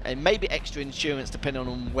 and maybe extra insurance depending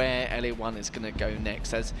on where LA1 is going to go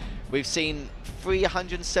next, as we've seen 3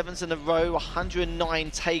 107s in a row,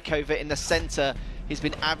 109 takeover in the center. He's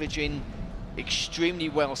been averaging extremely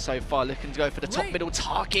well so far, looking to go for the top middle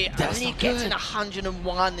target. Only getting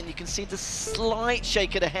 101, and you can see the slight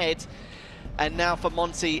shake of the head. And now for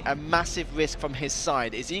Monty, a massive risk from his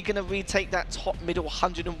side. Is he going to retake that top middle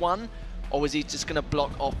 101, or is he just going to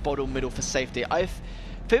block off bottom middle for safety? If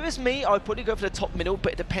it was me, I would probably go for the top middle,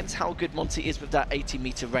 but it depends how good Monty is with that 80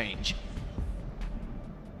 meter range.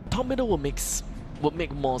 Top middle will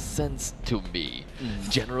make more sense to me.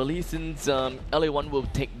 Generally, since LA1 will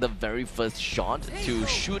take the very first shot to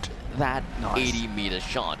shoot that 80 meter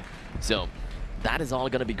shot. So that is all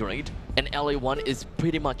gonna be great. And LA1 is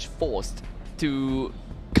pretty much forced to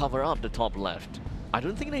cover up the top left. I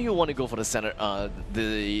don't think that he'll want to go for the center,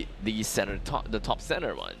 the top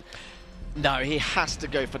center one. No, he has to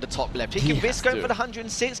go for the top left. He can risk going for the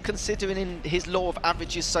 106, considering in his law of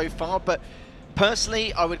averages so far, but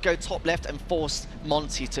personally, I would go top left and force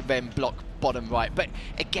Monty to then block bottom right. But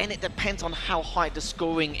again, it depends on how high the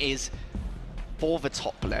scoring is for the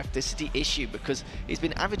top left. This is the issue, because he's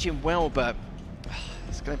been averaging well, but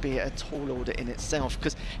it's going to be a tall order in itself.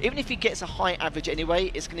 Because even if he gets a high average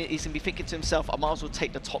anyway, he's going to be thinking to himself, I might as well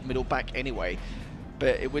take the top middle back anyway.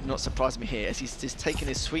 But it would not surprise me here, as he's just taking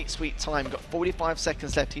his sweet, sweet time. Got 45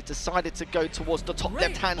 seconds left. He decided to go towards the top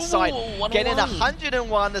left-hand side, getting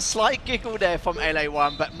 101. A slight giggle there from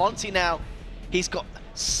LA1. But Monty now, he's got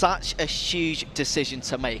such a huge decision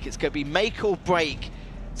to make. It's going to be make or break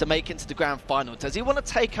to make it to the grand final. Does he want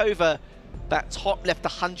to take over that top left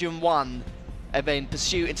 101 and then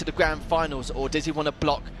pursue into the grand finals, or does he want to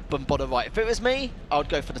block bottom right? If it was me, I would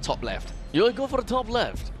go for the top left. You would go for the top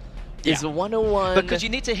left? It's a 101. Because you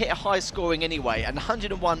need to hit a high scoring anyway, and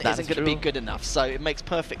 101 isn't going to be good enough, so it makes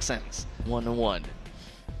perfect sense. 101.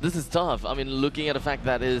 This is tough. I mean, looking at the fact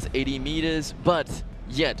that it is 80 meters, but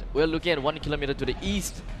yet we're looking at 1 kilometer to the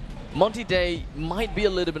east. Monty Day might be a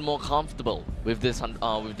little bit more comfortable with this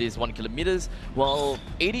 1 kilometers, while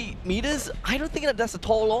 80 meters, I don't think that that's a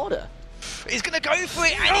tall order. He's going to go for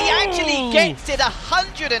it, and he actually gets it.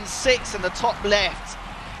 106 in the top left.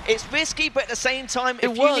 It's risky, but at the same time,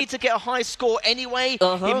 if you need to get a high score anyway,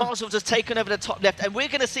 he might as well just take over the top left. And we're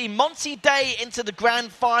going to see Monty Day into the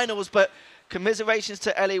grand finals, but commiserations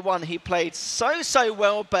to LA1. He played so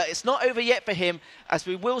well, but it's not over yet for him, as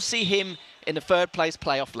we will see him in the 3rd place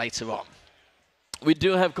playoff later on. We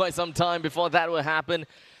do have quite some time before that will happen.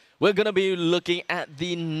 We're going to be looking at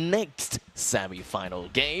the next semi-final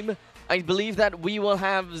game. I believe that we will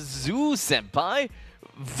have Zoo Senpai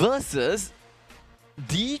versus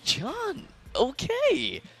D-Chan.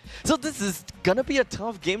 Okay. So this is gonna be a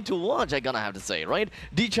tough game to watch, I'm gonna have to say, right?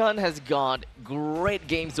 D-Chan has got great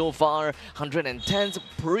games so far, 110s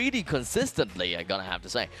pretty consistently, I'm gonna have to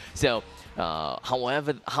say. So,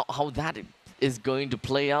 however, how that is going to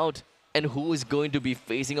play out, and who is going to be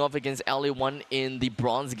facing off against LA1 in the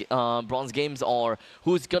bronze games, or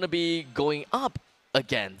who's gonna be going up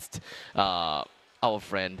against our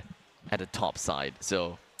friend at the top side.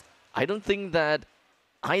 So, I don't think that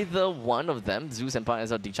either one of them, Zoo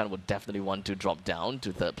Senpai or D-Chan, would definitely want to drop down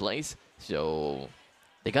to 3rd place. So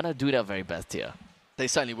they're gonna do their very best here. They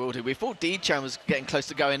certainly will do. We thought D-Chan was getting close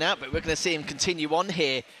to going out, but we're going to see him continue on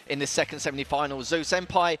here in the second semi-final. Zou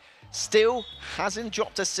Senpai still hasn't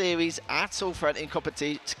dropped a series at all throughout the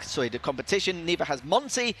competition. Neither has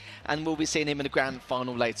Monty, and we'll be seeing him in the grand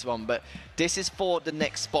final later on. But this is for the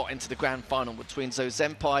next spot into the grand final between Zou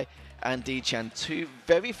Senpai and D-Chan. Two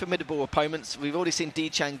very formidable opponents. We've already seen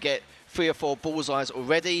D-Chan get 3 or 4 bullseyes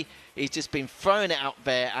already. He's just been throwing it out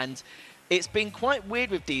there, and it's been quite weird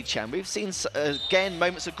with D-Chan. We've seen, again,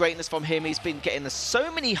 moments of greatness from him. He's been getting so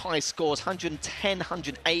many high scores, 110,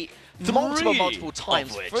 108, multiple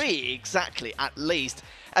times. 3, exactly, at least.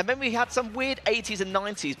 And then we had some weird 80s and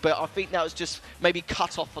 90s, but I think that was just maybe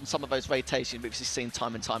cut off on some of those rotations, which we've seen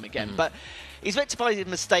time and time again. But he's rectified his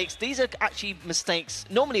mistakes. These are actually mistakes.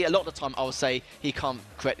 Normally, a lot of the time, I'll say he can't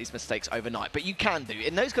correct these mistakes overnight, but you can do.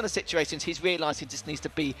 In those kind of situations, he's realised he just needs to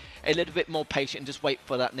be a little bit more patient and just wait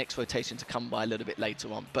for that next rotation to come by a little bit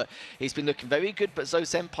later on. But he's been looking very good, but Zou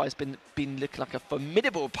Senpai has been looking like a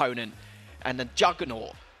formidable opponent and a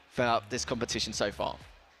juggernaut throughout this competition so far.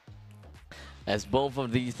 As both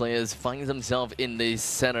of these players find themselves in the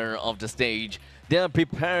center of the stage, they are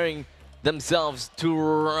preparing themselves to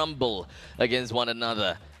rumble against one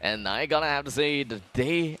another. And I gotta have to say that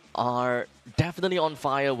they are definitely on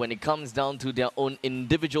fire when it comes down to their own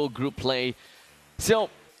individual group play.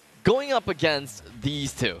 So, going up against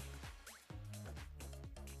these two,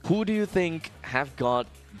 who do you think have got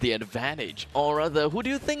the advantage? Or rather, who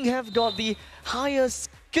do you think have got the higher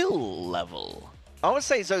skill level? I would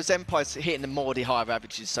say Zou Senpai's hitting more the higher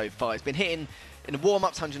averages so far. He's been hitting in the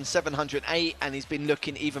warm-ups 107, 108, and he's been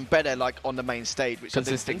looking even better like on the main stage, which I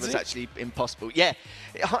didn't think was actually impossible. Yeah,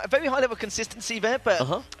 a very high level of consistency there,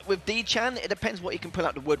 but with D-Chan, it depends what he can pull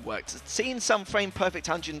out the woodwork. Seeing some frame-perfect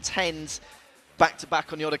 110s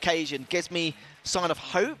back-to-back on the odd occasion gives me sign of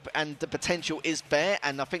hope, and the potential is there,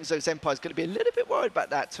 and I think Zou Senpai is going to be a little bit worried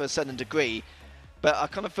about that to a certain degree. But I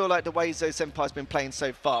kind of feel like the way Zou Senpai has been playing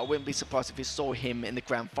so far, I wouldn't be surprised if we saw him in the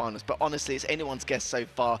grand finals. But honestly, it's anyone's guess so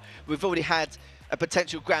far. We've already had a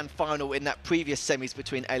potential grand final in that previous semis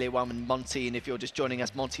between LA1 and Monty. And if you're just joining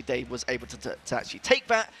us, Monty Dave was able to actually take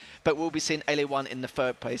that. But we'll be seeing LA1 in the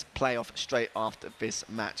 3rd place playoff straight after this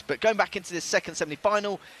match. But going back into this second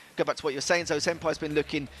semi-final, go back to what you're saying, Zou Senpai has been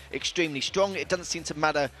looking extremely strong. It doesn't seem to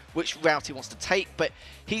matter which route he wants to take, but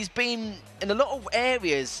he's been, in a lot of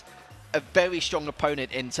areas, a very strong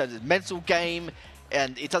opponent in terms of mental game,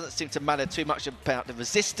 and it doesn't seem to matter too much about the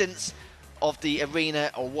resistance of the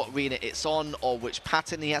arena or what arena it's on or which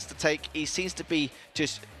pattern he has to take. He seems to be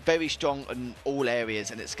just very strong in all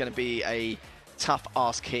areas, and it's going to be a tough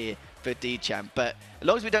ask here for D-Chan. But as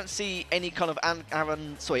long as we don't see any kind of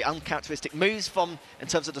uncharacteristic moves from in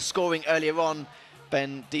terms of the scoring earlier on,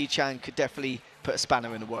 then D-Chan could definitely put a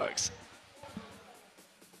spanner in the works.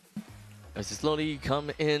 As we slowly come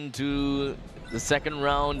into the second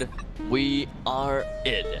round, we are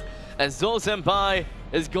in. And Zou Senpai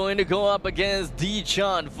is going to go up against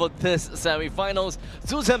D-Chan for this semi-finals.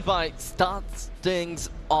 Zou Senpai starts things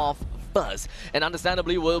off first, and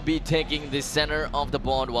understandably will be taking the center of the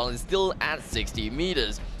board while it's still at 60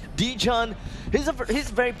 meters. D-Chan, his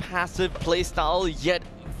very passive playstyle, yet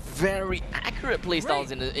very accurate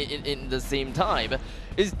playstyles in the same time,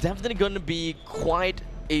 is definitely going to be quite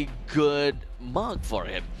a good mark for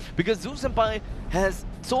him, because Zou Senpai has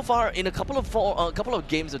so far in a couple of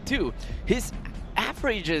games or two, his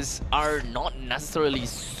averages are not necessarily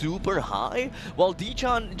super high, while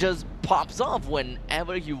D-Chan just pops off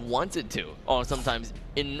whenever he wanted to, or sometimes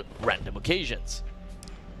in random occasions.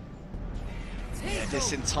 Yeah,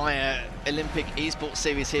 this entire Olympic Esports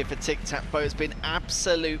series here for Tic-Tac-Toe has been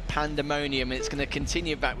absolute pandemonium, and it's going to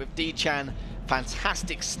continue back with D-Chan.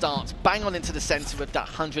 Fantastic start, bang on into the center with that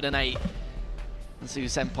 108. And Zou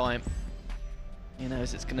Senpai, you know,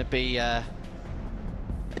 it's going to be a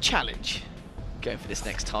challenge going for this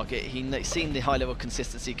next target. He's seen the high level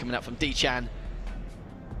consistency coming out from D-Chan,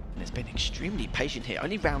 and it's been extremely patient here.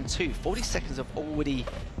 Only round 2, 40 seconds have already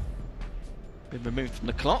been removed from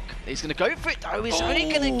the clock. He's going to go for it though. He's only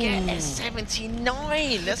going to get a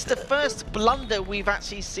 79. That's the first blunder we've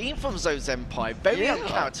actually seen from Zou Senpai. Very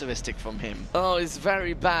uncharacteristic from him. Oh, it's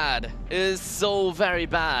very bad. It is so very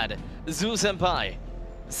bad. Zou Senpai,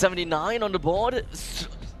 79 on the board.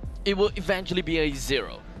 It will eventually be a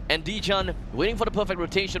 0. And D-Chan waiting for the perfect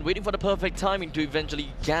rotation, waiting for the perfect timing to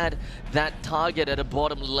eventually get that target at the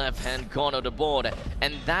bottom left-hand corner of the board.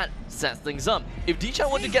 And that sets things up. If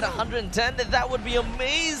D-Chan were to get 110, that would be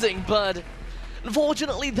amazing, but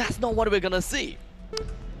unfortunately, that's not what we're gonna see.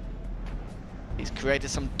 He's created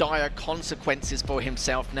some dire consequences for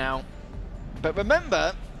himself now. But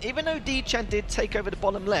remember, even though D-Chan did take over the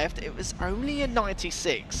bottom left, it was only a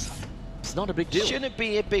 96. It's not a big deal. Shouldn't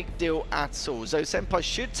be a big deal at all. So Senpai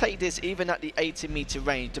should take this even at the 80-meter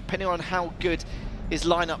range, depending on how good his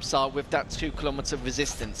lineups are with that 2-kilometer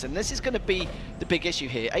resistance. And this is going to be the big issue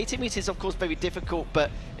here. 80 meters, of course, very difficult,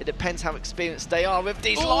 but it depends how experienced they are with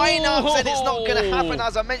these lineups, and it's not going to happen.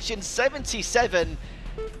 As I mentioned, 77.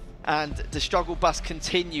 And the struggle bus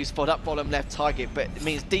continues for that bottom left target, but it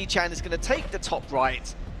means D-Chan is going to take the top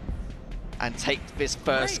right and take this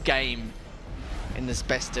first game in this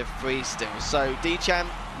best of 3 still. So D-Chan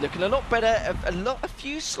looking a lot better, a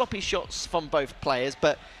few sloppy shots from both players,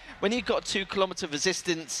 but when you've got 2-kilometer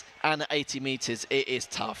resistance and 80 meters, it is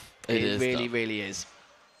tough. It really, really is.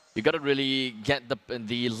 You got to really get the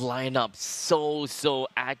lineup so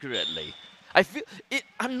accurately. I feel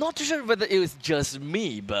I'm not too sure whether it was just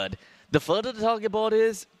me, but the further the target board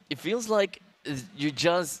is, it feels like you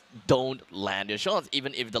just don't land your shots.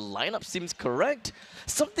 Even if the lineup seems correct,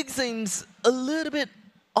 something seems a little bit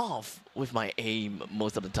off with my aim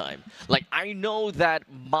most of the time. Like, I know that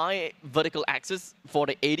my vertical axis for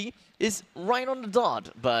the 80 is right on the dot,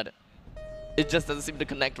 but it just doesn't seem to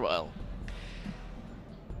connect well.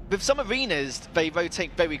 With some arenas, they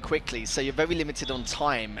rotate very quickly, so you're very limited on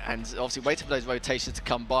time, and obviously waiting for those rotations to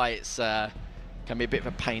come by, it's can be a bit of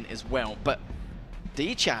a pain as well. But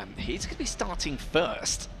D-Chan, he's going to be starting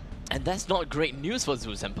first. And that's not great news for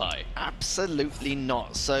Zhu Senpai. Absolutely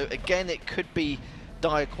not. So again, it could be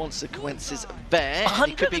dire consequences there.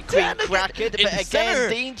 It could be green crackered, but again,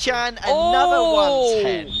 D-Chan, another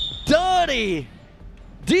 110. Dirty!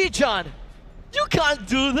 D-Chan, you can't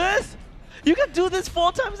do this! You can do this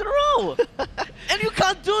 4 times in a row! And you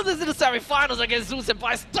can't do this in the semi-finals against Zhu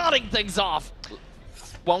Senpai, starting things off!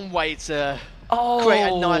 One way to create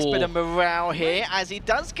a nice bit of morale here, as he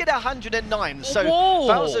does get 109. So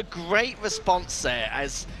that was a great response there,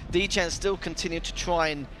 as D-Chan still continued to try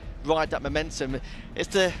and ride that momentum. It's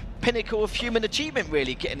the pinnacle of human achievement,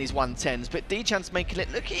 really, getting these 110s, but D-Chan's making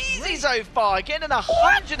it look easy so far, getting an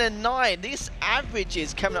 109. These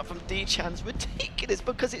averages coming up from D-Chan's ridiculous,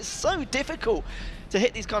 because it's so difficult to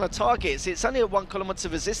hit these kind of targets. It's only a 1-kilometer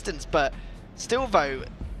resistance, but still, though,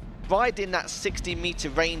 right in that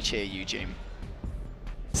 60-meter range here, Eugene.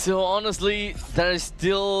 So honestly, there's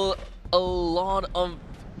still a lot of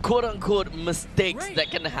quote-unquote mistakes that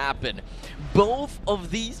can happen. Both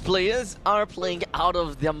of these players are playing out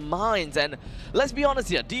of their minds, and let's be honest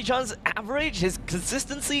here, D-Chan's average, his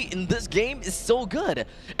consistency in this game is so good.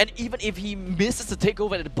 And even if he misses the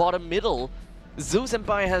takeover at the bottom middle, Zhu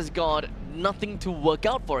Senpai has got nothing to work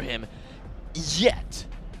out for him yet.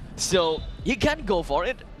 So he can go for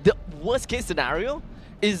it. The worst case scenario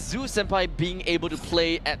is Zhu Senpai being able to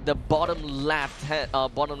play at the bottom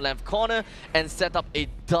left corner and set up a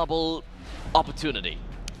double opportunity.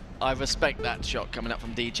 I respect that shot coming up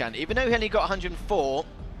from D-Chan. Even though he only got 104,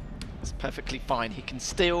 it's perfectly fine. He can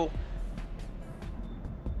still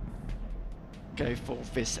go for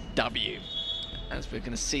this W. As we're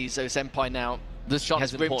going to see, Zhu Senpai now this shot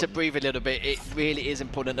has room to breathe a little bit. It really is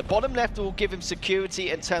important. The bottom left will give him security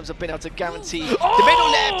in terms of being able to guarantee the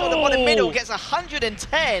middle left, or the bottom middle gets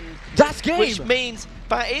 110. That's game! Which means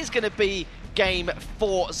that is going to be game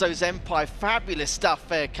for Zhu Senpai. Fabulous stuff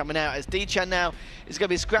there coming out, as D-Chan now is going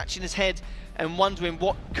to be scratching his head and wondering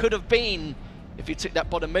what could have been if he took that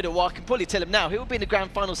bottom middle. Well, I can probably tell him now, he will be in the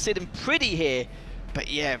grand final sitting pretty here. But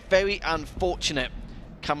yeah, very unfortunate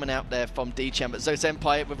coming out there from D-Chan. But Zhu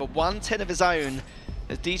Senpai with a 110 of his own,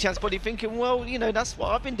 as D-Chan's probably thinking, well, you know, that's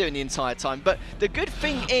what I've been doing the entire time. But the good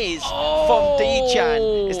thing is from D-Chan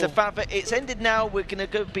is the fact that it's ended now. We're going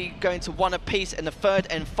to be going to 1 apiece in the 3rd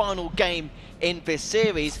and final game in this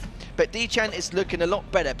series. But D-Chan is looking a lot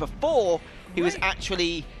better. Before, he was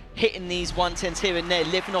actually hitting these 110s here and there,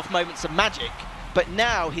 living off moments of magic. But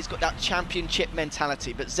now he's got that championship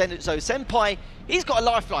mentality. But Zhu Senpai, he's got a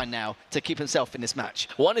lifeline now to keep himself in this match.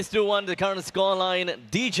 1-1, the current scoreline.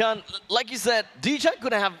 D-Chan, like you said, D-Chan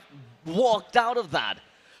could have walked out of that.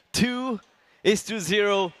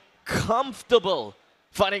 2-0, comfortable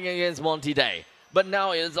fighting against Monty Day. But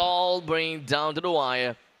now it's all bringing down to the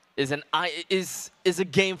wire. Is a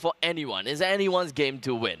game for anyone. Is anyone's game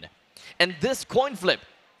to win. And this coin flip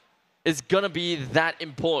is gonna be that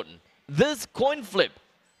important. This coin flip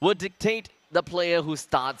will dictate the player who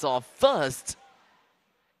starts off first.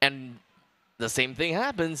 And the same thing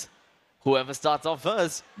happens. Whoever starts off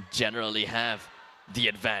first generally have the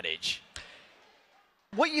advantage.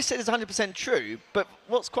 What you said is 100% true, but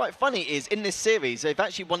what's quite funny is in this series, they've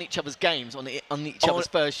actually won each other's games on each other's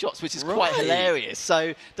first shots, which is quite hilarious.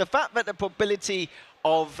 So the fact that the probability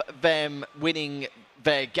of them winning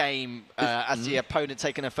their game as the opponent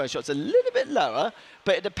taking their first shots a little bit lower,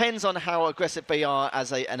 but it depends on how aggressive they are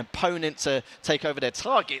as an opponent to take over their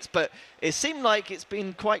targets. But it seemed like it's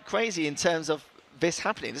been quite crazy in terms of this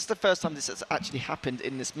happening. This is the first time this has actually happened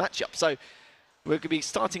in this matchup. So we're going to be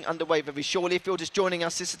starting underway very shortly. If you're just joining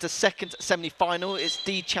us, this is the second semi-final. It's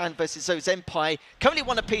D-Chan versus Zozempai. Currently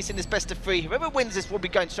one apiece in this best of three. Whoever wins this will be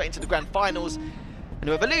going straight into the grand finals. And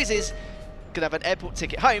whoever loses can have an airport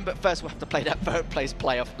ticket home, but first we'll have to play that third place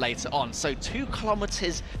playoff later on. So 2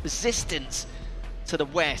 kilometers resistance to the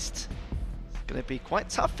west. It's going to be quite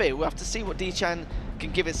tough here. We'll have to see what D-Chan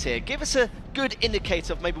can give us here. Give us a good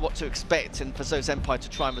indicator of maybe what to expect and for Zozempai to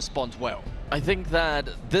try and respond well. I think that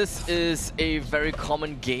this is a very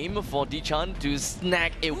common game for D-Chan to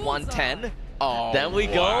snag a 110. Oh, there we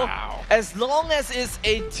go. As long as it's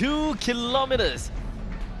a 2 kilometers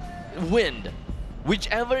wind,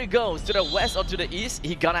 whichever it goes, to the west or to the east,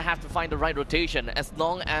 he gonna have to find the right rotation. As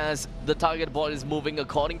long as the target board is moving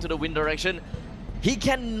according to the wind direction, he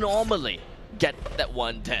can normally get that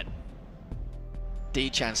 110.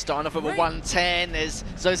 D-Chan starting off with a 110 as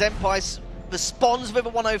Zozempai responds with a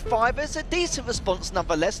 105. It's a decent response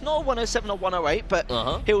nonetheless, not a 107 or 108, but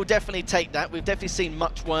he'll definitely take that. We've definitely seen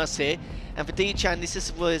much worse here. And for D-Chan, this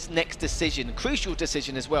is his next decision, crucial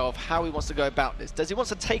decision as well, of how he wants to go about this. Does he want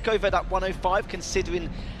to take over that 105, considering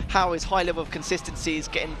how his high level of consistency is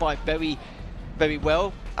getting by very, very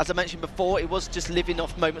well? As I mentioned before, it was just living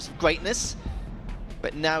off moments of greatness.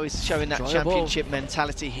 But now he's showing that championship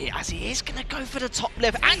mentality here, as he is going to go for the top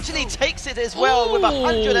left. Actually takes it as well with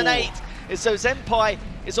 108. As Zozempai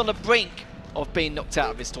is on the brink of being knocked out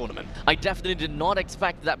of this tournament. I definitely did not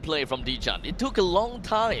expect that play from D-Chan. It took a long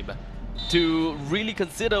time to really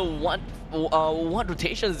consider what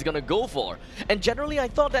rotation he's going to go for. And generally I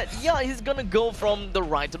thought that, yeah, he's going to go from the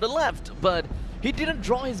right to the left. But he didn't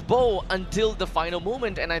draw his bow until the final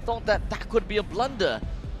moment, and I thought that that could be a blunder.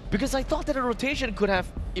 Because I thought that a rotation could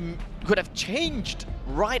have changed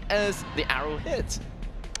right as the arrow hit.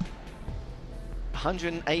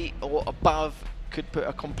 108 or above could put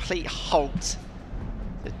a complete halt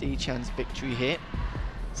to D-Chan's victory here.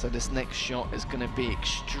 So this next shot is going to be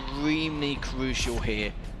extremely crucial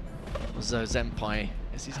here for Zozempai,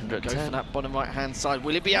 as he's going to go for that bottom right-hand side.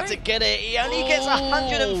 Will he be able to get it? He only gets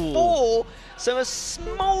 104, so a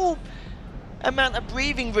small amount of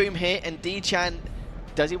breathing room here, and D-Chan,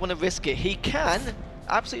 does he want to risk it? He can.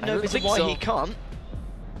 Absolutely no reason why he can't.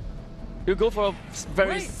 He'll go for a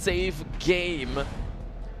very safe game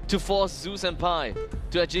to force Zozempai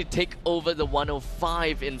to actually take over the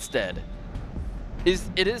 105 instead.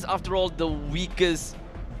 It is, after all, the weakest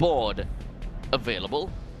board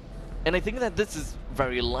available. And I think that this is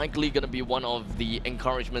very likely going to be one of the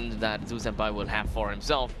encouragements that Zozempai will have for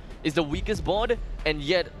himself. Is the weakest board, and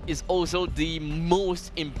yet is also the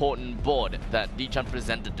most important board that D-Chan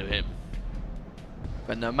presented to him.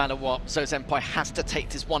 But no matter what, Zozempai has to take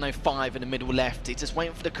this 105 in the middle left. He's just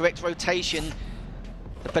waiting for the correct rotation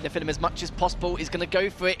to benefit him as much as possible. He's going to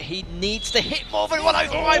go for it. He needs to hit more than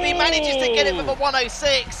 105. He manages to get it with a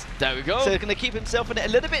 106. There we go. So he's going to keep himself in it a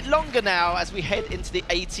little bit longer now as we head into the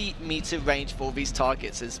 80-meter range for these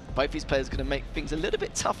targets, as both these players are going to make things a little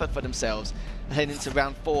bit tougher for themselves heading into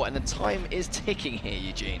round 4, and the time is ticking here,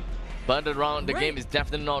 Eugene. But the game is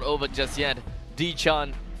definitely not over just yet.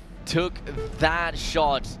 D-Chan took that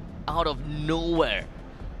shot out of nowhere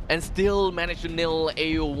and still managed to nail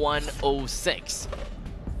a 106.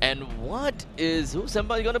 And what is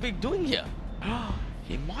Zozempai going to be doing here?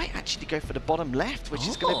 He might actually go for the bottom left, which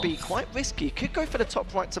is going to be quite risky. He could go for the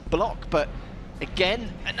top right to block, but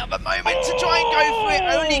again, another moment to try and go for it.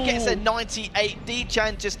 Only gets a 98.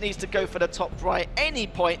 D-Chan just needs to go for the top right. Any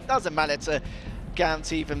point, doesn't matter, to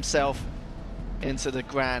guarantee himself into the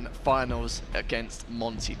grand finals against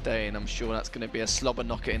Monty Day. And I'm sure that's going to be a slobber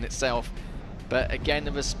knocker in itself. But again,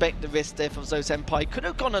 the respect the risk there from Zozempai. Could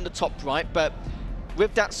have gone on the top right, but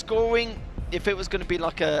with that scoring, if it was going to be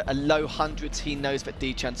like a low hundreds, he knows that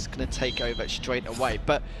D-Chan's going to take over straight away.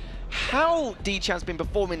 But how D-Chan's been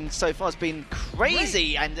performing so far has been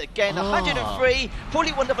crazy. And again, 103,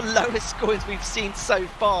 probably one of the lowest scores we've seen so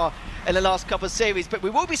far in the last couple of series. But we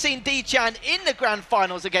will be seeing D-Chan in the grand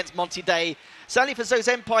finals against Monty Day. Sadly for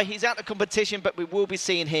Zozempai, he's out of competition, but we will be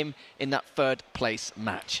seeing him in that third place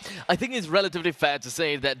match. I think it's relatively fair to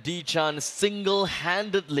say that D-Chan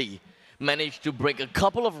single-handedly managed to break a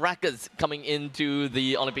couple of records coming into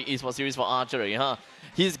the Olympic Esports Series for archery, huh?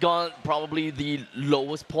 He's got probably the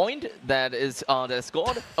lowest point that is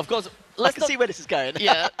scored. Of course, let's see where this is going.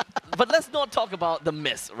 Yeah, But let's not talk about the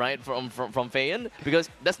miss, right, from Fayan, because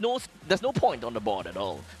there's no point on the board at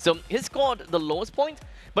all. So he scored the lowest point,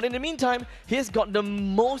 but in the meantime, he's got the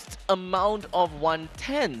most amount of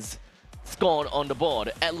 110s scored on the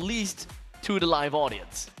board, at least to the live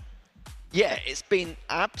audience. Yeah, it's been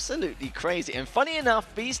absolutely crazy. And funny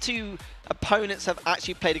enough, these two opponents have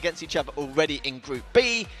actually played against each other already in Group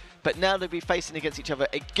B, but now they'll be facing against each other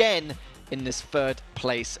again in this third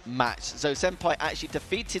place match. So Senpai actually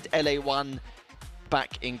defeated LA1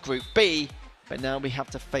 back in Group B, but now we have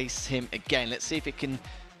to face him again. Let's see if it can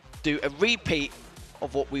do a repeat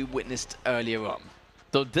of what we witnessed earlier on.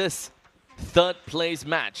 So this third place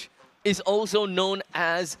match is also known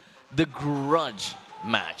as the grudge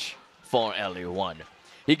match for LA1.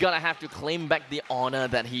 He gonna have to claim back the honor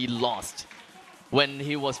that he lost when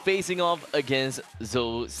he was facing off against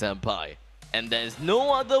Zou Senpai. And there's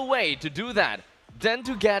no other way to do that than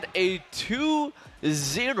to get a 2-0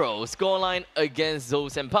 scoreline against Zou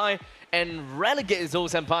Senpai and relegate Zou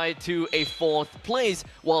Senpai to a 4th place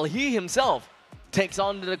while he himself takes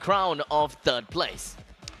on the crown of 3rd place.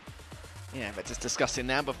 Yeah, but just discussing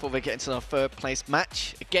now before we get into our third place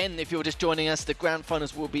match. Again, if you're just joining us, the grand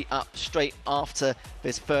finals will be up straight after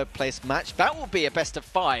this third place match. That will be a best of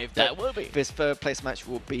 5. That will be. This third place match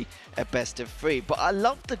will be a best of 3. But I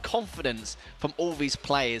love the confidence from all these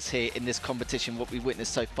players here in this competition, what we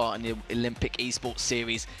witnessed so far in the Olympic Esports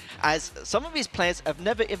series, as some of these players have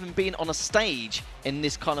never even been on a stage in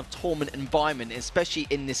this kind of tournament environment, especially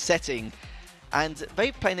in this setting. And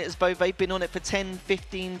they've played it as though they've been on it for 10,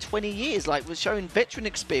 15, 20 years. Like, we're showing veteran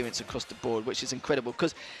experience across the board, which is incredible.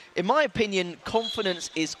 Because, in my opinion,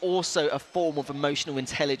 confidence is also a form of emotional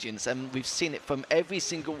intelligence. And we've seen it from every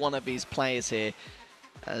single one of these players here.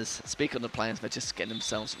 As, speaking of the players, they're just getting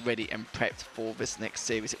themselves ready and prepped for this next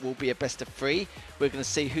series. It will be a best of 3. We're going to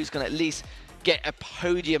see who's going to at least get a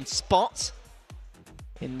podium spot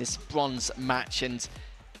in this bronze match. And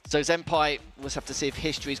so Senpai, we'll have to see if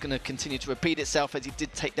history is going to continue to repeat itself, as he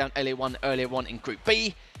did take down LA1 earlier on in Group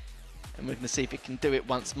B. And we're going to see if he can do it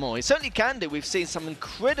once more. He certainly can do. We've seen some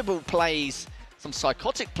incredible plays, some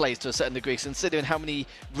psychotic plays to a certain degree, considering how many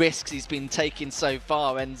risks he's been taking so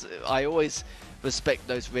far. And I always respect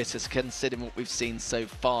those risks, considering what we've seen so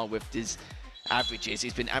far with his averages.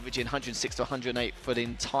 He's been averaging 106 to 108 for the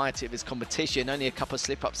entirety of his competition. Only a couple of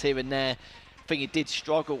slip-ups here and there. I think he did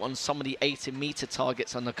struggle on some of the 80-meter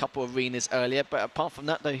targets on a couple of arenas earlier, but apart from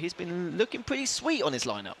that, though, he's been looking pretty sweet on his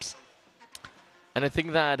lineups. And I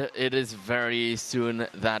think that it is very soon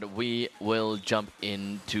that we will jump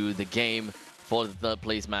into the game for the third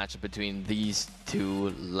place match between these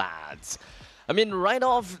two lads. I mean, right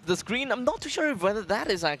off the screen, I'm not too sure whether that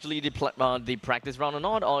is actually the practice round or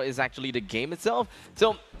not, or is actually the game itself.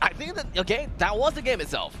 So I think that, okay, that was the game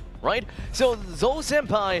itself, right? So Zou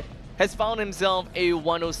Senpai has found himself a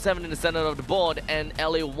 107 in the center of the board, and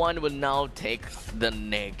LA1 will now take the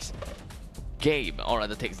next game, or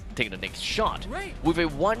rather take the next shot, with a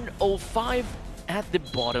 105 at the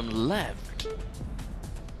bottom left.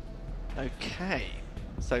 Okay,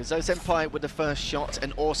 so Zou Senpai with the first shot,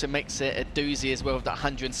 and also makes it a doozy as well with that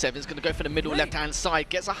 107. It's going to go for the middle left-hand side,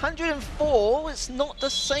 gets 104. It's not the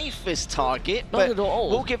safest target, not but at all.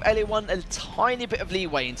 We'll give LA1 a tiny bit of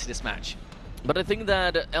leeway into this match. But I think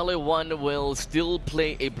that LA1 will still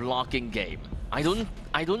play a blocking game. I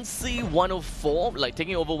don't see 104, like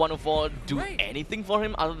taking over 104, do anything for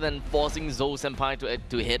him other than forcing Zou Senpai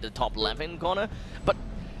to hit the top left-hand corner. But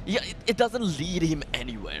yeah, it doesn't lead him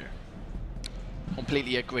anywhere.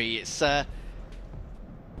 Completely agree. It's a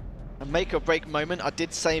make or break moment. I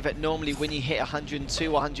did say that normally when you hit 102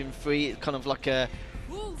 or 103, it's kind of like a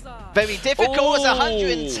very difficult. As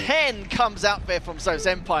 110 comes out there from Zou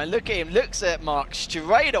Senpai. Look at him, looks at Mark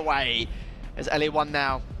straight away, as LA1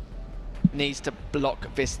 now needs to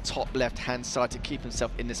block this top left-hand side to keep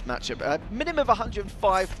himself in this matchup. A minimum of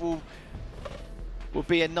 105 will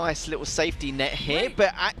be a nice little safety net here,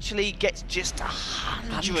 but actually gets just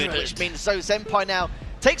 100, which means Zou Senpai now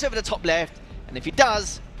takes over the top left, and if he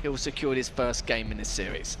does, he'll secure his first game in this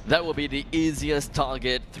series. That will be the easiest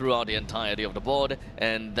target throughout the entirety of the board,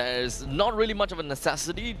 and there's not really much of a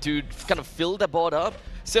necessity to kind of fill the board up.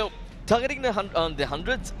 So targeting the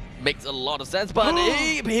hundreds makes a lot of sense, but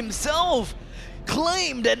he himself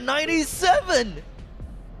claimed at 97.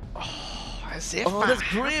 As if that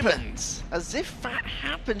happens. As if that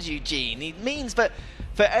happens, Eugene. It means that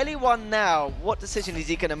For LE1 now, what decision is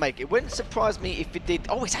he going to make? It wouldn't surprise me if it did.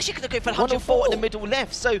 Oh, he's actually going to go for 104 in the middle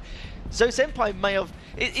left. So Senpai may have...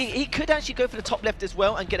 He could actually go for the top left as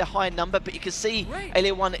well and get a higher number, but you can see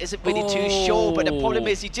LA1 isn't really too sure. But the problem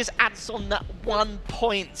is he just adds on that 1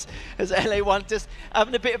 point as LA1 just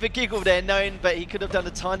having a bit of a giggle there, knowing that he could have done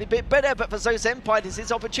a tiny bit better. But for Senpai, this is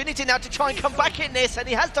his opportunity now to try and come back in this, and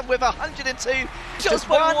he has done with 102. Just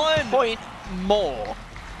 1 point more.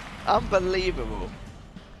 Unbelievable.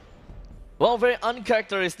 Well, very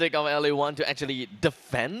uncharacteristic of LA1 to actually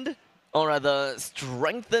defend, or rather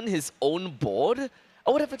strengthen his own board. I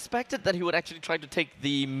would have expected that he would actually try to take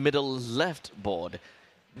the middle left board.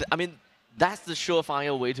 I mean, that's the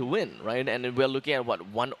surefire way to win, right? And we're looking at, what,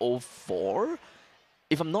 104?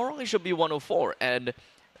 If I'm not wrong, it should be 104. And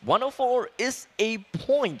 104 is a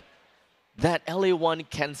point that LA1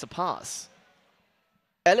 can surpass.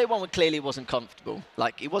 LA1 clearly wasn't comfortable.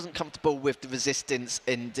 Like, he wasn't comfortable with the resistance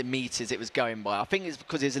in the meters it was going by. I think it's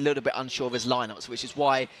because he was a little bit unsure of his lineups, which is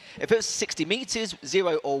why if it was 60 meters,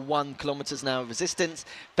 0 or 1 kilometers an hour resistance,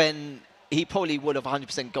 then he probably would have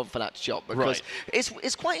 100% gone for that shot. Because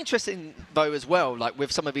it's quite interesting, though, as well, like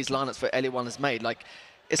with some of these lineups that LA1 has made. Like,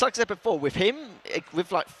 it's like I said before, with him,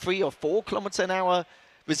 with like 3 or 4 kilometers an hour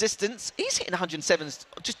resistance, he's hitting 107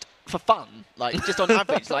 just for fun, like just on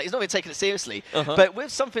average. Like, he's not even taking it seriously. But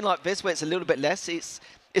with something like this, where it's a little bit less, it's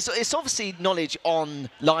obviously knowledge on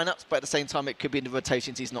lineups, but at the same time, it could be in the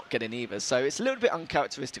rotations he's not getting either. So it's a little bit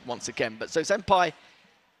uncharacteristic once again. But so Senpai,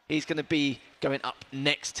 he's going to be going up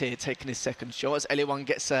next here, taking his second shot as LA1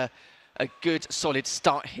 gets a good, solid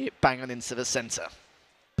start here, banging into the center.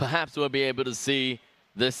 Perhaps we'll be able to see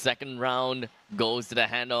this second round goes to the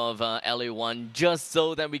hand of LA1, just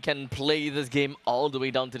so that we can play this game all the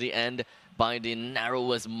way down to the end by the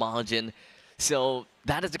narrowest margin. So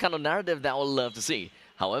that is the kind of narrative that I would love to see.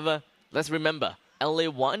 However, let's remember,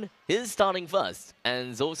 LA1 is starting first,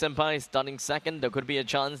 and Zou Senpai is starting second. There could be a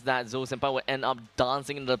chance that Zou Senpai will end up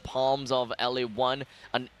dancing in the palms of LA1,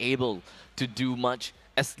 unable to do much,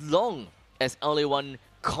 as long as LA1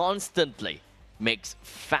 constantly makes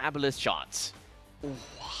fabulous shots.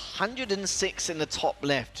 106 in the top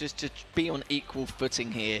left, just to be on equal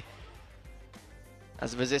footing here.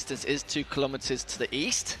 As the resistance is 2 kilometers to the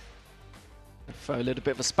east. Throw a little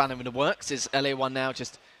bit of a spanner in the works. Is LA1 now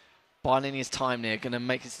just biding his time there, going to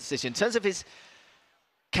make his decision. In terms of his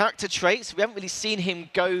character traits, we haven't really seen him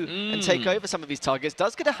go and take over some of his targets.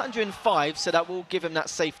 Does get 105, so that will give him that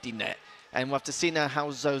safety net. And we'll have to see now how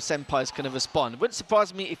Zou Senpai is going to respond. Wouldn't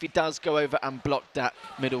surprise me if he does go over and block that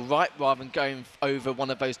middle right rather than going over one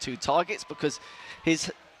of those 2 targets, because he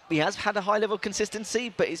has had a high level of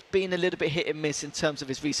consistency, but it's been a little bit hit and miss in terms of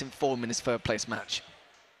his recent form in his third place match.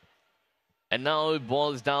 And now it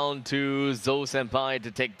boils down to Zou Senpai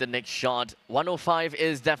to take the next shot. 105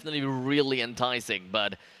 is definitely really enticing,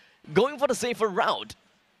 but going for the safer route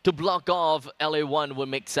to block off LA1 would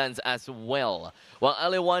make sense as well. Well,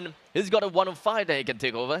 LA1, he's got a 105 that he can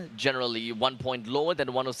take over, generally 1 point lower than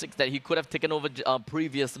 106 that he could have taken over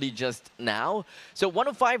previously just now. So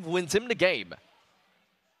 105 wins him the game.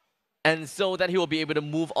 And so that he will be able to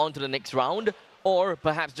move on to the next round, or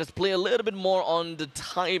perhaps just play a little bit more on the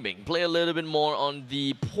timing, play a little bit more on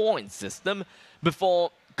the point system before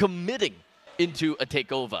committing into a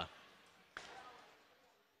takeover.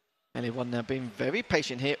 LA1 now being very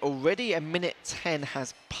patient here. Already a minute 10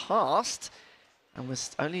 has passed, and we're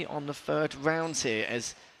only on the 3rd round here,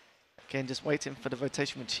 as again just waiting for the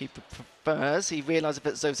rotation which he prefers. He realises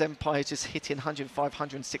that Zou Senpai is just hitting 105,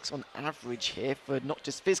 106 on average here for not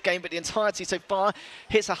just this game but the entirety so far.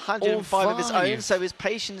 Hits 105 of his own, so his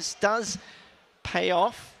patience does pay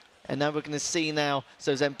off. And now we're going to see now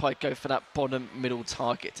Zou Senpai go for that bottom middle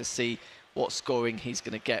target to see what scoring he's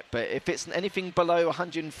going to get. But if it's anything below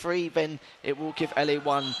 103, then it will give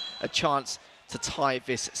LA1 a chance to tie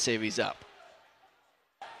this series up.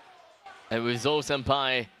 And with Zou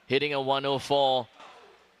Senpai hitting a 104,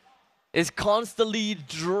 is constantly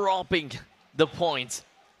dropping the points.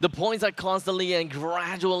 The points are constantly and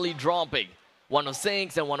gradually dropping.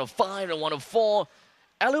 106 and 105 and 104.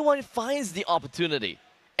 LA1 finds the opportunity.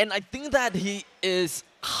 And I think that he is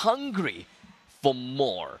hungry for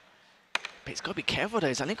more. But he's got to be careful though.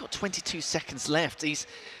 He's only got 22 seconds left. He's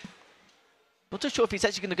not too sure if he's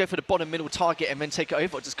actually going to go for the bottom middle target and then take it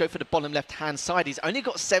over, or just go for the bottom left-hand side. He's only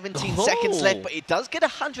got 17 seconds left, but he does get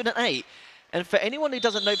 108. And for anyone who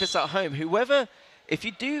doesn't know this at home, if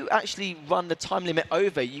you do actually run the time limit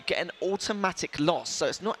over, you get an automatic loss. So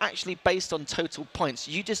it's not actually based on total points.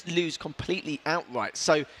 You just lose completely outright.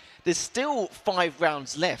 So there's still 5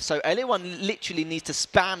 rounds left, so LA1 literally needs to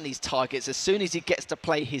spam these targets as soon as he gets to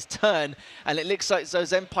play his turn, and it looks like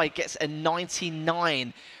Zozempai gets a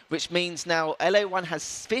 99, which means now LA1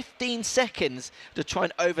 has 15 seconds to try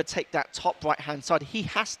and overtake that top right-hand side. He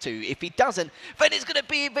has to. If he doesn't, then it's going to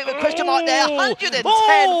be a bit of a question mark there. 110,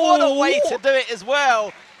 what a way to do it as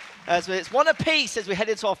well. As it's one apiece as we head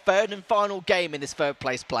into our third and final game in this third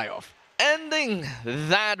place playoff. Ending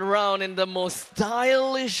that round in the most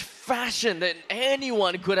stylish fashion that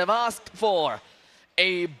anyone could have asked for.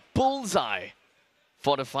 A bullseye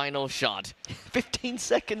for the final shot. 15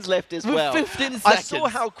 seconds left as well. 15 seconds. I saw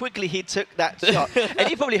how quickly he took that shot. And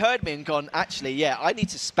he probably heard me and gone, actually, yeah, I need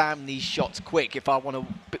to spam these shots quick if I want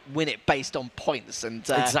to win it based on points. And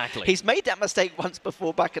exactly. He's made that mistake once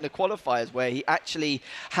before back in the qualifiers where he actually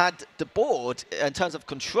had the board in terms of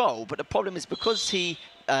control. But the problem is because he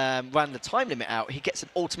ran the time limit out, he gets an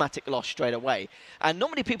automatic loss straight away. And not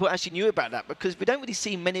many people actually knew about that because we don't really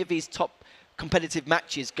see many of these top competitive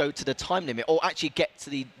matches go to the time limit or actually get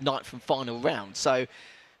to the 9th and final round. So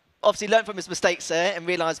obviously learned from his mistakes there and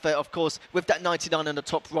realised that, of course, with that 99 on the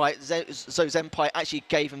top right, Zozempai actually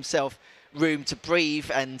gave himself room to breathe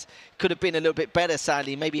and could have been a little bit better,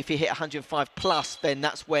 sadly. Maybe if he hit 105 plus, then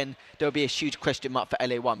that's when there would be a huge question mark for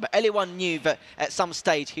LA1. But LA1 knew that at some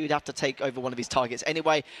stage he would have to take over one of his targets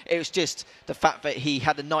anyway. It was just the fact that he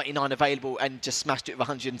had a 99 available and just smashed it with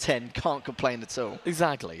 110. Can't complain at all.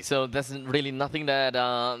 Exactly. So there's really nothing that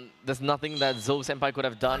Zozempai could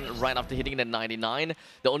have done right after hitting the 99.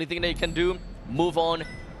 The only thing that he can do, move on.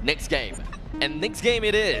 Next game. And next game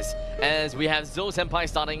it is, as we have Zozempai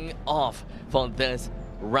starting off for this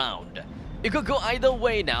round. It could go either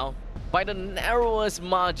way now, by the narrowest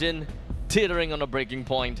margin, teetering on a breaking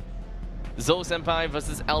point. Zozempai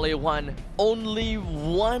versus LA1. Only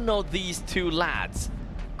one of these two lads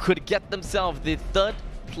could get themselves the 3rd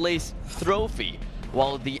place trophy,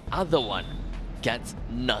 while the other one gets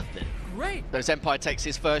nothing. Great. Zozempai takes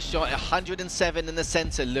his first shot at 107 in the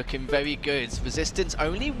center, looking very good. Resistance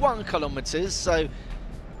only 1 kilometers, so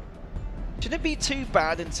shouldn't be too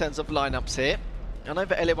bad in terms of lineups here. I know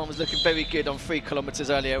that LA1 was looking very good on 3 kilometers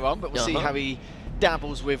earlier on, but we'll see how he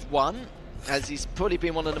dabbles with 1, as he's probably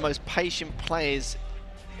been one of the most patient players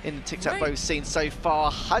in the tic-tac-toe scene so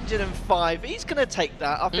far. 105, he's going to take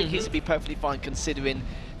that. I think he's going to be perfectly fine considering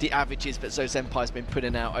the averages that Zozempai's been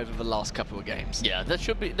putting out over the last couple of games. Yeah, that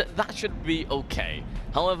should be okay.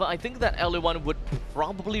 However, I think that LA1 would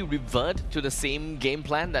probably revert to the same game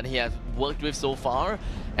plan that he has worked with so far.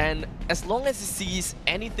 And as long as he sees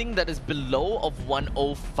anything that is below of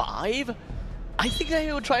 105, I think that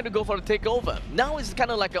he will try to go for a takeover. Now it's kind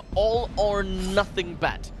of like an all or nothing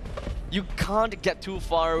bet. You can't get too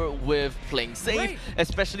far with playing safe,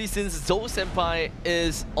 especially since Zozempai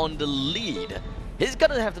is on the lead. He's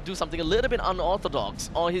gonna have to do something a little bit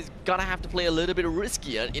unorthodox, or he's gonna have to play a little bit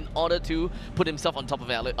riskier in order to put himself on top of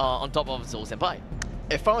Zozempai.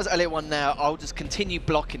 If I was LA1 now, I'll just continue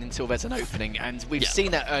blocking until there's an opening, and we've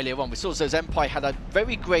seen that earlier on. We saw Zozempai had a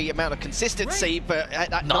very great amount of consistency, but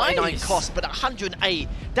at that 99 cost, but at 108,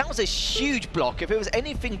 that was a huge block. If it was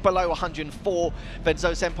anything below 104, then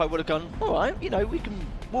Zozempai would have gone, all right, you know,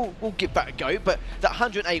 we'll give that a go, but that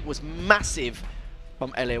 108 was massive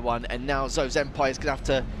from LA1, and now Zozempai is going to have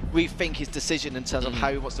to rethink his decision in terms of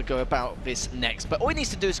how he wants to go about this next. But all he needs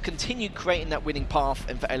to do is continue creating that winning path,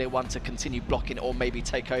 and for LA1 to continue blocking or maybe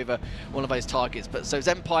take over one of those targets. But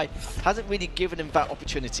Zozempai hasn't really given him that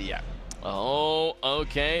opportunity yet. Oh,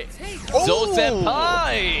 okay.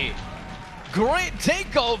 Zozempai! Great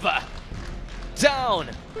takeover! Down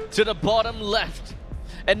to the bottom left.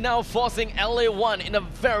 And now forcing LA1 in a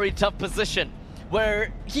very tough position,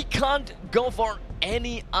 where he can't go for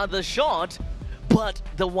any other shot but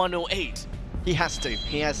the 108. He has to.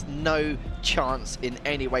 He has no chance in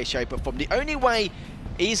any way, shape or form. The only way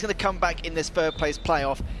he's going to come back in this 3rd place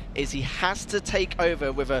playoff is he has to take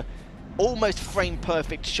over with a almost frame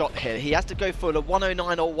perfect shot here. He has to go for the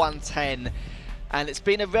 109 or 110. And it's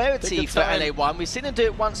been a rarity for LA1. We've seen him do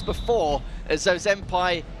it once before, as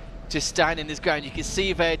Zozempai just standing his ground. You can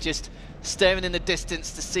see there just staring in the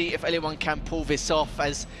distance to see if LA1 can pull this off,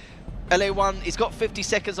 as LA1, he's got 50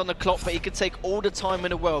 seconds on the clock, but he can take all the time in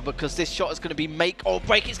the world because this shot is going to be make or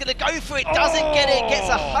break. He's going to go for it, doesn't get it, gets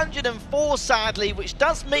 104 sadly, which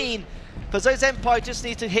does mean for Zozempai just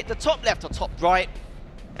needs to hit the top left or top right,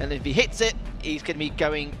 and if he hits it, he's going to be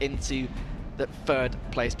going into the 3rd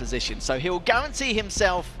place position. So he'll guarantee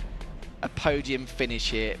himself a podium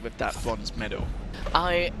finish here with that bronze medal.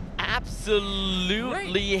 I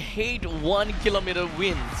absolutely hate 1 kilometer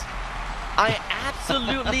wins. I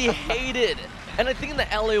absolutely hate it. And I think the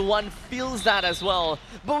LA1 feels that as well.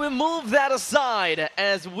 But we move that aside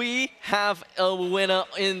as we have a winner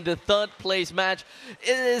in the third place match.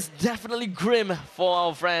 It is definitely grim for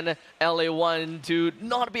our friend LA1 to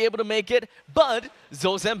not be able to make it. But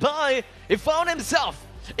Zo Senpai, he found himself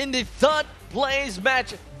in the third place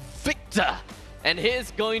match victor. And he's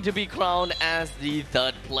going to be crowned as the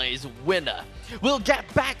third place winner. We'll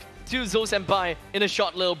get back to Zo Senpai in a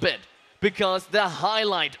short little bit, because the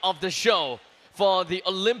highlight of the show for the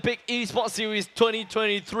Olympic Esports Series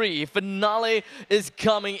 2023 finale is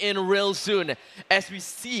coming in real soon as we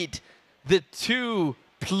seat the two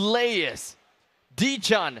players,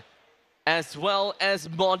 D-Chan as well as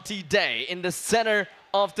Monty Day, in the center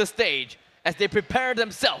of the stage as they prepare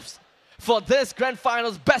themselves for this Grand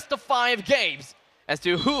Finals best of 5 games as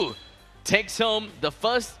to who takes home the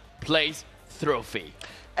first place trophy.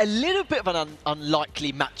 A little bit of an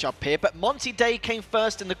unlikely matchup here, but Monty Day came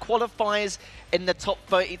first in the qualifiers in the top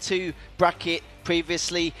 32 bracket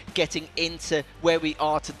previously, getting into where we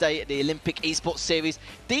are today at the Olympic Esports Series.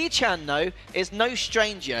 D-Chan, though, is no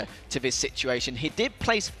stranger to this situation. He did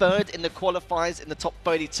place third in the qualifiers in the top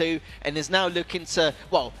 32 and is now looking to,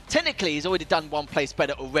 well, technically he's already done one place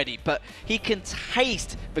better already, but he can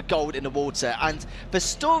taste the gold in the water. And the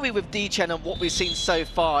story with D-Chan and what we've seen so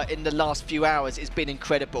far in the last few hours has been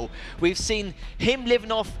incredible. We've seen him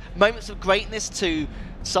living off moments of greatness to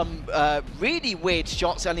some really weird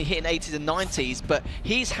shots, only hitting 80s and 90s, but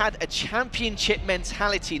he's had a championship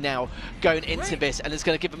mentality now going into this, and it's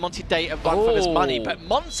going to give Monty Day a run for his money. But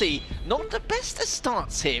Monty, not the best of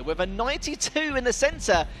starts here, with a 92 in the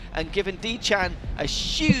center, and giving D-Chan a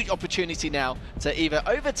huge opportunity now to either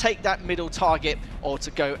overtake that middle target or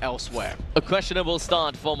to go elsewhere. A questionable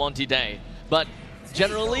start for Monty Day, but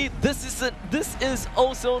generally this is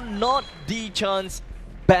also not D-Chan's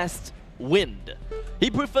best wind. He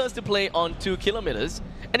prefers to play on 2 kilometers,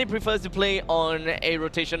 and he prefers to play on a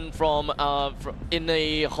rotation from in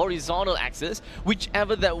a horizontal axis,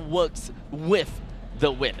 whichever that works with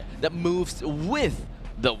the wind, that moves with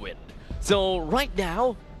the wind. So right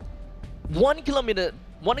now, 1 kilometer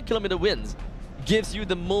winds gives you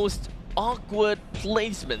the most awkward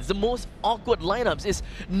placements, the most awkward lineups. Is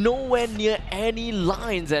nowhere near any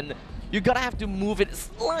lines, and you gotta have to move it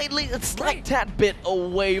slightly, a slight tad bit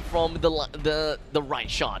away from the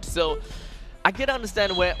right shot. So I can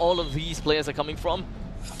understand where all of these players are coming from.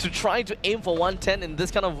 To try to aim for 110 in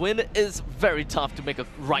this kind of wind is very tough to make a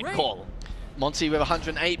right call. Monty with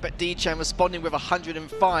 108, but D-Chan responding with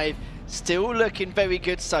 105. Still looking very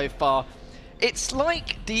good so far. It's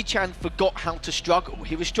like D-Chan forgot how to struggle.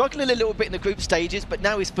 He was struggling a little bit in the group stages, but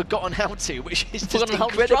now he's forgotten how to, which is just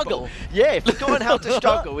incredible. Yeah, forgotten how to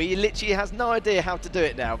struggle. He literally has no idea how to do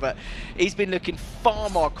it now, but he's been looking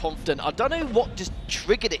far more confident. I don't know what just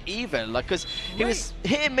triggered it either, like, because he was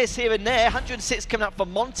hit and miss here and there. 106 coming up for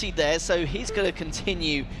Monty there, so he's going to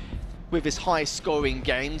continue with his high scoring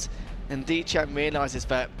games. And D-Chan realizes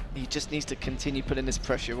that he just needs to continue putting this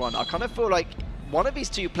pressure on. I kind of feel like one of these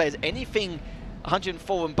two players, anything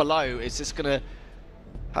 104 and below, is just going to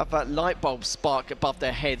have that light bulb spark above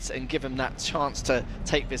their heads and give them that chance to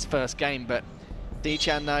take this first game. But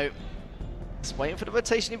D-Chan, though, is waiting for the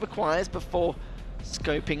rotation he requires before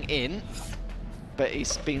scoping in. But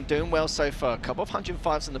he's been doing well so far. A couple of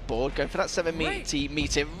 105s on the board, going for that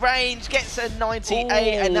 70-meter range, gets a 98,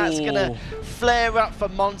 and that's going to flare up for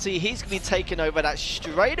Monty. He's going to be taking over that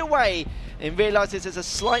straight away and realizes there's a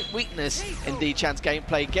slight weakness in D-Chan's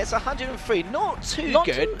gameplay. Gets 103, not too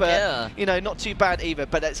good, but you know, not too bad either.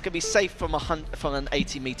 But it's going to be safe from an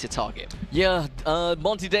 80-meter target. Yeah,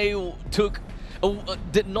 Monty Day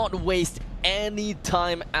did not waste any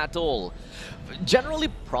time at all. Generally,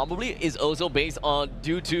 probably is also based on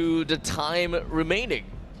due to the time remaining.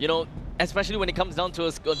 You know, especially when it comes down to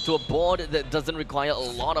a board that doesn't require a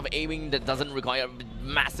lot of aiming, that doesn't require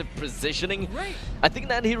massive positioning. I think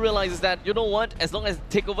that he realizes that, you know what, as long as I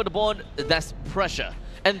take over the board, that's pressure.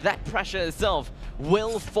 And that pressure itself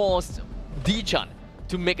will force D-Chan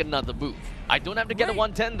to make another move. I don't have to get a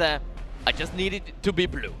 110 there, I just need it to be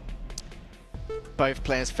blue. Both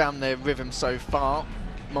players found their rhythm so far.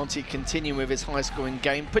 Monty continuing with his high-scoring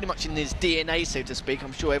game, pretty much in his DNA, so to speak.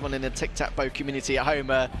 I'm sure everyone in the tic-tac-toe community at home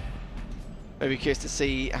very curious to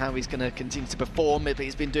see how he's going to continue to perform. But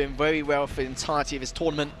he's been doing very well for the entirety of his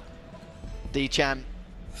tournament. D-Chan,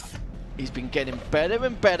 he's been getting better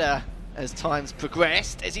and better as time's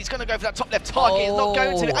progressed, as he's going to go for that top left target. He's not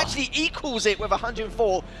going to, actually equals it with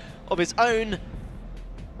 104 of his own.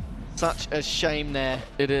 Such a shame there.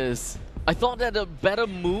 It is. I thought that a better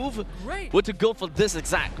move were to go for this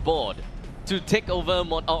exact board. to take over,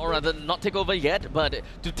 or rather not take over yet, but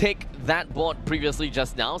to take that board previously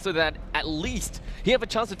just now, so that at least he have a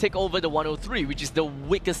chance to take over the 103, which is the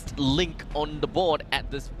weakest link on the board at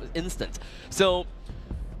this instance. So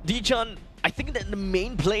D-Chan, I think that the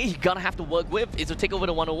main play he gonna have to work with is to take over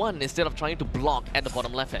the 101 instead of trying to block at the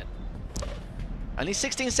bottom left hand. Only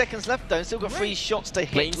 16 seconds left though, still got 3 shots to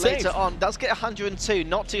hit Playing later safe. on. Does get 102,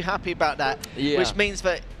 not too happy about that. Yeah. Which means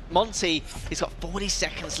that Monty, he's got 40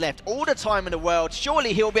 seconds left, all the time in the world.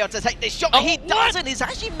 Surely he'll be able to take this shot, but he doesn't. He's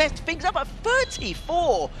actually messed things up at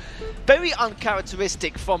 34. Very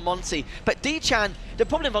uncharacteristic from Monty. But D-Chan, the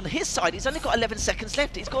problem on his side, he's only got 11 seconds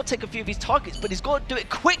left. He's got to take a few of his targets, but he's got to do it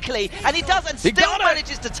quickly, and he does, and still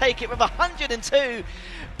manages to take it with 102.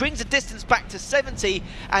 Brings the distance back to 70,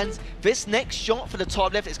 and this next shot for the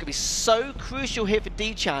top left is going to be so crucial here for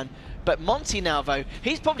D-Chan. But Monty now, though,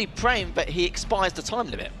 he's probably praying that he expires the time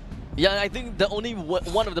limit. Yeah, I think the only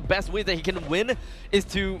one of the best ways that he can win is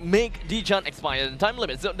to make D-Chan expire the time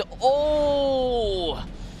limit. So,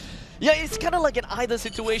 yeah, it's kind of like an either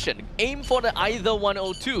situation. Aim for the either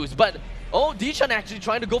 102s, but D-Chan actually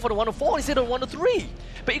trying to go for the 104 instead of 103.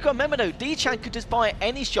 But you got to remember though, D-Chan could just fire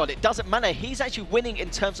any shot. It doesn't matter. He's actually winning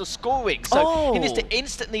in terms of scoring. So he needs to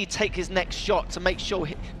instantly take his next shot to make sure,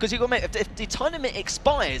 because you got to remember, if the time limit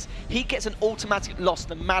expires, he gets an automatic loss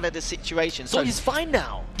no matter the situation. So he's fine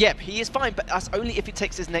now. Yeah, he is fine, but that's only if he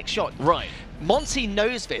takes his next shot. Right. Monty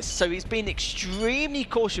knows this, so he's been extremely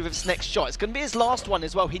cautious with his next shot. It's going to be his last one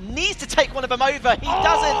as well. He needs to take one of them over. He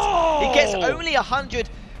doesn't. He gets only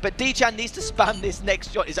 100. But D-Chan needs to spam this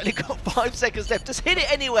next shot. He's only got 5 seconds left. Just hit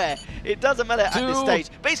it anywhere. It doesn't matter at this stage.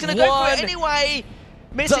 But he's going to go for it anyway.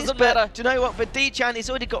 Misses, doesn't matter. Do you know what? For D-Chan, he's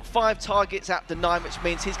already got 5 targets at the 9, which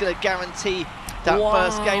means he's going to guarantee that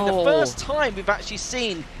first game. The first time we've actually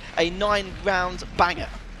seen a 9-round banger.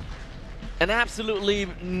 An absolutely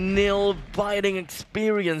nail-biting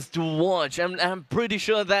experience to watch. I'm pretty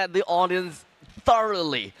sure that the audience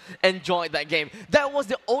thoroughly enjoyed that game. That was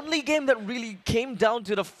the only game that really came down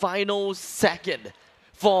to the final second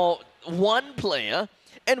for one player,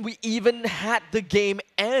 and we even had the game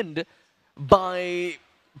end by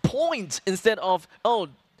points instead of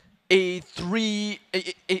a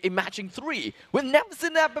matching 3. We've never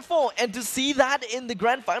seen that before, and to see that in the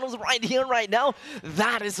grand finals right here, right now,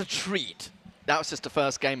 that is a treat. That was just the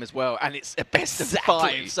first game as well, and it's a best of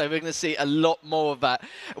 5, so we're going to see a lot more of that.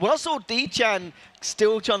 When I saw D-Chan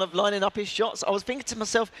still trying to lining up his shots, I was thinking to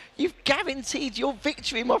myself, you've guaranteed your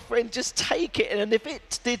victory, my friend, just take it. And if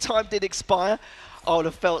the time did expire, I would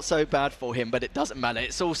have felt so bad for him, but it doesn't matter.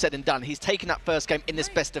 It's all said and done. He's taken that first game in this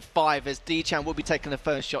best of 5, as D-Chan will be taking the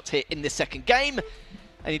first shots here in this second game.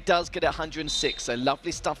 And he does get 106, so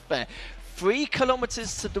lovely stuff there. 3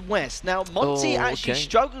 kilometers to the west. Now, Monty actually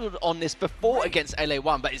struggled on this before against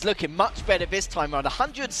LA1, but he's looking much better this time around.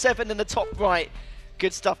 107 in the top right.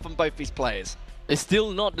 Good stuff from both these players. It's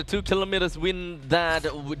still not the 2 kilometers win that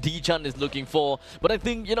D-Chan is looking for, but I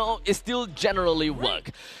think, it still generally work.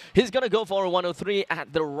 He's going to go for a 103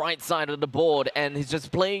 at the right side of the board, and he's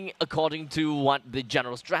just playing according to what the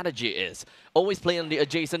general strategy is. Always play on the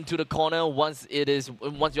adjacent to the corner once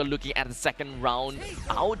you're looking at the second round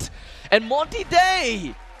out. And Monty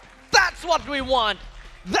Day, that's what we want.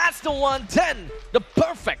 That's the 110, the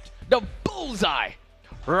perfect, the bullseye.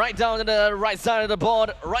 Right down to the right side of the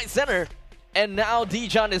board, right center. And now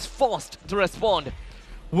D-Chan is forced to respond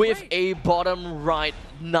with a bottom right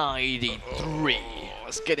 93.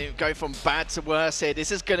 Let's go from bad to worse here.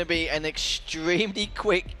 This is going to be an extremely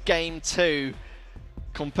quick game 2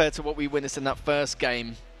 compared to what we witnessed in that first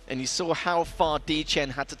game. And you saw how far D-Chan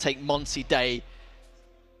had to take Monty Day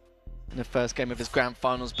in the first game of his grand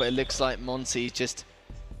finals, but it looks like Monty's just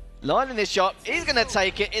lining this shot. He's going to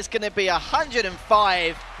take it. It's going to be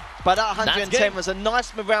 105. But that 110 was a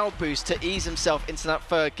nice morale boost to ease himself into that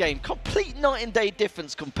third game. Complete night and day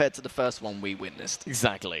difference compared to the first one we witnessed.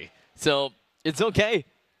 Exactly. So it's okay.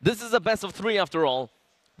 This is a best of 3 after all.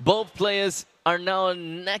 Both players are now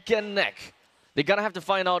neck and neck. They're going to have to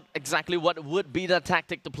find out exactly what would be the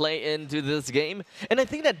tactic to play into this game. And I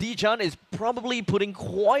think that D-Chan is probably putting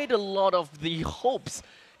quite a lot of the hopes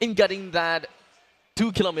in getting that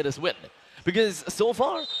 2 kilometers win. Because so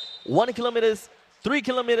far, 1 kilometers, 3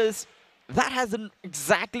 kilometers, that hasn't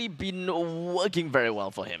exactly been working very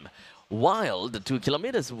well for him. While the 2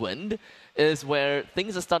 kilometers win is where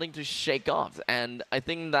things are starting to shake off. And I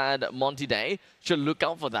think that Monty Day should look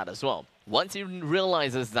out for that as well. Once he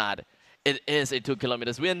realizes that it is a 2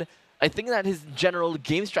 kilometers win, I think that his general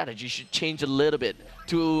game strategy should change a little bit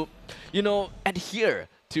to, adhere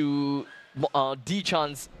to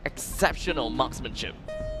D-Chan's exceptional marksmanship.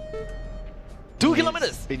 2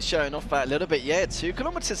 kilometers. Been showing off that a little bit, yeah. 2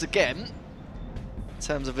 kilometers again in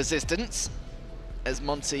terms of resistance, as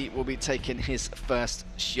Monty will be taking his first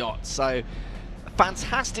shot. So, a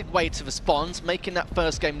fantastic way to respond, making that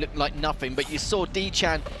first game look like nothing. But you saw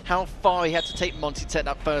D-Chan, how far he had to take Monty to take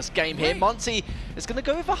that first game here. Monty is going to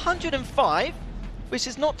go with 105, which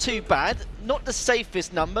is not too bad. Not the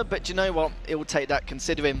safest number, but you know what? It will take that,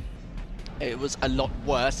 considering it was a lot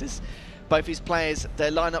worse. As both his players, their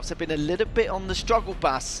lineups have been a little bit on the struggle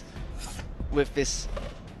bus with this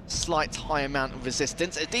slight high amount of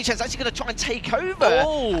resistance. D-Chan's actually going to try and take over.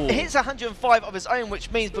 Oh. It hits 105 of his own, which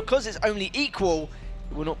means because it's only equal,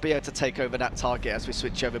 he will not be able to take over that target as we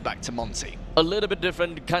switch over back to Monty. A little bit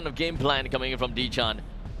different kind of game plan coming in from D-Chan.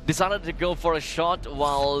 Decided to go for a shot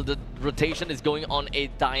while the rotation is going on a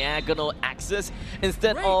diagonal axis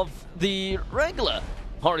instead of the regular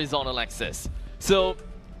horizontal axis. So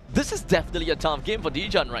this is definitely a tough game for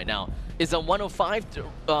D-Chan right now. Is a 105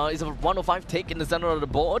 take in the center of the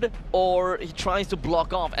board, or he tries to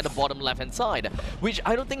block off at the bottom left-hand side, which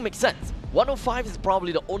I don't think makes sense. 105 is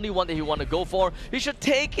probably the only one that he want to go for. He should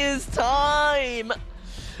take his time.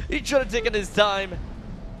 He should have taken his time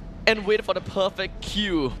and waited for the perfect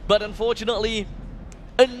cue. But unfortunately,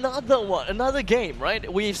 another game,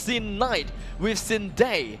 right? We've seen night, we've seen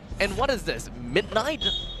day, and what is this? Midnight?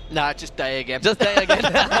 Nah, just day again. Just day again.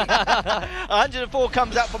 104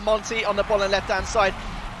 comes out for Monty on the bottom left-hand side.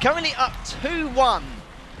 Currently up 2-1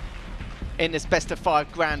 in this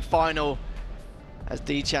best-of-5 grand final, as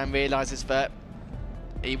D-Chan realises that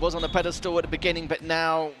he was on the pedestal at the beginning, but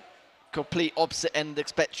now complete opposite end of the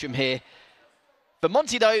spectrum here. For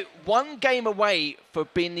Monty, though, 1 game away for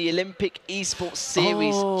being the Olympic Esports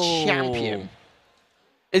Series champion.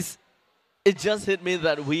 It just hit me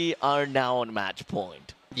that we are now on match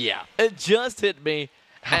point. Yeah. It just hit me.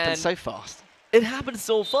 Happened so fast. It happened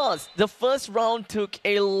so fast. The first round took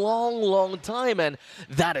a long time, and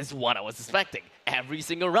that is what I was expecting. Every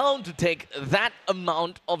single round to take that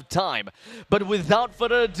amount of time. But without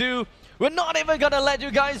further ado, we're not even gonna let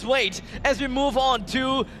you guys wait as we move on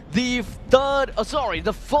to the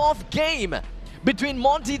the 4th game between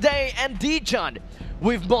Monty Day and D-Chan,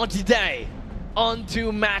 with Monty Day on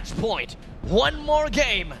to match point. 1 more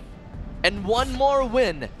game and 1 more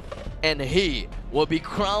win, and he will be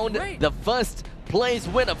crowned the first place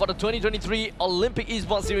winner for the 2023 Olympic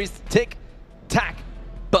Esports Series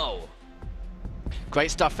Tic-Tac-Bow.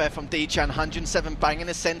 Great stuff there from D-Chan, 107 bang in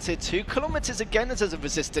the center, 2 kilometers again as a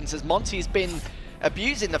resistance, as Monty's been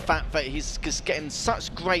abusing the fact that he's just getting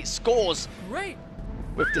such great scores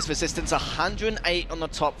with this resistance. 108 on the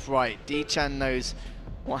top right. D-Chan knows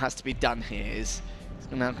what has to be done here. He's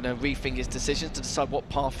now going to rethink his decisions to decide what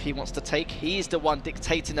path he wants to take. He's the one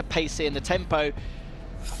dictating the pace here and the tempo.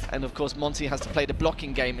 And of course, Monty has to play the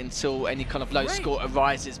blocking game until any kind of low score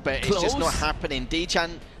arises, but it's just not happening.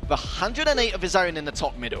 D-Chan with 108 of his own in the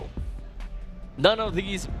top middle. None of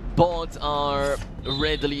these boards are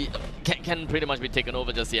readily, can pretty much be taken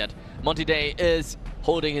over just yet. Monty Day is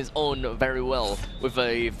holding his own very well with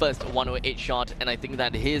a first 108 shot, and I think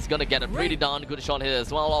that he's gonna get a pretty darn good shot here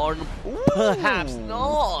as well, or perhaps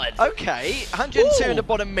not. Okay, 102 in the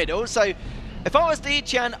bottom middle, so if I was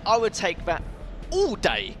D-Chan, I would take that all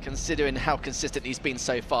day, considering how consistent he's been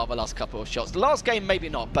so far the last couple of shots. The last game, maybe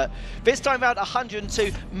not, but this time around,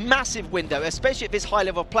 102, massive window, especially at this high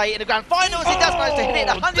level of play in the grand finals. He does manage to hit it,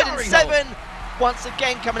 107. Once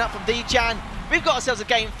again, coming up from D-Chan. We've got ourselves a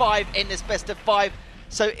game 5 in this best of 5.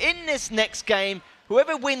 So in this next game,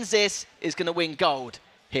 whoever wins this is going to win gold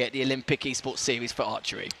here at the Olympic Esports Series for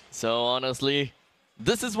archery. So honestly,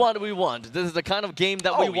 this is what we want. This is the kind of game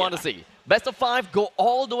that we want to see. Best of 5, go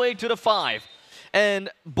all the way to the 5. And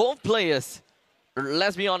both players,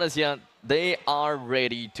 let's be honest here, they are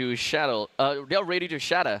ready to shatter. They are ready to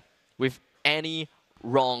shatter with any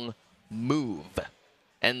wrong move.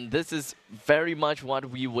 And this is very much what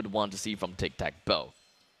we would want to see from Tic-Tac-Bow.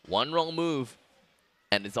 1 wrong move,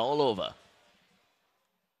 and it's all over.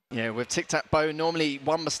 Yeah, with Tic-Tac-Bow, normally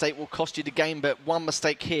 1 mistake will cost you the game, but 1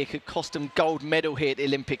 mistake here could cost them gold medal here at the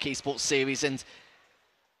Olympic Esports Series. And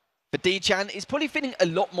for D-Chan, he's probably feeling a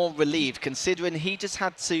lot more relieved, considering he just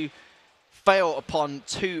had to fail upon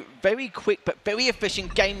 2 very quick but very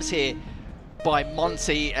efficient games here by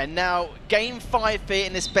Monty. And now game 5 here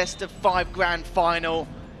in this best of 5 grand final.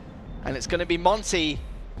 And it's going to be Monty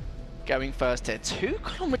going first here. 2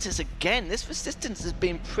 kilometers again. This resistance has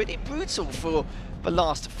been pretty brutal for the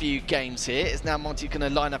last few games here. It's now Monty going to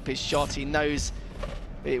line up his shot. He knows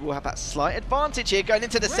it will have that slight advantage here going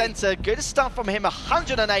into the center. Good stuff from him,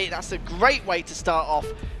 108. That's a great way to start off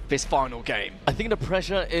this final game. I think the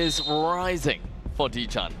pressure is rising for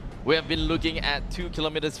D-Chan. We have been looking at 2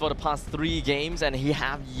 kilometers for the past 3 games, and he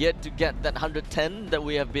have yet to get that 110 that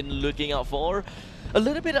we have been looking out for. A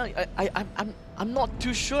little bit, I'm not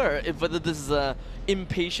too sure if whether this is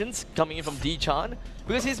impatience coming in from D-Chan,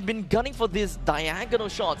 because he's been gunning for these diagonal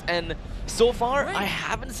shots, and so far I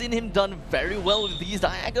haven't seen him done very well with these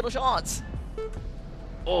diagonal shots.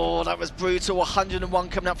 Oh, that was brutal. 101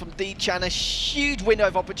 coming up from D-Chan. A huge window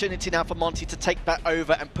of opportunity now for Monty to take that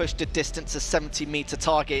over and push the distance to 70-meter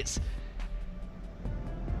targets.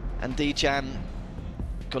 And D-Chan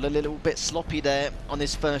got a little bit sloppy there on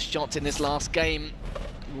his first shot in this last game.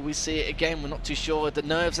 Will we see it again? We're not too sure. The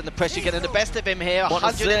nerves and the pressure getting the best of him here.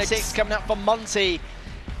 106 coming up from Monty.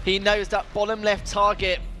 He knows that bottom left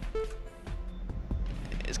target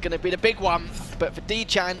is going to be the big one. But for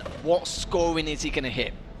D-Chan, what scoring is he going to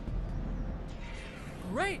hit?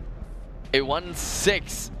 Great. A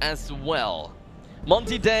 1-6 as well.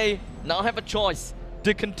 Monty Day now have a choice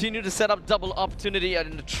to continue to set up double opportunity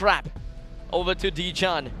in the trap over to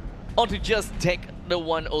D-Chan, or to just take the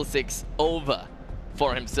 106 over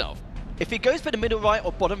for himself. If he goes for the middle right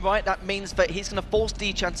or bottom right, that means that he's going to force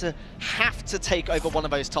D-Chan to have to take over one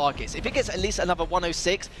of those targets. If he gets at least another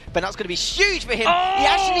 106, then that's going to be huge for him. Oh! He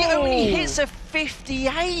actually only hits a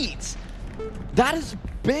 58. That is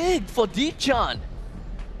big for D-Chan.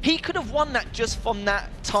 He could have won that just from that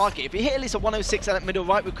target. If he hit at least a 106 at that middle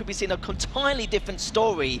right, we could be seeing a entirely different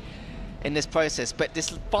story in this process. But this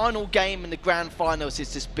final game in the grand finals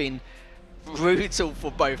has just been brutal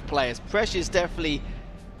for both players. Pressure's definitely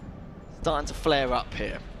starting to flare up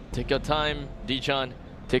here. Take your time, D-Chan.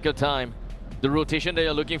 Take your time. The rotation that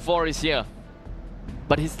you're looking for is here.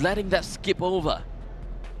 But he's letting that skip over.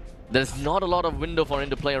 There's not a lot of window for him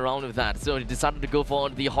to play around with that. So he decided to go for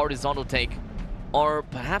the horizontal take. Or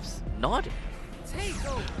perhaps not.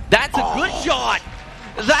 That's a good shot!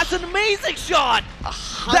 That's an amazing shot!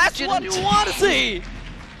 That's what you want to see!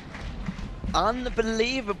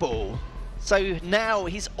 Unbelievable. So now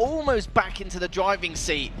he's almost back into the driving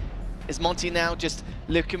seat. Is Monty now just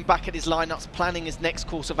looking back at his lineups, planning his next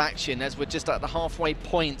course of action as we're just at the halfway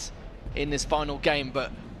point in this final game.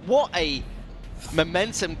 But what a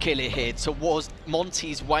momentum killer here towards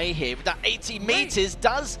Monty's way here. With that 80 meters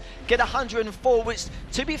does get 104, which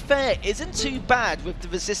to be fair isn't too bad with the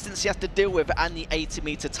resistance he has to deal with and the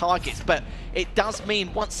 80-meter targets. But it does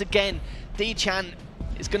mean once again D-Chan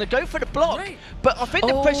is going to go for the block. But I think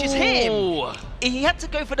the pressure's hit him. He had to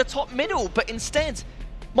go for the top middle, but instead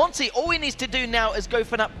Monty, all he needs to do now is go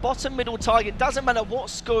for that bottom middle target. Doesn't matter what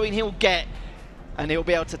scoring he'll get, and he'll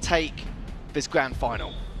be able to take this grand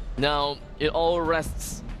final. Now, it all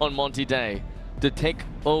rests on Monty Day to take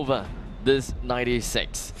over this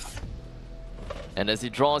 96. And as he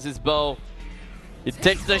draws his bow, he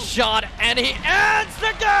takes the shot and he ends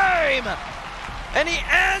the game! And he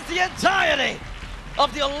ends the entirety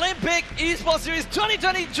of the Olympic Esports Series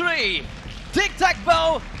 2023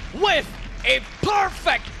 tic-tac-bow with a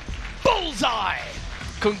perfect bullseye!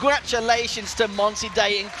 Congratulations to Monty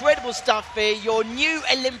Day. Incredible stuff here. Your new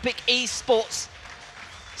Olympic Esports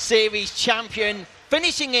Series champion,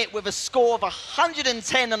 finishing it with a score of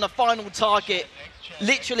 110 on the final target,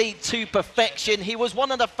 literally to perfection. He was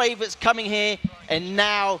one of the favourites coming here, and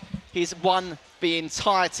now he's won the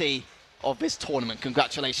entirety of this tournament.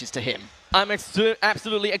 Congratulations to him. I'm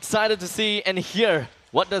absolutely excited to see and hear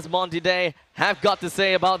what does Monty Day have got to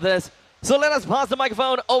say about this. So let us pass the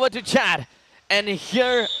microphone over to Chad and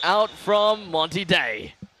hear out from Monty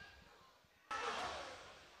Day.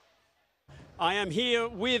 I am here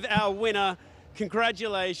with our winner.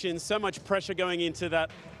 Congratulations, so much pressure going into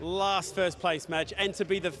that last first place match, and to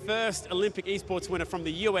be the first Olympic Esports winner from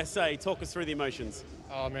the USA. Talk us through the emotions.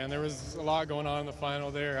 Oh man, there was a lot going on in the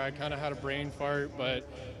final there. I kind of had a brain fart, but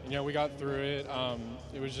you know, we got through it.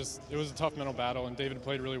 It was a tough mental battle, and David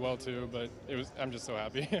played really well too, but I'm just so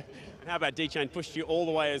happy. And how about D-Chan? Pushed you all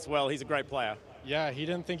the way as well. He's a great player. Yeah, he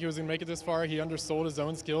didn't think he was going to make it this far. He undersold his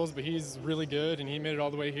own skills, but he's really good, and he made it all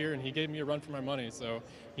the way here, and he gave me a run for my money, so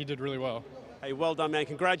he did really well. Hey, well done, man.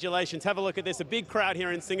 Congratulations. Have a look at this. A big crowd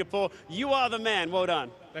here in Singapore. You are the man. Well done.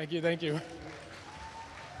 Thank you, thank you.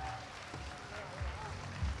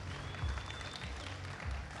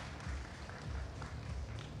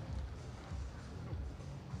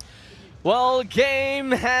 Well,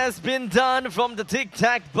 game has been done from the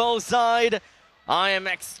tic-tac-bow side. I am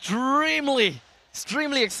extremely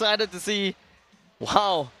excited to see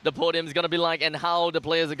how the podium is going to be like and how the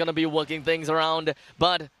players are going to be working things around.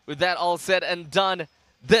 But with that all said and done,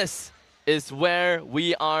 this is where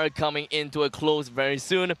we are coming into a close very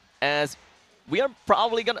soon, as we are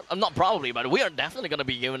probably going to, not probably, but we are definitely going to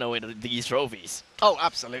be giving away these trophies. Oh,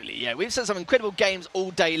 absolutely, yeah. We've seen some incredible games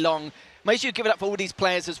all day long. Make sure you give it up for all these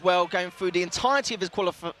players as well, going through the entirety of his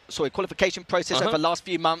qualification process over the last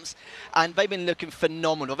few months, and they've been looking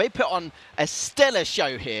phenomenal. They put on a stellar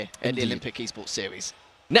show here in the Olympic Esports Series.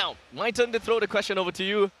 Now, my turn to throw the question over to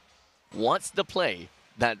you. What's the play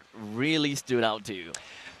that really stood out to you?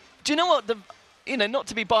 Do you know what? Not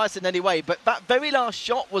to be biased in any way, but that very last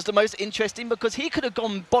shot was the most interesting because he could have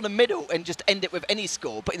gone bottom middle and just ended with any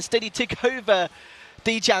score, but instead he took over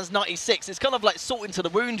Djan's 96. It's kind of like salt into the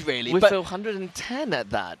wound, really. With 110 at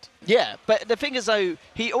that. Yeah, but the thing is, though,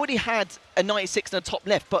 he already had a 96 in the top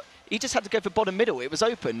left, but he just had to go for bottom middle. It was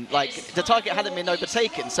open. Like, the target hadn't been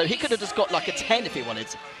overtaken, so he could have just got like a 10 if he wanted.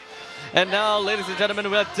 And now, ladies and gentlemen,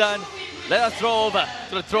 we're done. Let us throw over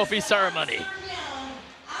to the trophy ceremony.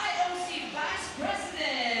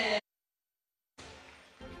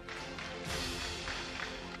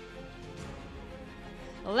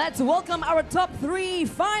 Let's welcome our top 3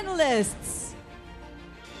 finalists.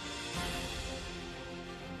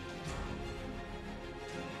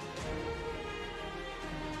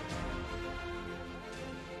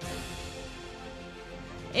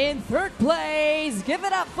 In 3rd place, give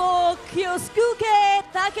it up for Kyosuke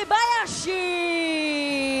Takebayashi.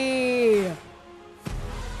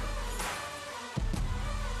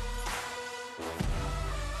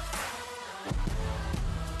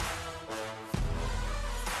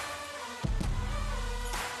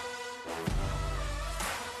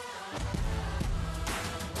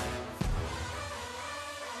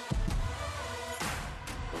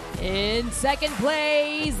 In 2nd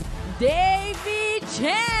place, David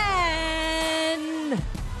Chen.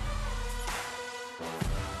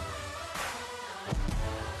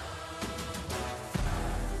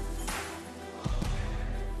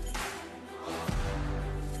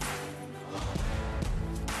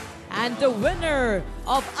 And the winner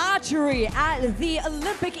of archery at the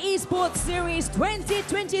Olympic Esports Series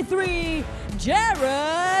 2023,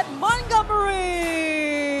 Jared Montgomery.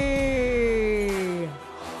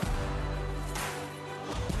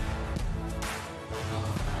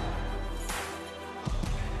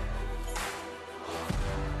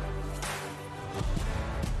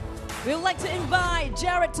 We'd like to invite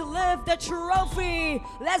Jared to lift the trophy.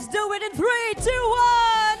 Let's do it in 3, 2,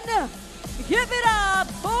 1. Give it up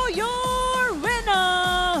for your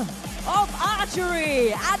winner of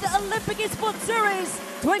archery at the Olympic Esports Series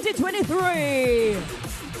 2023.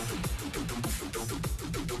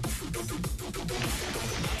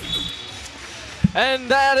 And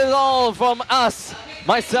that is all from us.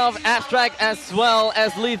 Myself, Abstract, as well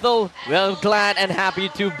as Lethal. We're glad and happy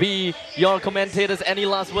to be your commentators. Any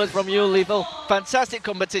last words from you, Lethal? Fantastic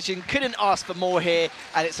competition. Couldn't ask for more here,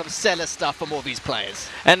 and it's some stellar stuff from all these players.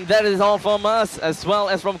 And that is all from us, as well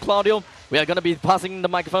as from Claudio. We are going to be passing the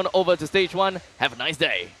microphone over to stage 1. Have a nice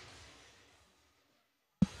day.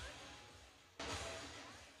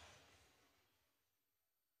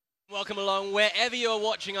 Welcome along wherever you're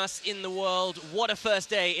watching us in the world. What a first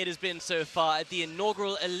day it has been so far at the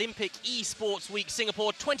inaugural Olympic Esports Week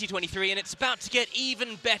Singapore 2023, and it's about to get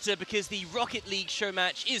even better because the Rocket League show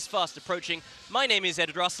match is fast approaching. My name is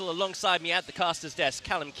Edward Russell. Alongside me at the caster's desk,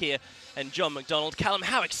 Callum Keir and John McDonald. Callum,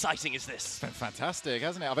 how exciting is this? It's been fantastic,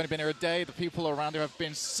 hasn't it? I've only been here a day. The people around here have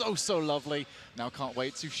been so lovely. Now can't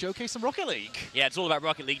wait to showcase some Rocket League. Yeah, it's all about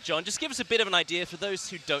Rocket League, John. Just give us a bit of an idea for those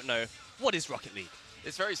who don't know. What is Rocket League?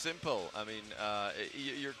 It's very simple. I mean,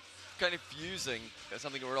 you're kind of fusing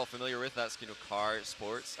something we're all familiar with. That's, car,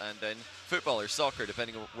 sports, and then football or soccer,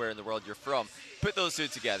 depending on where in the world you're from. Put those two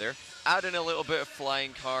together, add in a little bit of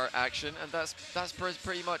flying car action, and that's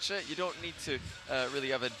pretty much it. You don't need to really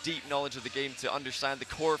have a deep knowledge of the game to understand the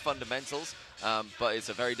core fundamentals, but it's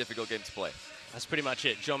a very difficult game to play. That's pretty much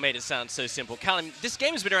it. John made it sound so simple. Callum, this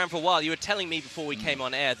game has been around for a while. You were telling me before we came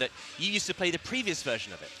on air that you used to play the previous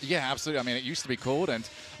version of it. Yeah, absolutely. I mean, it used to be called, and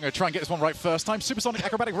I'm going to try and get this one right first time. Supersonic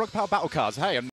Acrobatic Rock Power Battle Cards. Hey,